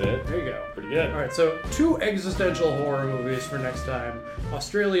 Fox in it. There you go. Pretty good. All right, so 2 existential horror movies for next time.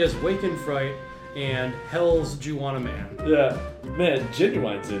 Australia's Wake in Fright and Hell's Juana Man. Yeah. Man,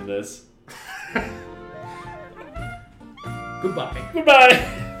 Genuine's in this. Goodbye.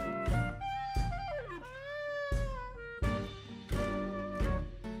 Goodbye.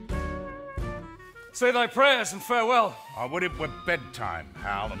 Say thy prayers and farewell. I would it were bedtime,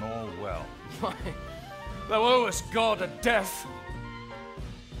 Hal, and all well. Why, thou owest God a death.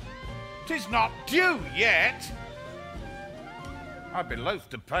 'Tis not due yet. I'd be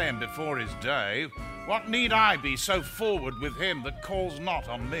loath to pay him before his day. What need I be so forward with him that calls not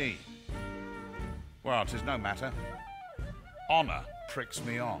on me? Well, 'tis no matter. Honour pricks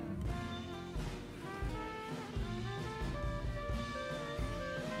me on.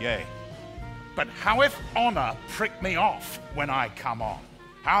 Yea, but how if honour prick me off when I come on?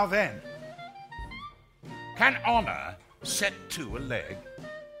 How then? Can honour set to a leg?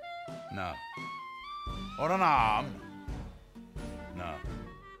 No. Or an arm? No.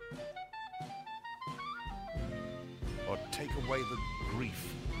 Or take away the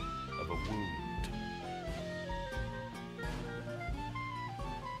grief of a wound?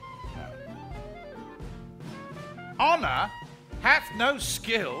 No. Honour hath no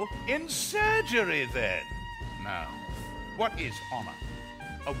skill in surgery then? No. What is honour?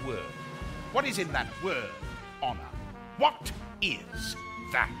 A word. What is in that word, honour? What is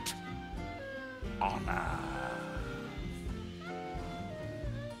that? Honour.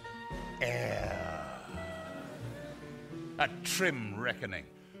 Air. A trim reckoning.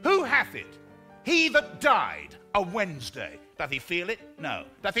 Who hath it? He that died a Wednesday. Doth he feel it? No.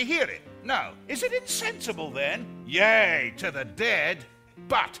 Doth he hear it? No. Is it insensible then? Yea, to the dead.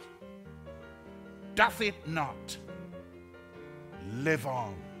 But doth it not live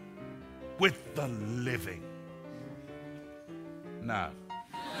on with the living? No.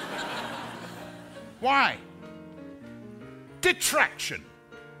 Why? Detraction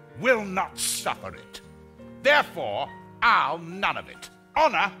will not suffer it. Therefore, I'll none of it.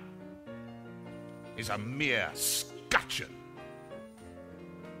 Honour is a mere scutcheon.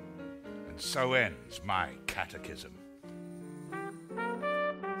 And so ends my catechism.